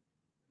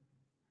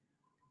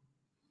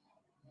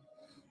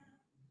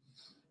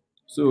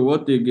 So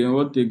what again?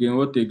 What again?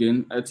 What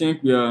again? I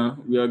think we are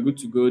good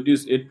to go.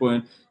 This 8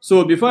 point.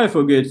 So before I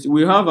forget,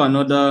 we have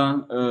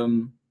another.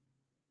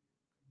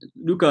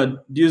 Look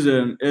at this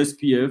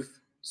SPF.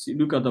 See,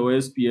 look at our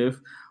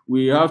SPF.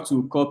 We have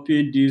to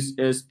copy this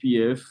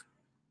SPF,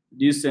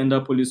 this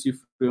sender policy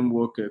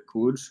framework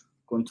code.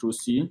 Control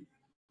C.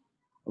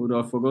 I would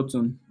have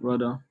forgotten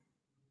rather.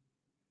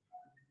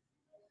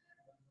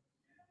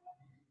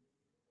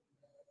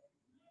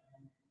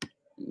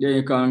 Then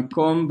you can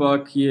come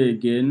back here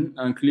again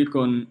and click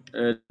on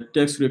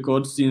text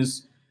record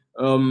since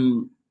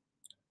um,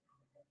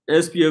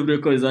 SPF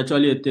record is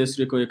actually a test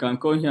record. You can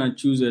come here and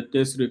choose a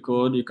test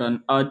record. You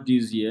can add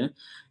this here.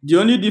 The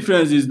only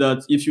difference is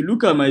that if you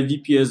look at my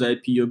VPS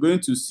IP,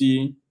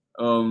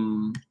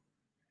 um,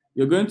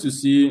 you're going to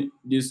see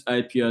this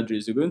IP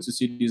address. You're going to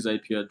see this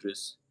IP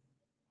address.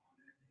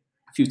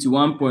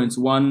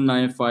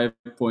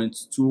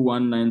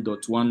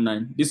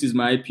 51.195.219.19. This is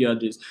my IP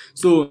address.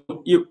 So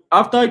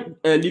after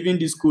leaving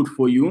this code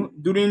for you,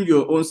 during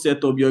your own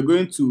setup, you're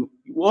going to,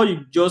 what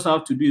you just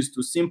have to do is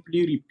to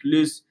simply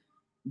replace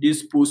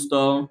this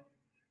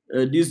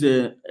this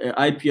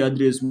IP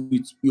address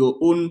with your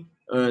own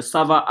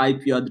server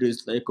IP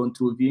address, like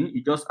Control V.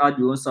 You just add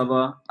your own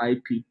server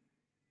IP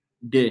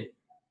there.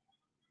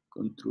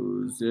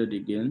 Control Z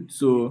again.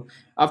 So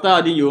after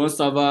adding your own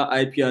server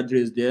IP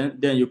address there,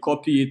 then you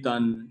copy it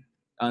and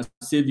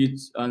save it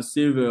and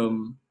save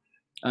and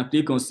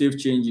click on save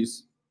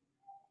changes.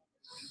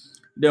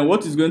 Then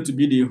what is going to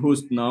be the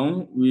host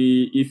now?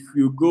 If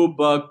you go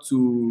back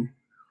to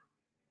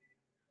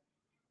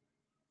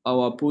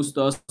our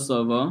postal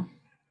server,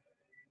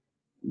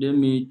 let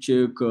me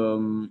check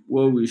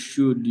what we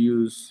should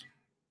use.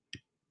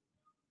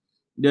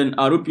 Then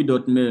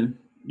rp.mail.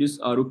 This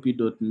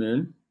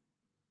rp.mail.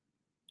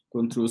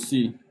 Control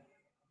C.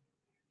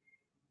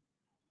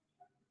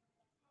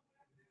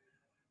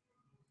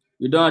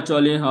 We don't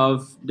actually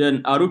have,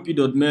 then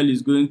rp.mail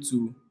is going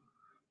to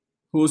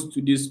host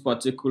to this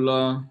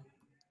particular,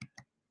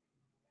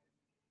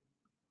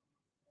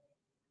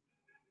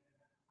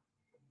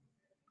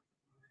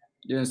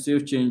 then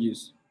save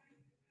changes.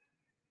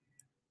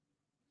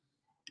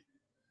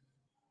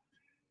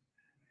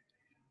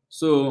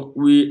 So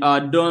we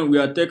are done. We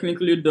are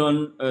technically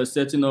done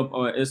setting up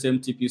our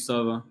SMTP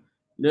server.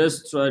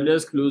 Let's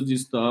close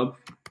this tab.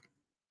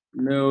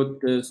 Mail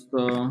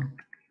tester.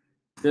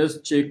 Let's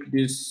check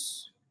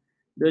this.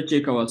 Let's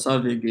check our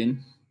server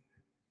again.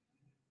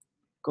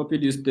 Copy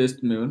this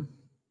test mail.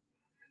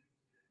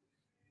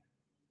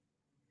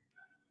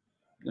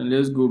 And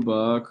let's go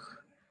back.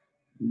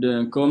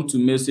 Then come to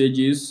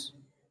messages.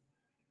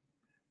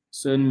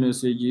 Send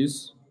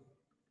messages.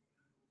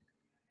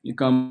 You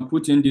can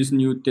put in this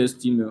new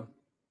test email.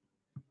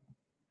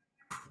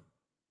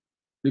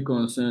 Click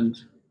on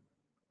send.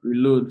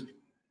 Reload.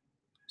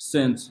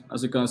 Sent.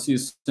 As you can see,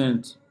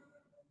 sent.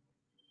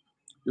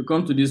 You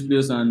come to this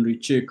place and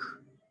recheck.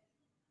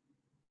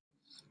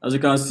 As you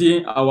can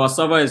see, our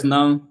server is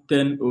now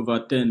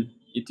 10/10.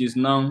 It is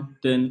now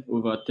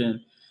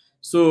 10/10.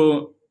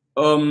 So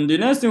the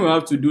next thing we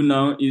have to do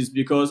now is,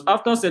 because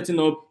after setting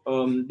up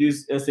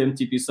this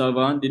SMTP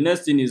server, the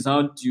next thing is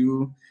how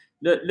to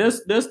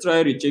let's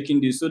try rechecking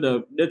this so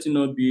that let it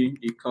not be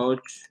a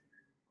couch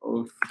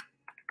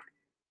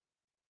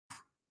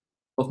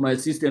of my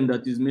system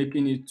that is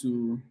making it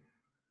to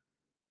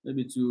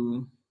maybe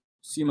to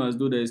seem as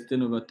though there is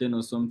 10/10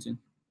 or something.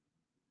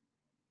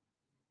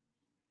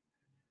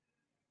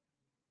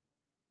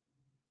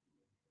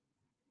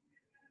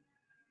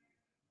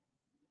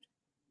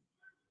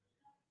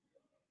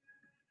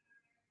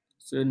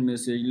 Send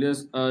message.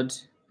 Let's add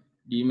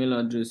the email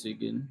address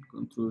again.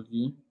 Control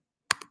V.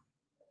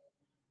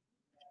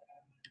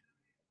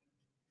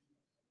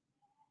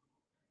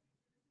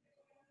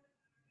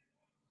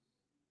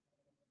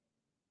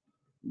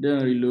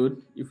 Then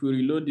reload. If we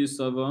reload this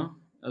server,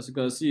 as you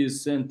can see,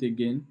 it's sent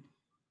again.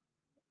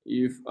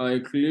 If I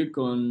click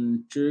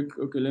on check,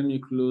 okay, let me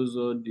close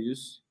all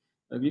this.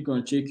 I click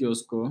on check your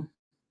score.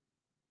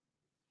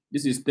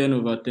 This is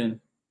 10/10.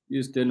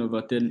 This is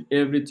 10/10.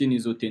 Everything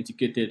is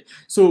authenticated.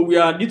 So we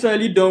are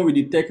literally done with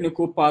the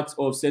technical part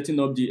of setting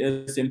up the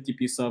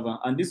SMTP server.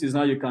 And this is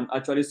how you can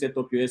actually set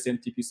up your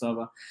SMTP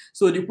server.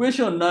 So the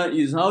question now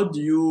is, how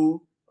do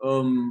you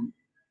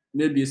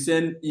maybe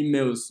send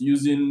emails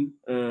using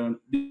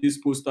this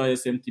postal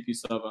SMTP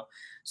server?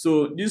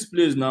 So this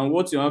place now,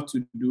 what you have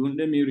to do,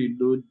 let me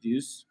reload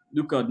this.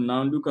 Look at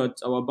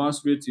our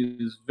bounce rate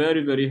is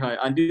very, very high.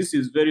 And this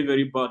is very,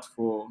 very bad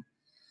for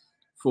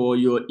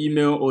your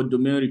email or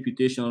domain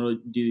reputation, or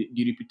the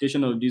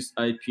reputation of this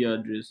IP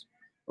address.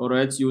 All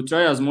right, you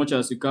try as much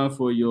as you can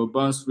for your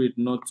bounce rate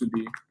not to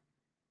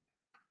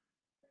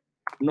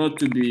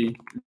be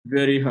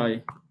very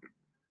high.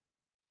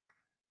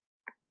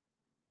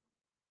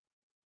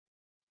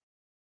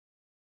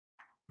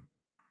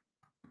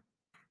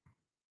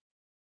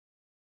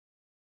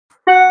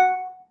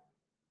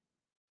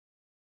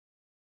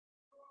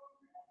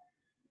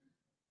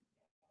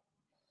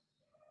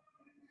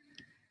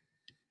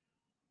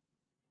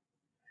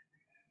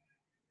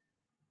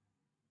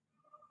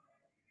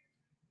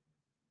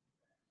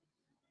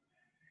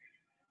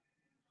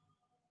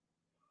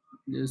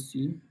 Let's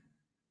see.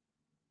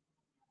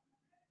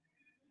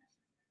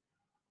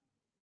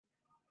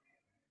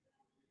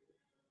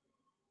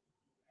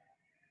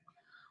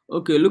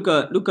 Okay, look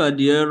at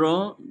the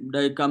error.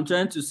 Like I'm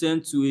trying to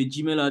send to a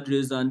Gmail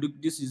address, and look,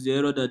 this is the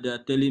error that they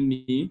are telling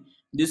me.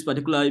 This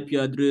particular IP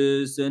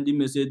address sending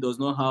message does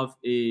not have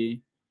a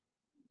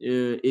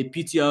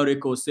PTR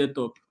record set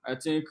up. I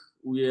think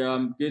we are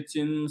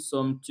getting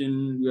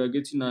something. We are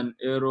getting an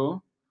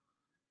error.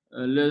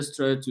 Let's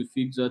try to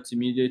fix that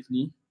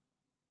immediately.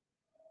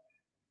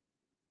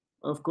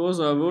 Of course,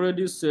 I've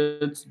already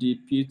set the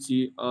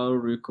PTR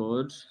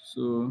record,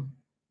 so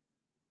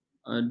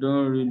I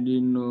don't really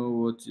know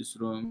what is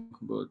wrong,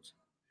 but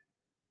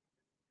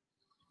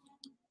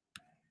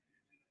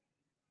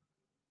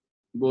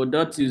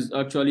that is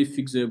actually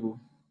fixable.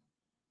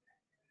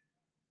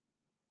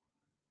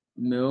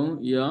 Mail,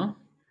 yeah.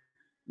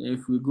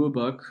 If we go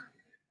back,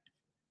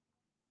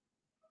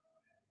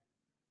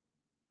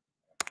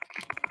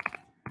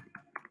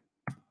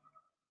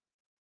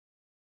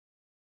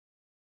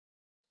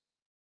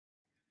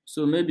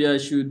 so maybe I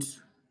should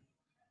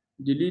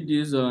delete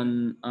this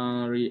and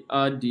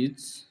re-add it.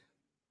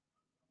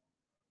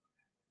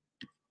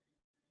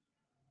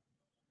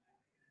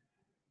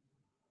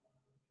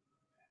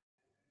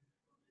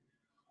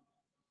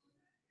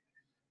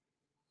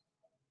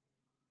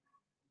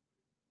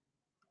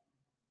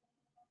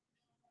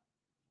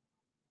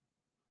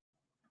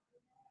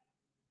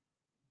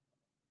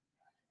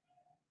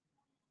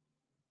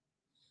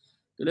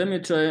 Let me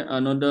try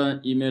another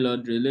email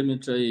address. Let me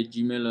try a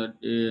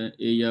a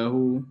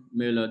Yahoo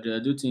mail address.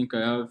 I do think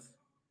I have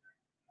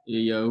a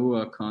Yahoo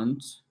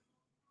account.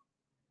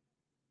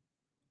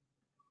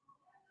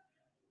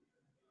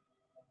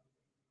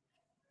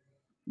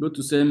 Go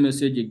to send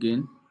message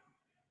again.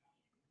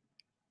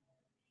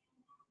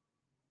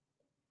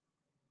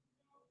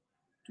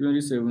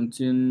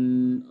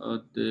 2017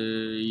 at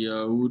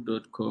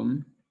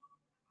yahoo.com.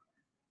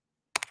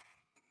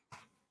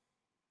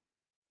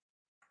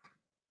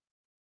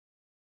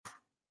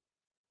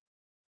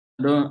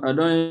 I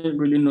don't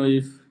really know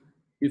if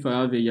I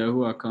have a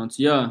Yahoo account.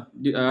 Yeah,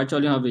 I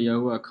actually have a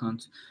Yahoo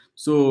account.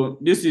 So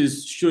this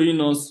is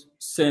showing us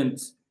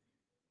sent.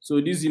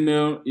 So this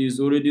email is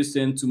already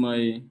sent to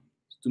my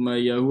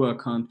Yahoo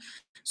account.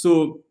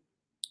 So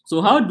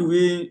how do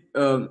we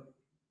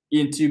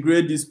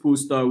integrate this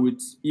poster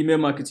with email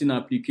marketing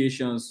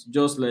applications,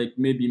 just like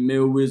maybe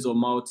Mailways or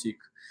Mautic?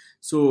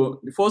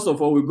 So first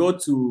of all, we got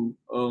to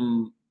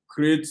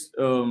create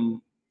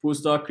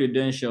poster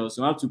credentials.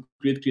 We have to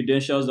create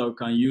credentials that we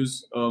can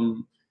use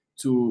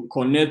to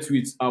connect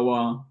with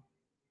our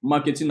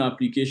marketing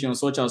applications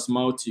such as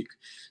Mautic.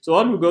 So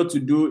what we got to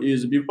do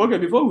is, before we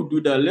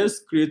do that, let's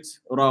create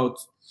route.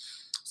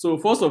 So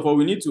first of all,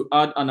 we need to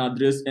add an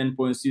address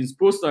endpoint. Since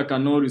poster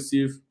cannot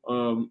receive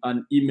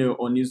an email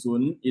on its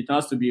own, it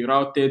has to be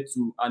routed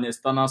to an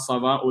external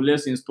server, or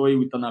let's install it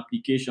with an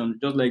application,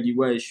 just like the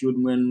way I showed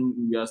when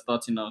we are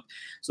starting out.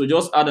 So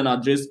just add an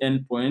address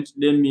endpoint.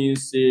 Let me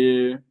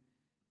say,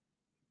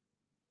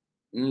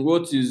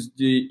 what is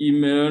the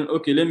email?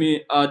 Okay, let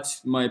me add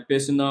my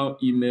personal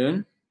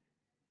email.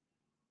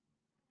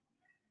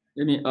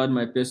 Let me add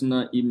my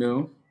personal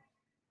email.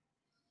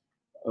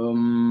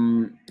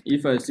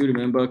 If I still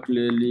remember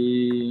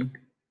clearly,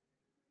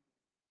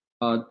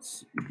 at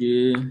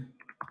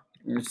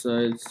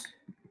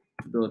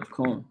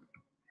gayinsights.com.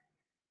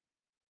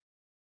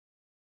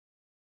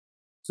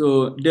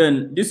 So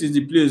then this is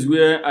the place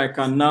where I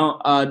can now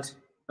add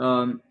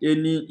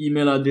any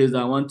email address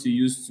that I want to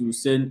use to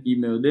send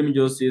email. Let me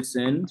just say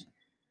send.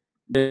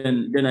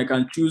 Then I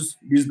can choose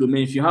this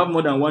domain. If you have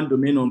more than one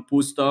domain on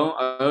Postal,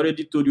 I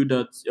already told you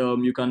that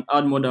you can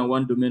add more than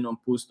one domain on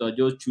Postal.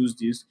 Just choose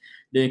this.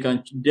 Then you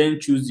can then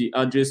choose the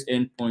address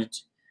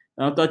endpoint.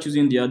 After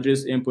choosing the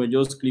address endpoint,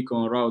 just click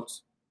on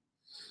route.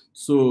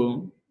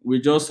 So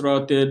we just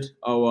routed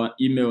our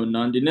email.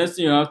 Now the next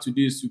thing you have to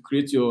do is to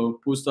create your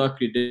Postal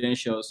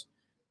credentials.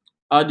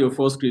 Add your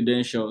first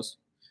credentials.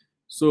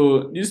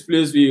 So this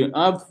place we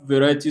have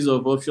varieties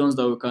of options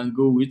that we can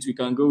go with. We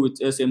can go with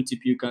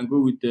SMTP. We can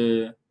go with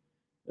the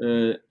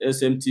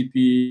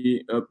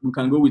SMTP. We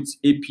can go with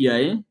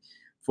API.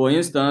 For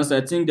instance,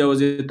 I think there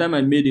was a time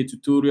I made a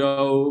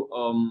tutorial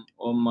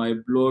on my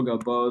blog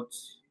about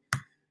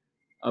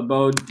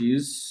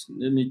this.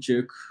 Let me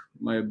check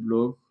my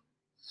blog.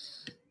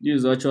 This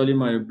is actually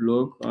my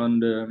blog,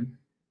 and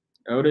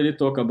I already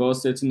talked about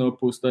setting up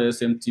Postal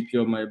SMTP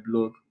on my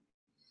blog.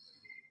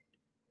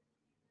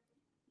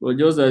 But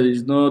just that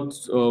it's not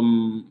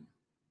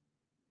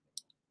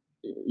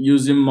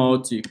using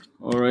Mautic,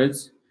 all right?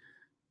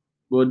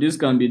 But this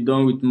can be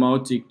done with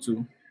Mautic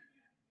too.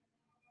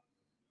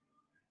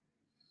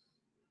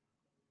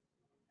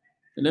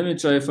 Let me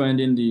try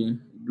finding the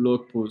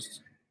blog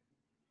post.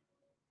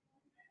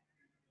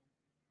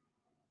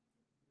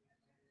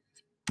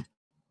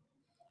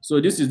 So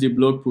this is the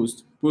blog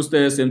post, Postal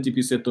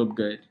SMTP setup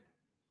guide.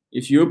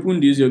 If you open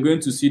this, you're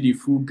going to see the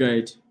full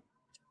guide.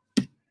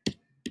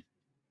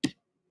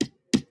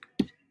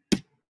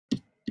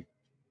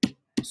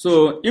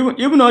 So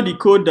even all the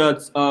code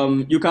that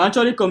you can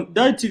actually come,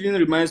 that even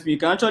reminds me, you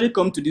can actually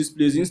come to this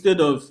place instead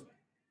of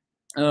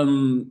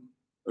um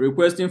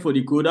requesting for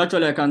the code.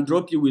 Actually, I can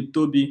drop you with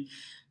Toby,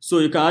 so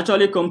you can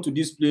actually come to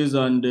this place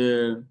and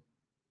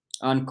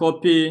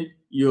copy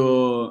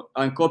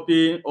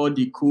all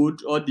the code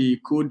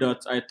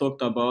that I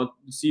talked about.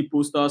 You see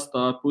poster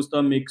start,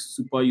 poster makes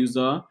super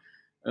user,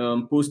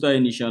 poster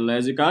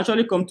initialize. You can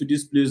actually come to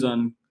this place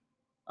and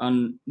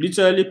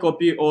literally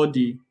copy all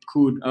the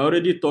code. I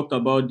already talked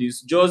about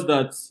this. Just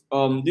that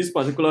this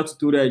particular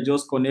tutorial is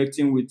just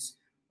connecting with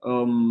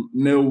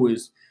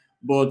mailways,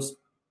 but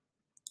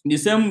the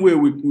same way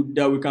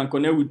that we can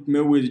connect with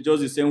mailways is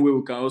just the same way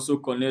we can also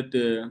connect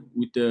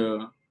with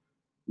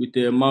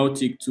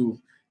Mautic too.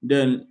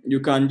 Then you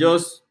can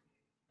just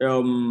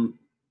um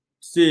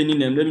say any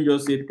name. Let me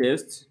just say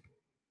test.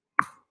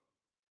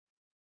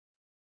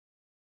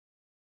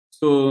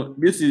 So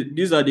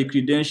these are the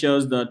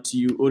credentials that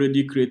you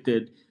already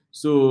created.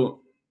 So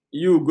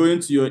you going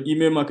to your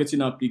email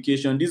marketing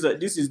application. This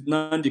is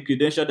now the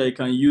credential that you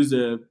can use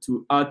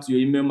to add to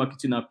your email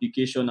marketing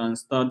application and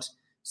start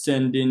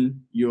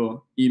sending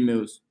your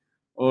emails.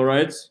 All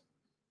right.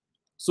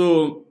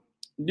 So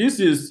this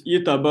is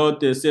it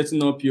about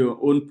setting up your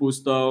own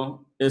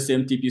postal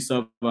SMTP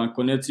server and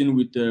connecting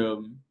with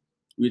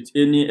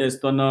any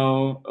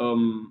external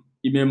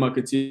email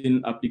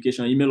marketing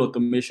application, email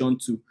automation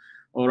tool.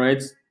 All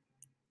right.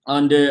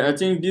 And I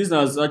think this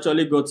has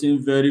actually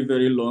gotten very,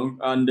 very long.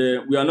 And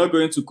we are not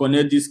going to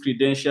connect these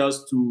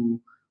credentials to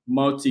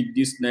Mautic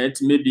this night.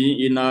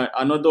 Maybe in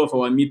another of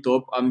our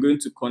meetup, I'm going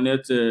to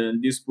connect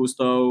these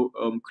postal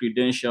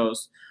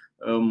credentials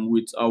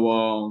with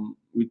our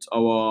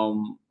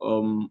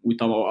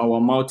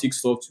Mautic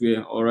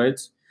software. All right.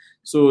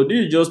 So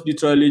this is just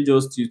literally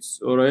just it.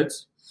 All right.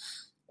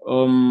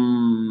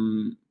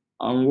 And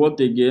what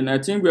again? I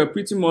think we are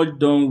pretty much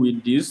done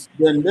with this.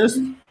 Then let's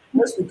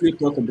quickly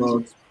talk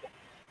about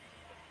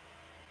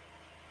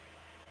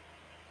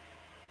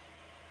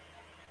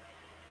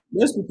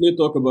let's quickly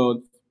talk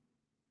about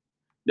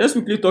let's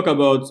quickly talk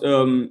about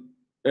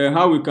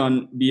how we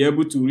can be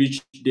able to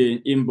reach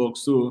the inbox.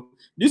 So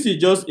this is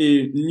just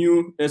a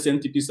new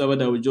SMTP server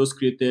that we just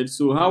created.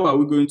 So how are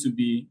we going to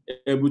be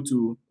able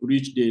to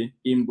reach the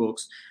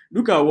inbox?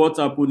 Look at what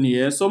happened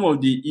here. Some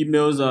of the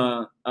emails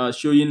are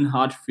showing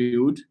hard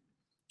failed.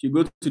 If you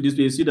go to this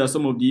page, you see that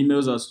some of the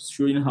emails are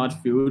showing hard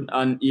failed,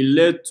 and it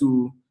led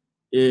to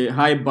a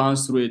high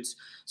bounce rate.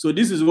 So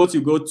this is what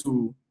you got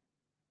to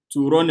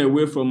run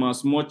away from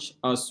as much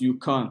as you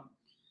can.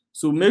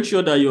 So make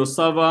sure that your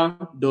server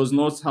does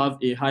not have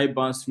a high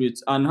bounce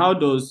rate. And how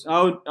do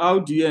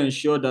you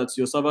ensure that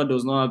your server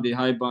does not have a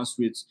high bounce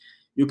rate?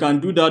 You can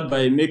do that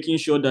by making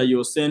sure that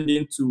you're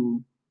sending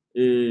to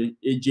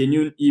a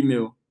genuine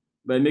email,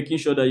 by making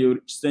sure that you're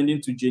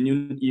sending to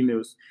genuine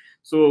emails.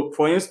 So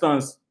for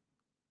instance,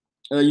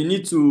 you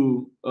need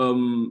to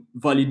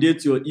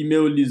validate your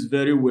email list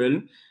very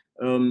well.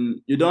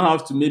 You don't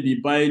have to maybe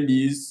buy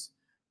lists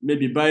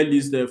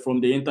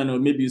from the internet, or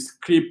maybe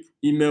script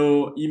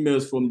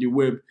emails from the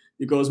web,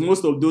 because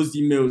most of those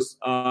emails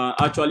are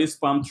actually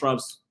spam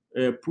traps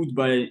put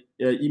by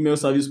email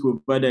service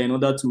provider in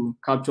order to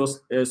capture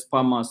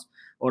spammers.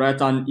 All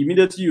right, and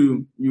immediately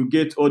you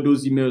get all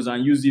those emails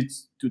and use it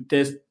to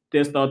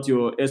test out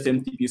your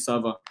SMTP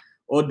server.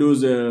 All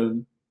those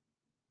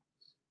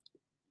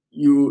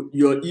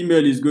your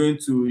email is going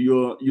to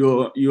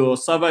your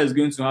server is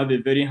going to have a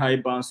very high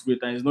bounce rate,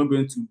 and it's not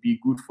going to be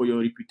good for your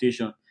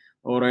reputation.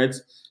 All right,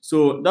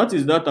 so that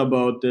is that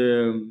about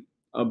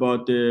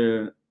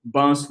the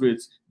bounce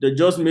rate. They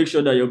just make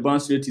sure that your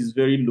bounce rate is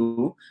very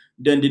low.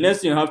 Then the next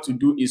thing you have to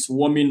do is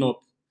warming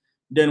up.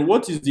 Then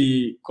what is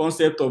the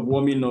concept of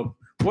warming up?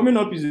 Warming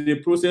up is the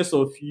process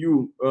of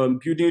you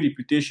building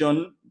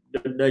reputation.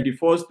 Like the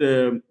first,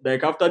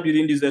 like after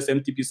building this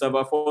SMTP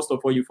server,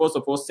 you first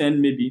of all send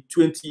maybe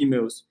 20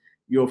 emails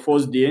your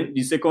first day.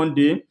 The second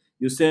day,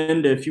 you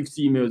send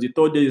 50 emails. The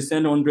third day, you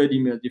send 100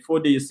 emails. The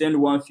fourth day, you send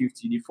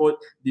 150.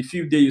 The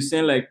fifth day, you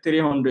send like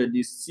 300.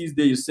 The sixth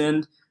day, you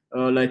send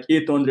like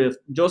 800.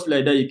 Just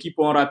like that, you keep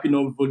on wrapping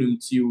up volume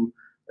till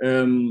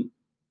um,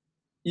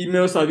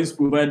 email service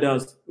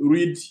providers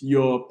read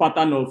your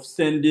pattern of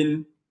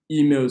sending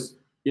emails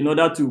in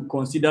order to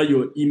consider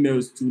your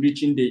emails to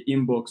reaching the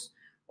inbox.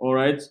 All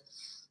right.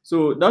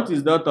 So that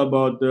is that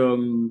about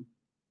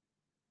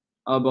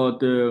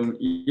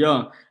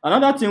yeah.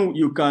 Another thing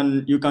you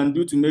can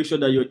do to make sure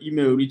that your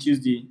email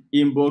reaches the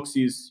inbox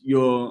is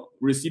your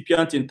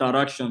recipient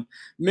interaction.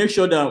 Make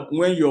sure that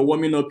when you're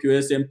warming up your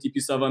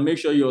SMTP server, make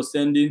sure you're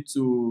sending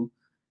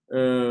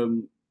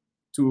um,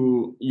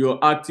 to your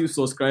active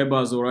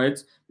subscribers. All right,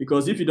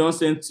 because if you don't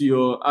send to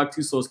your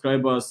active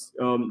subscribers,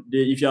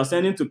 if you are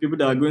sending to people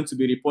that are going to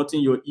be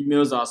reporting your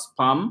emails as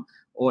spam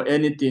or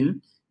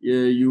anything,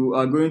 you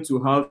are going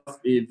to have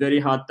a very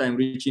hard time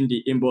reaching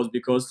the inbox,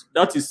 because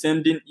that is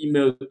sending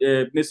email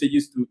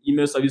messages to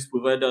email service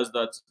providers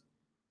that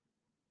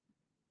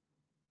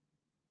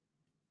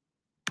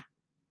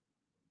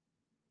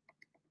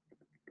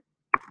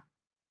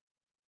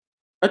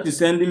that is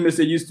sending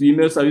messages to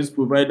email service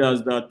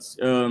providers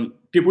that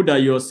people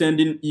that you're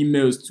sending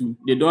emails to,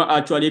 they don't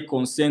actually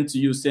consent to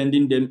you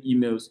sending them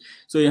emails.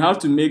 So you have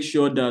to make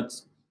sure that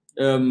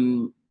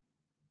um,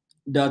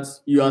 that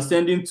you are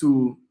sending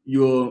to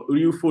your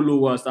real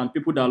followers and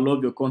people that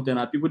love your content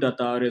and people that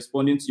are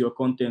responding to your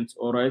content.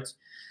 All right.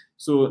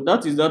 So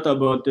that is that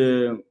about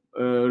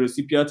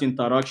recipient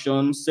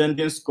interaction,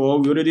 sending score.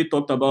 We already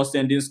talked about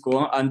sending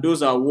score, and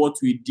those are what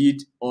we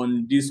did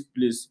on this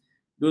place.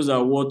 Those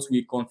are what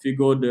we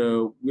configured.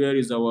 Where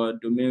is our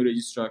domain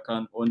registrar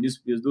account on this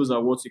place? Those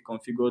are what we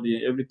configured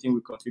here. Everything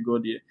we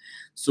configured here.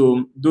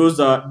 So those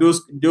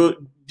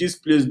this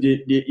place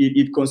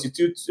it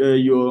constitutes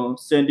your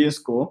sending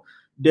score.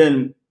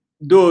 Then,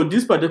 though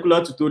this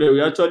particular tutorial,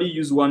 we actually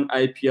use one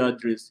IP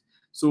address.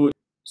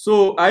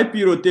 So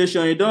IP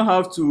rotation, you don't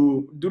have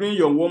to, during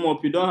your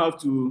warm-up, you don't have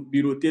to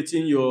be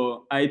rotating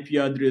your IP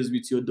address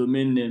with your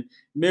domain name.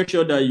 Make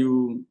sure that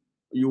you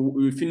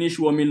finish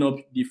warming up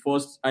the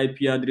first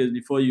IP address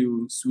before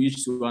you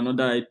switch to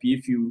another IP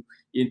if you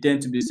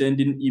intend to be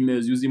sending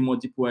emails using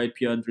multiple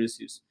IP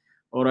addresses.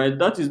 All right,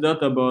 that is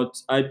that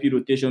about IP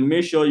rotation.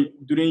 Make sure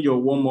during your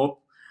warm-up,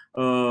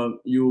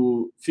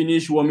 you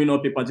finish warming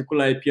up a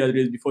particular IP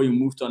address before you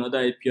move to another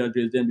IP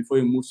address, then before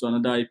you move to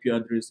another IP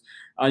address.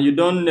 And you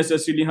don't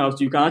necessarily have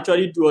to. You can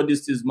actually do all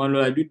these things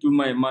manually. I do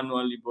mine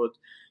manually, but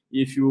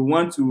if you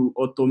want to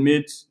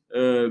automate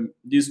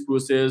this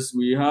process,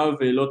 we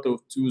have a lot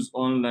of tools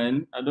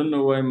online. I don't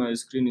know why my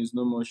screen is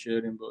no more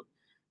sharing, but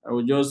I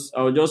will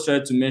just try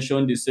to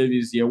mention the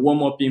service here.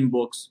 Warm up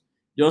inbox.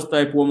 Just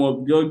type warm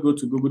up. Just go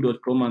to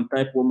google.com and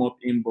type warm up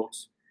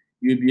inbox.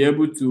 You'll be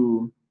able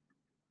to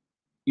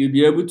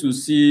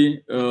see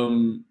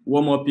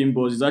warm up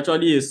inbox. It's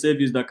actually a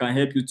service that can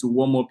help you to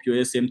warm up your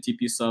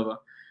SMTP server.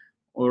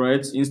 All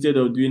right, instead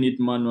of doing it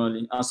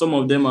manually, and some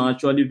of them are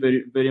actually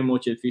very, very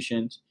much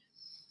efficient.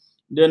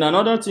 Then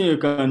another thing you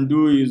can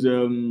do is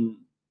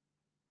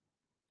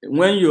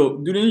when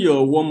you're during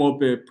your warm-up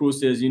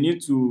process, you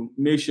need to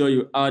make sure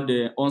you add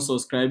the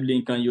unsubscribe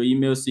link and your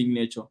email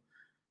signature.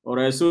 All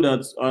right, so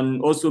that,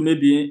 and also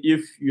maybe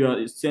if you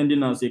are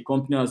sending as a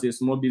company, as a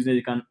small business,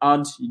 you can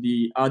add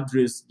the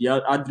address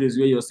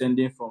where you're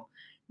sending from.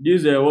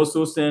 These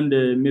also send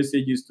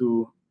messages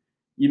to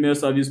email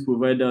service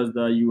providers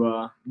that you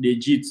are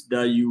legit,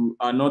 that you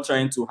are not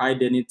trying to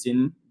hide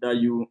anything, that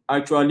you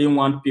actually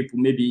want people.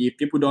 Maybe if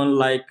people don't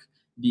like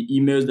the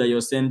emails that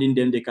you're sending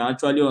them, they can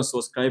actually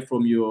unsubscribe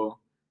from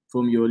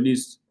your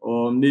list,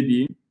 or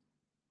maybe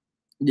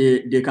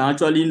they can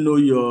actually know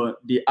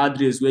the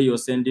address where you're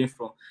sending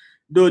from.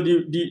 Though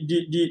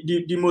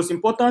the most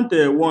important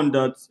one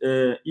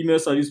that email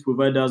service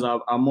providers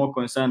are more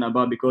concerned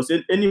about, because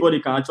anybody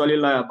can actually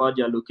lie about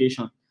their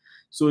location.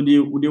 So the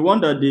one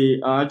that they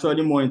are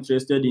actually more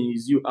interested in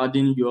is you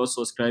adding your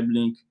subscribe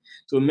link.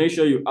 So make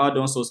sure you add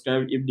on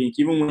subscribe link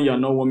even when you are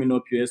not warming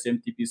up your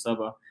SMTP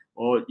server,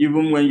 or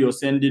even when you're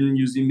sending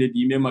using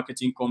maybe email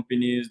marketing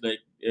companies like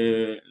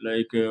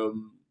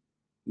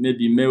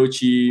maybe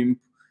Mailchimp,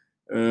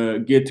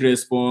 get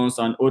response,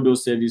 and all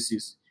those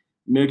services.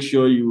 Make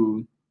sure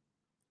you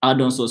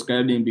add on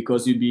subscribing,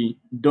 because you'll be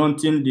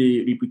daunting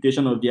the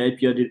reputation of the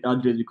IP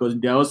address, because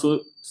they're also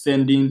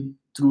sending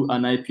through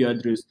an IP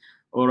address.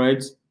 All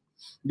right.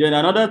 Then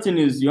another thing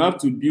is you have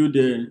to build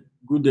a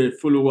good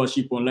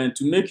followership online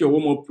to make your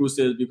warm-up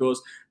process,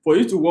 because for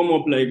you to warm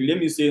up, like, let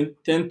me say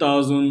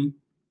 10,000,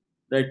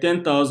 like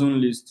 10,000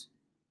 lists.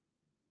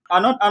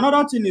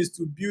 Another thing is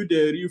to build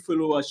a real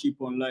followership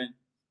online.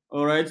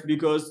 All right,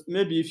 because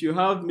maybe if you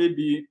have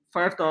maybe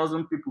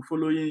 5,000 people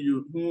following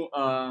you who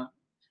are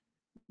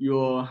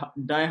your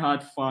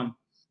diehard fan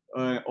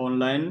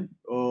online,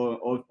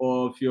 or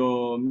of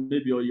your,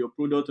 maybe, or your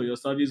product or your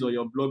service or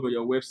your blog or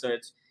your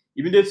website,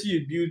 immediately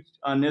you build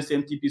an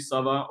SMTP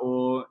server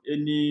or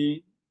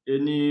any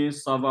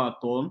server at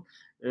all,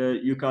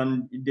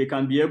 they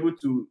can be able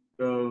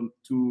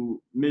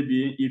to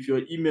maybe, if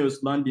your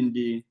emails land in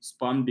the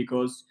spam,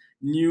 because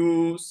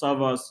new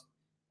servers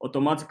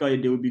automatically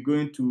they will be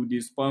going to the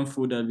spam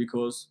folder,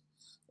 because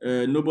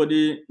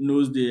nobody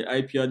knows the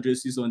IP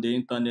addresses on the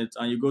internet,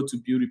 and you got to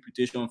build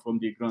reputation from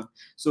the ground.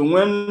 So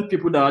when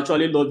people that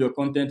actually love your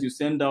content, you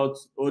send out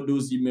all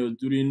those emails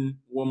during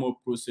warm-up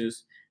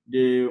process,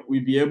 they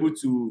will be able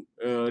to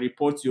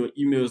report your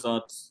emails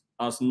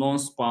as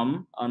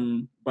non-spam,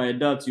 and by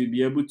that you'll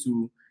be able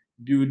to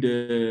build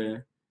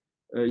a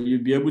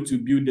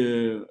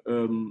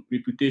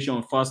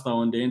reputation faster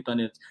on the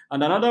internet.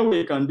 And another way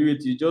you can do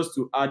it is just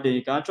to add them.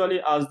 You can actually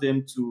ask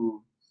them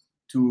to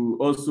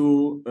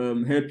also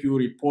help you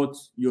report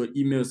your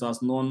emails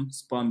as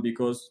non-spam,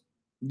 because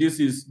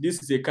this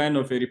is a kind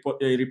of a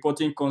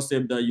reporting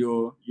concept that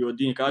you're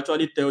doing. You can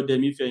actually tell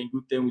them, if you're in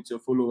good terms with your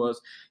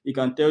followers, you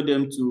can tell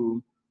them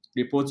to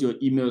report your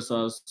emails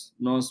as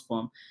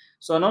non-spam.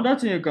 So another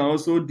thing you can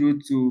also do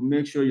to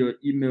make sure your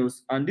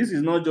emails, and this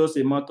is not just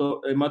a matter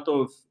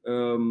of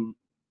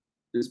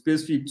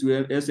specific to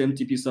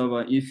SMTP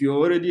server. If you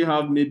already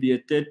have maybe a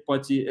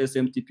third-party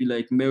SMTP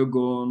like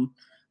Mailgun,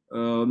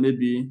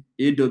 maybe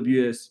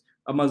AWS,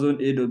 Amazon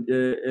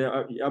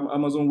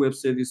Amazon Web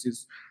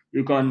Services.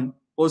 You can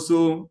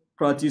also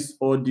practice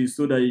all this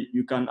so that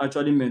you can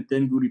actually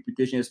maintain good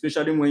reputation,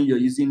 especially when you're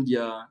using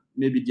their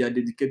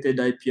dedicated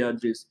IP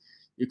address.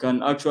 You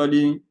can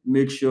actually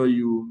make sure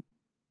you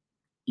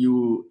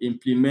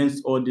implement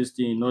all these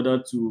things in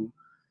order to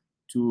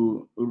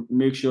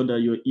make sure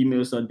that your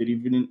emails are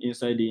delivering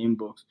inside the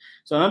inbox.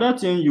 So another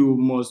thing you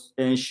must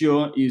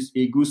ensure is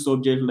a good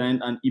subject line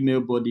and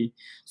email body.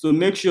 So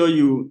make sure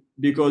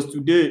because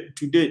today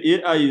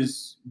AI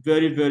is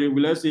very,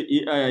 well, let's say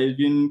AI has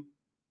been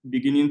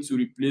beginning to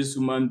replace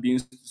human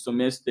beings to some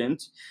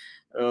extent.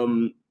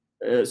 Um,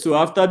 so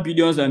after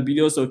billions and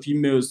billions of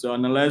emails are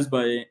analyzed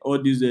by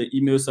all these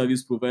email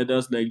service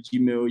providers like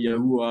Gmail,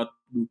 Yahoo,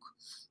 Outlook,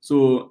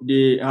 so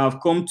they have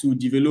come to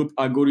develop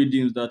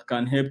algorithms that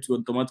can help to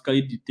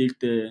automatically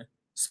detect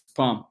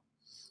spam.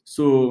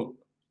 So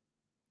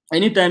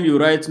anytime you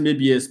write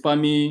maybe a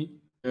spammy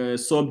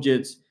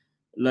subject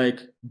like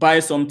buy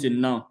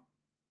something now,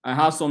 I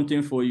have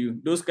something for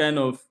you, those kind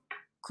of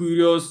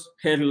curious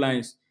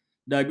headlines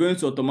that are going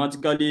to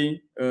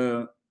automatically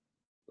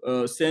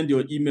send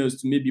your emails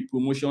to maybe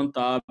promotion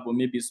tab or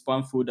maybe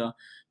spam folder,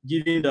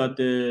 given that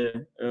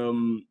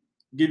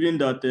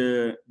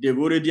they've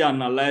already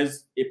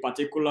analyzed a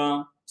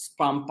particular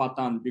spam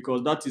pattern,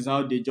 because that is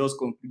how they just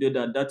concluded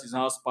that is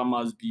how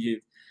spammers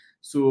behave.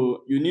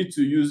 So you need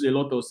to use a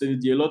lot of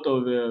safety, a lot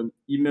of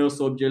email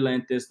subject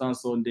line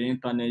testers on the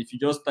internet. If you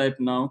just type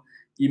now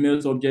email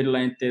subject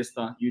line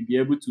tester, you'll be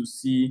able to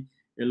see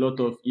a lot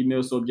of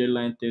email subject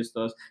line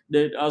testers.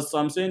 Then, as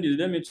I'm saying this,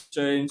 let me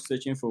try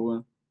searching for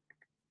one.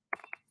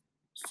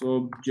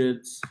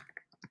 Subject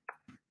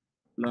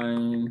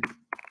line.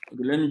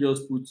 Okay, let me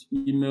just put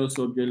email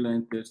subject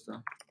line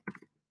tester.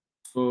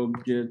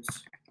 Subject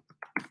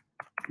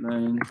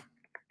line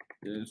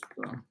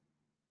tester.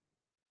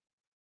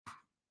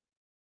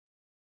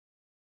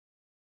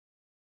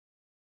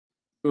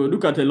 So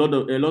look at a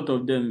lot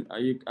of them.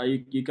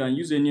 You can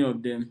use any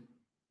of them.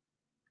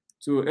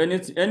 So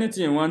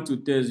anything you want to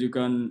test, you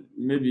can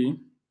maybe,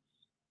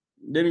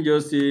 let me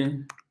just say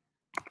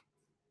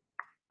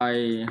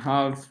I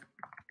have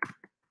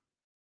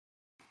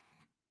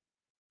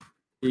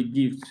a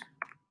gift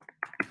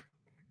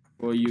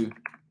for you.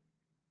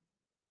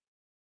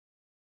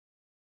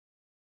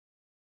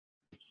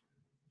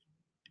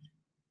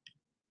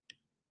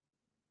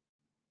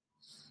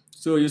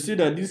 So you see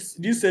that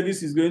this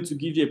service is going to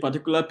give you a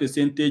particular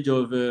percentage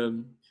of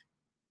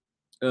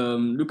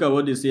look at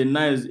what they say.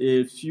 Nice,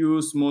 a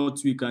few small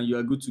tweak and you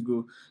are good to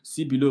go.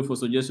 See below for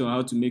suggestion on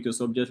how to make your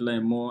subject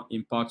line more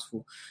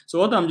impactful. So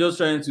what I'm just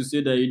trying to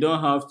say that you don't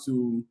have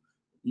to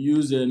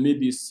use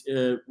maybe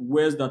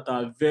words that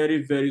are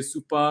very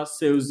super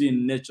salesy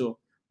in nature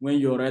when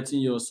you're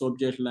writing your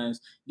subject lines.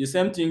 The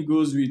same thing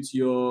goes with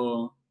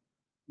the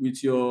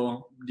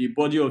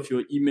body of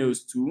your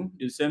emails too.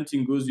 The same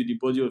thing goes with the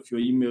body of your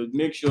email.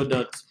 Make sure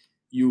that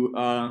you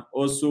are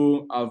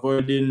also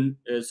avoiding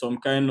some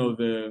kind of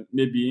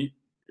maybe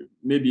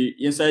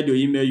inside your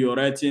email you're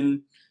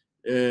writing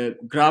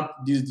grab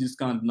this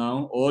discount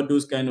now, or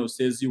those kind of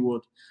salesy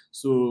word.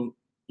 So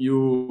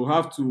you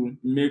have to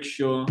make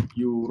sure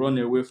you run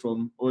away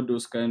from all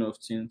those kind of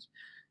things.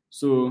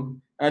 So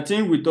I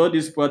think with all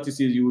these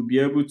practices, you will be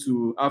able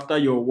to, after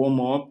your warm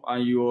up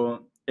and you're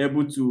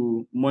able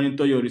to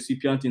monitor your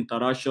recipient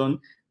interaction,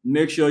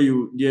 make sure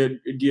there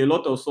are a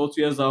lot of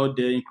softwares out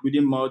there,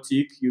 including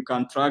Mautic. You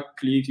can track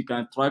clicks, you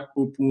can track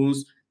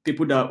opens,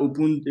 people that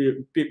open,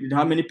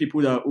 how many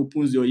people that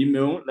opens your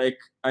email. Like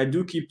I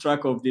do keep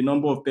track of the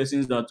number of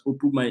persons that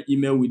open my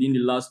email within the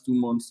last 2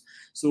 months.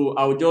 So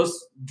I'll just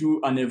do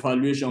an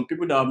evaluation.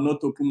 People that have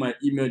not opened my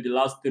email the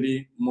last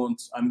 3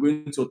 months, I'm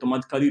going to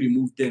automatically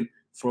remove them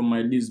from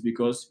my list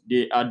because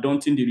they are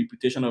daunting the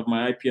reputation of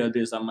my IP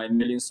address and my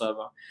mailing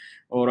server.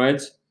 All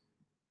right.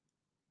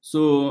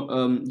 So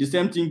the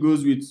same thing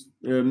goes with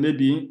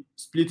maybe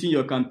splitting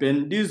your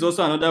campaign. This is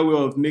also another way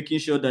of making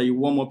sure that you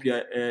warm up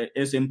your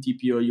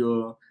SMTP or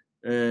your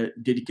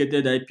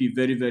dedicated IP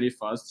very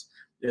fast.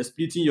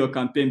 Splitting your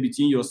campaign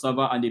between your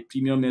server and a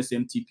premium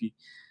SMTP.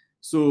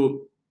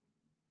 So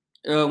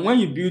when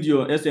you build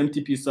your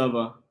SMTP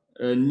server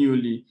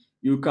newly,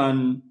 you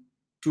can,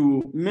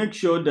 to make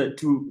sure that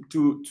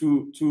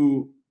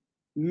to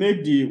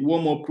make the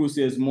warm up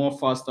process more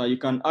faster, you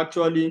can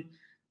actually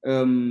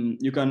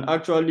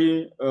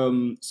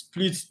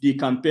split the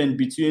campaign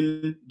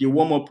between the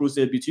warm up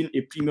process between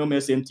a premium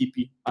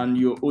SMTP and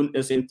your own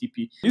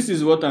SMTP. This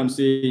is what I'm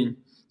saying.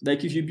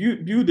 Like if you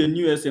build a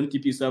new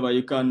SMTP server,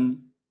 you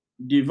can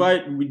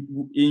divide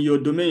in your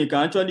domain. You can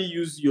actually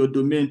use your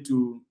domain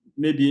to,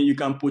 maybe you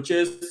can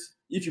purchase,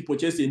 if you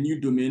purchase a new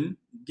domain,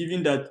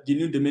 given that the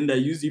new domain that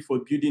you use it for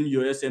building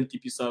your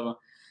SMTP server.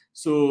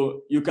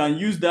 So you can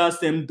use that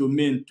same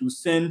domain to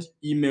send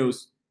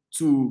emails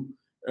to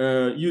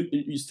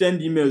you send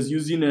emails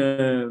using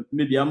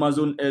maybe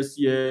Amazon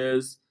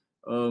SES,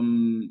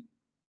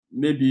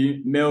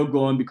 maybe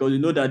Mailgun, because you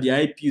know that the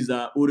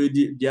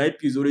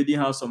IPs already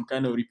have some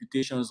kind of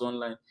reputations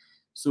online.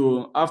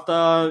 So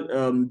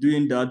after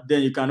doing that,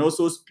 then you can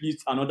also split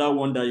another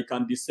one that you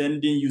can be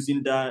sending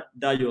using that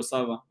your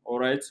server. All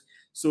right.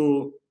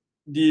 So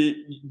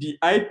the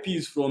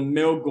IPs from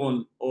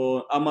Mailgun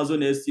or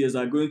Amazon STS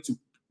are going to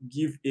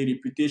give a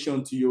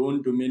reputation to your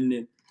own domain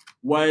name,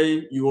 while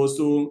you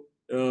also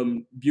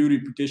build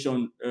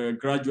reputation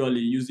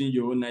gradually using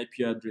your own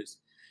IP address.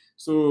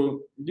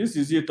 So this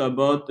is it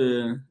about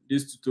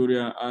this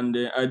tutorial, and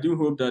I do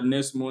hope that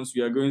next month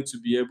we are going to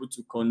be able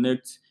to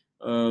connect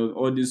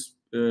all these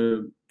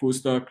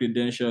postal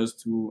credentials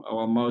to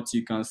our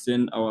Mautic and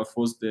send our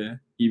first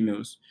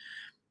emails.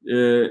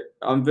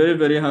 I'm very,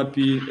 very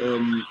happy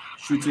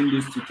shooting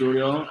this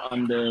tutorial,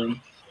 and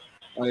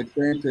I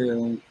thank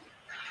the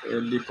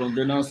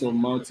conveners of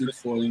Mautic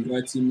for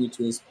inviting me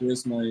to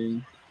express my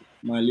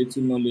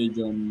little knowledge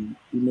on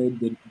email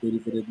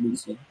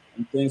deliverability.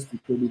 And thanks to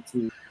Toby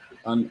too,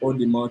 and all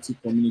the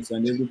Mautic community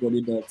and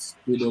everybody that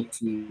stayed up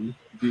to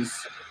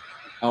this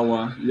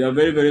hour. We are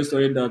very, very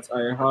sorry that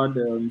I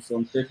had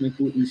some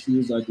technical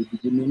issues at the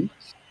beginning.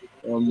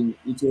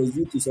 It was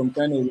due to some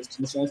kind of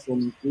restrictions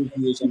from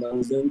AVH, and I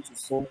was able to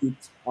sort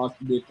it out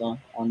later,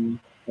 and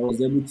I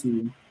was able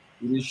to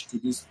reach to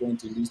this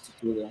point in this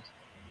tutorial.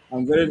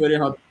 I'm very, very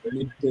happy to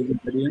meet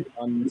everybody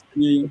and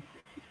see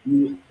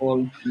you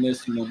all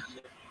next month.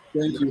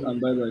 Thank you and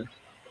bye bye.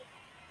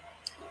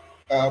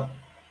 Uh,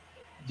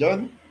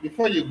 John,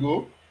 before you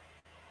go,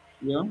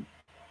 Yeah.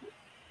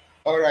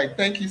 all right,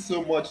 thank you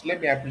so much.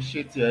 Let me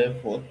appreciate your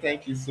effort.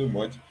 Thank you so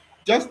much.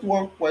 Just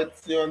one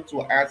question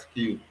to ask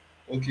you.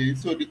 Okay,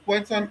 so the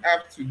question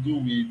have to do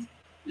with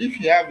if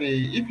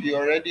you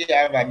already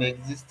have an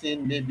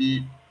existing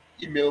maybe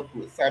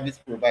service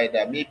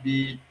provider,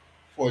 maybe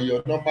for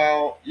your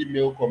normal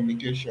email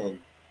communication,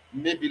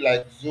 maybe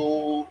like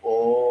Zoho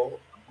or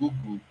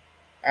Google,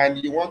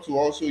 and you want to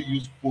also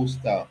use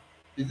Postal.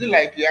 Is it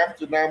like you have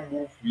to now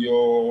move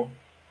your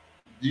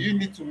do you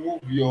need to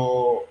move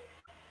your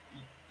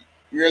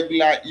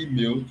regular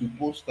email to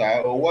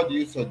Postal, or what do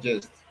you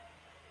suggest?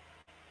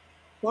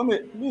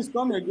 Please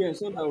come again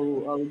so that I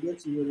will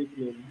get you very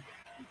clearly.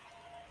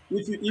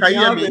 If you if Can you you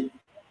hear have a me?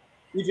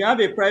 if you have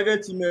a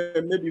private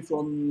email, maybe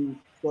from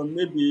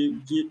maybe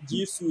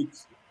G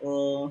Suite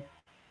or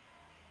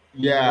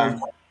Yeah,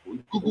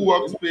 Google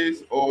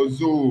Workspace or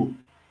Zoho,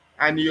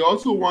 and you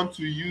also want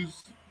to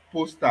use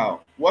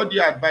Postal. What do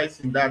you advise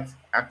in that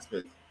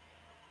aspect?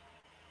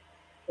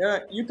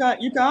 you can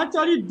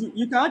actually do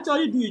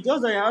it,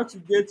 just that you have to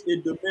get a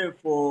domain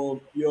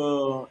for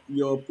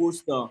your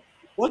poster.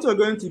 What you're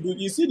going to do,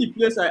 you see the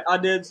place I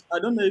added. I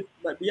don't know if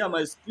yeah,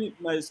 my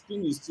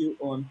screen is still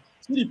on.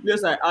 See the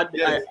place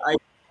Yes,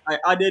 I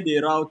added a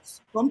route.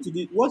 Come to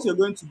the what you're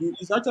going to do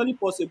is actually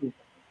possible.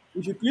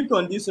 If you click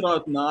on this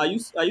route now, are you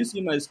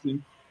seeing my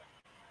screen?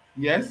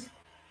 yes.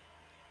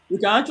 You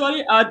can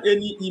actually add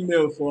any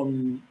email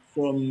from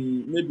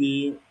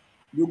maybe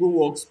Google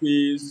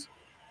Workspace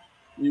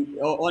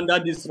under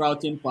this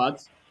routing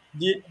part.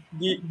 The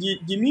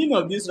meaning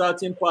of this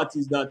routing part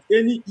is that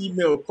any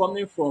email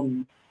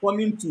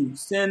coming to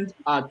send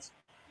at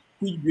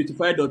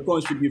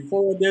quickbeautify.com should be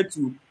forwarded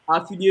to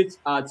affiliate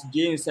at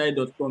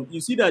jinside.com. You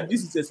see that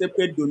this is a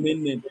separate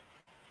domain name.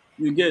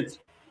 You get?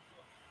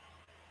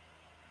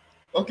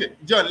 Okay,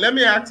 John, let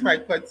me ask my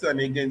question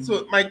again.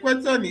 So my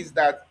question is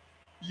that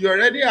you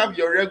already have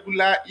your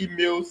regular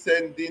email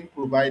sending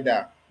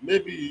provider.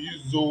 Maybe you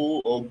use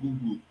Zoho or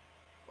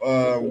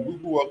Okay.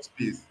 Google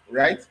Workspace,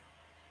 right?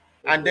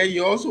 And Okay. then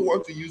you also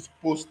want to use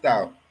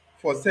Postal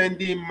for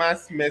sending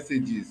mass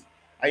messages.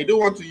 And you don't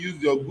want to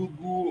use your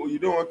Google, or you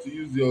don't want to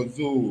use your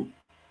Zoho.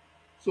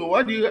 So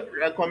what do you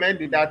recommend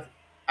in that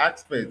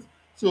aspect?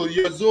 So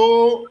your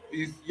Zoro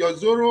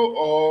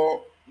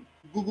or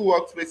Google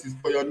Workspace is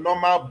for your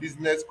normal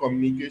business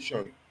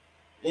communication,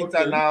 Okay.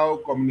 internal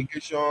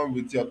communication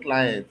with your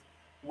client.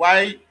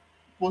 Why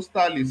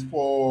Postal is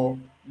for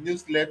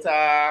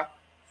newsletter,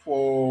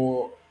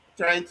 for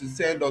trying to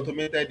send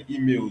automated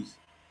emails.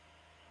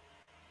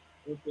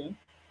 Okay.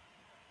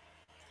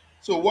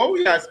 So what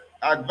we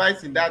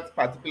advise in that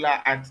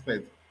particular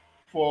aspect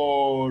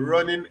for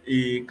running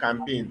a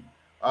campaign,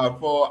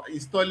 for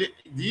installing,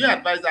 do you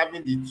advise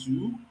having the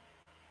two,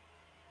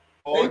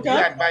 or You do you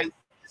can advise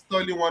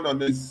installing one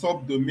on a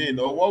subdomain,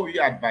 or what will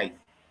you advise?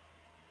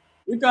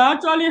 you can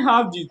actually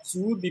have the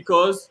two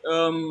because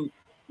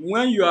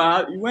when you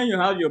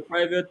have your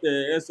private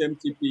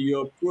SMTP,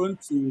 you're prone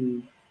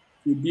to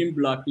being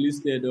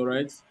blacklisted. All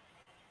right.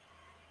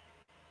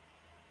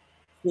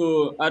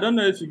 So I don't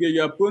know if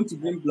you are prone to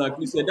being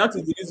blacklisted. That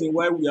is the reason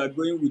why we are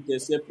going with a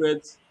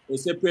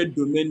separate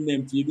domain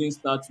name to even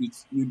start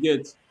with. You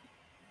get.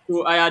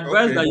 So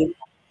Okay,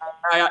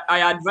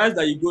 I advise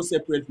that you go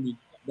separately.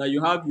 That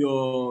you have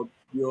your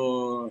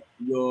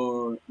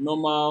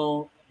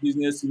normal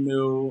business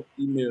email.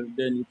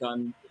 Then you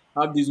can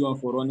have this one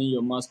for running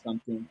your mass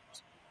campaign.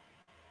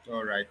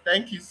 all right.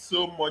 Thank you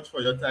so much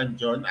for your time,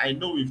 John. I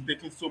know we've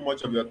taken so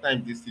much of your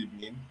time this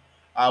evening.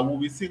 We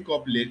will sync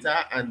up later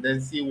and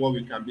then see what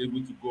we can be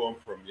able to go on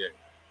from here.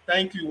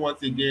 Thank you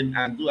once again,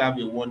 and do have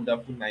a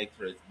wonderful night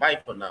rest. Bye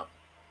for now.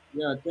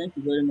 Yeah, thank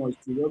you very much.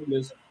 God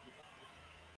bless you.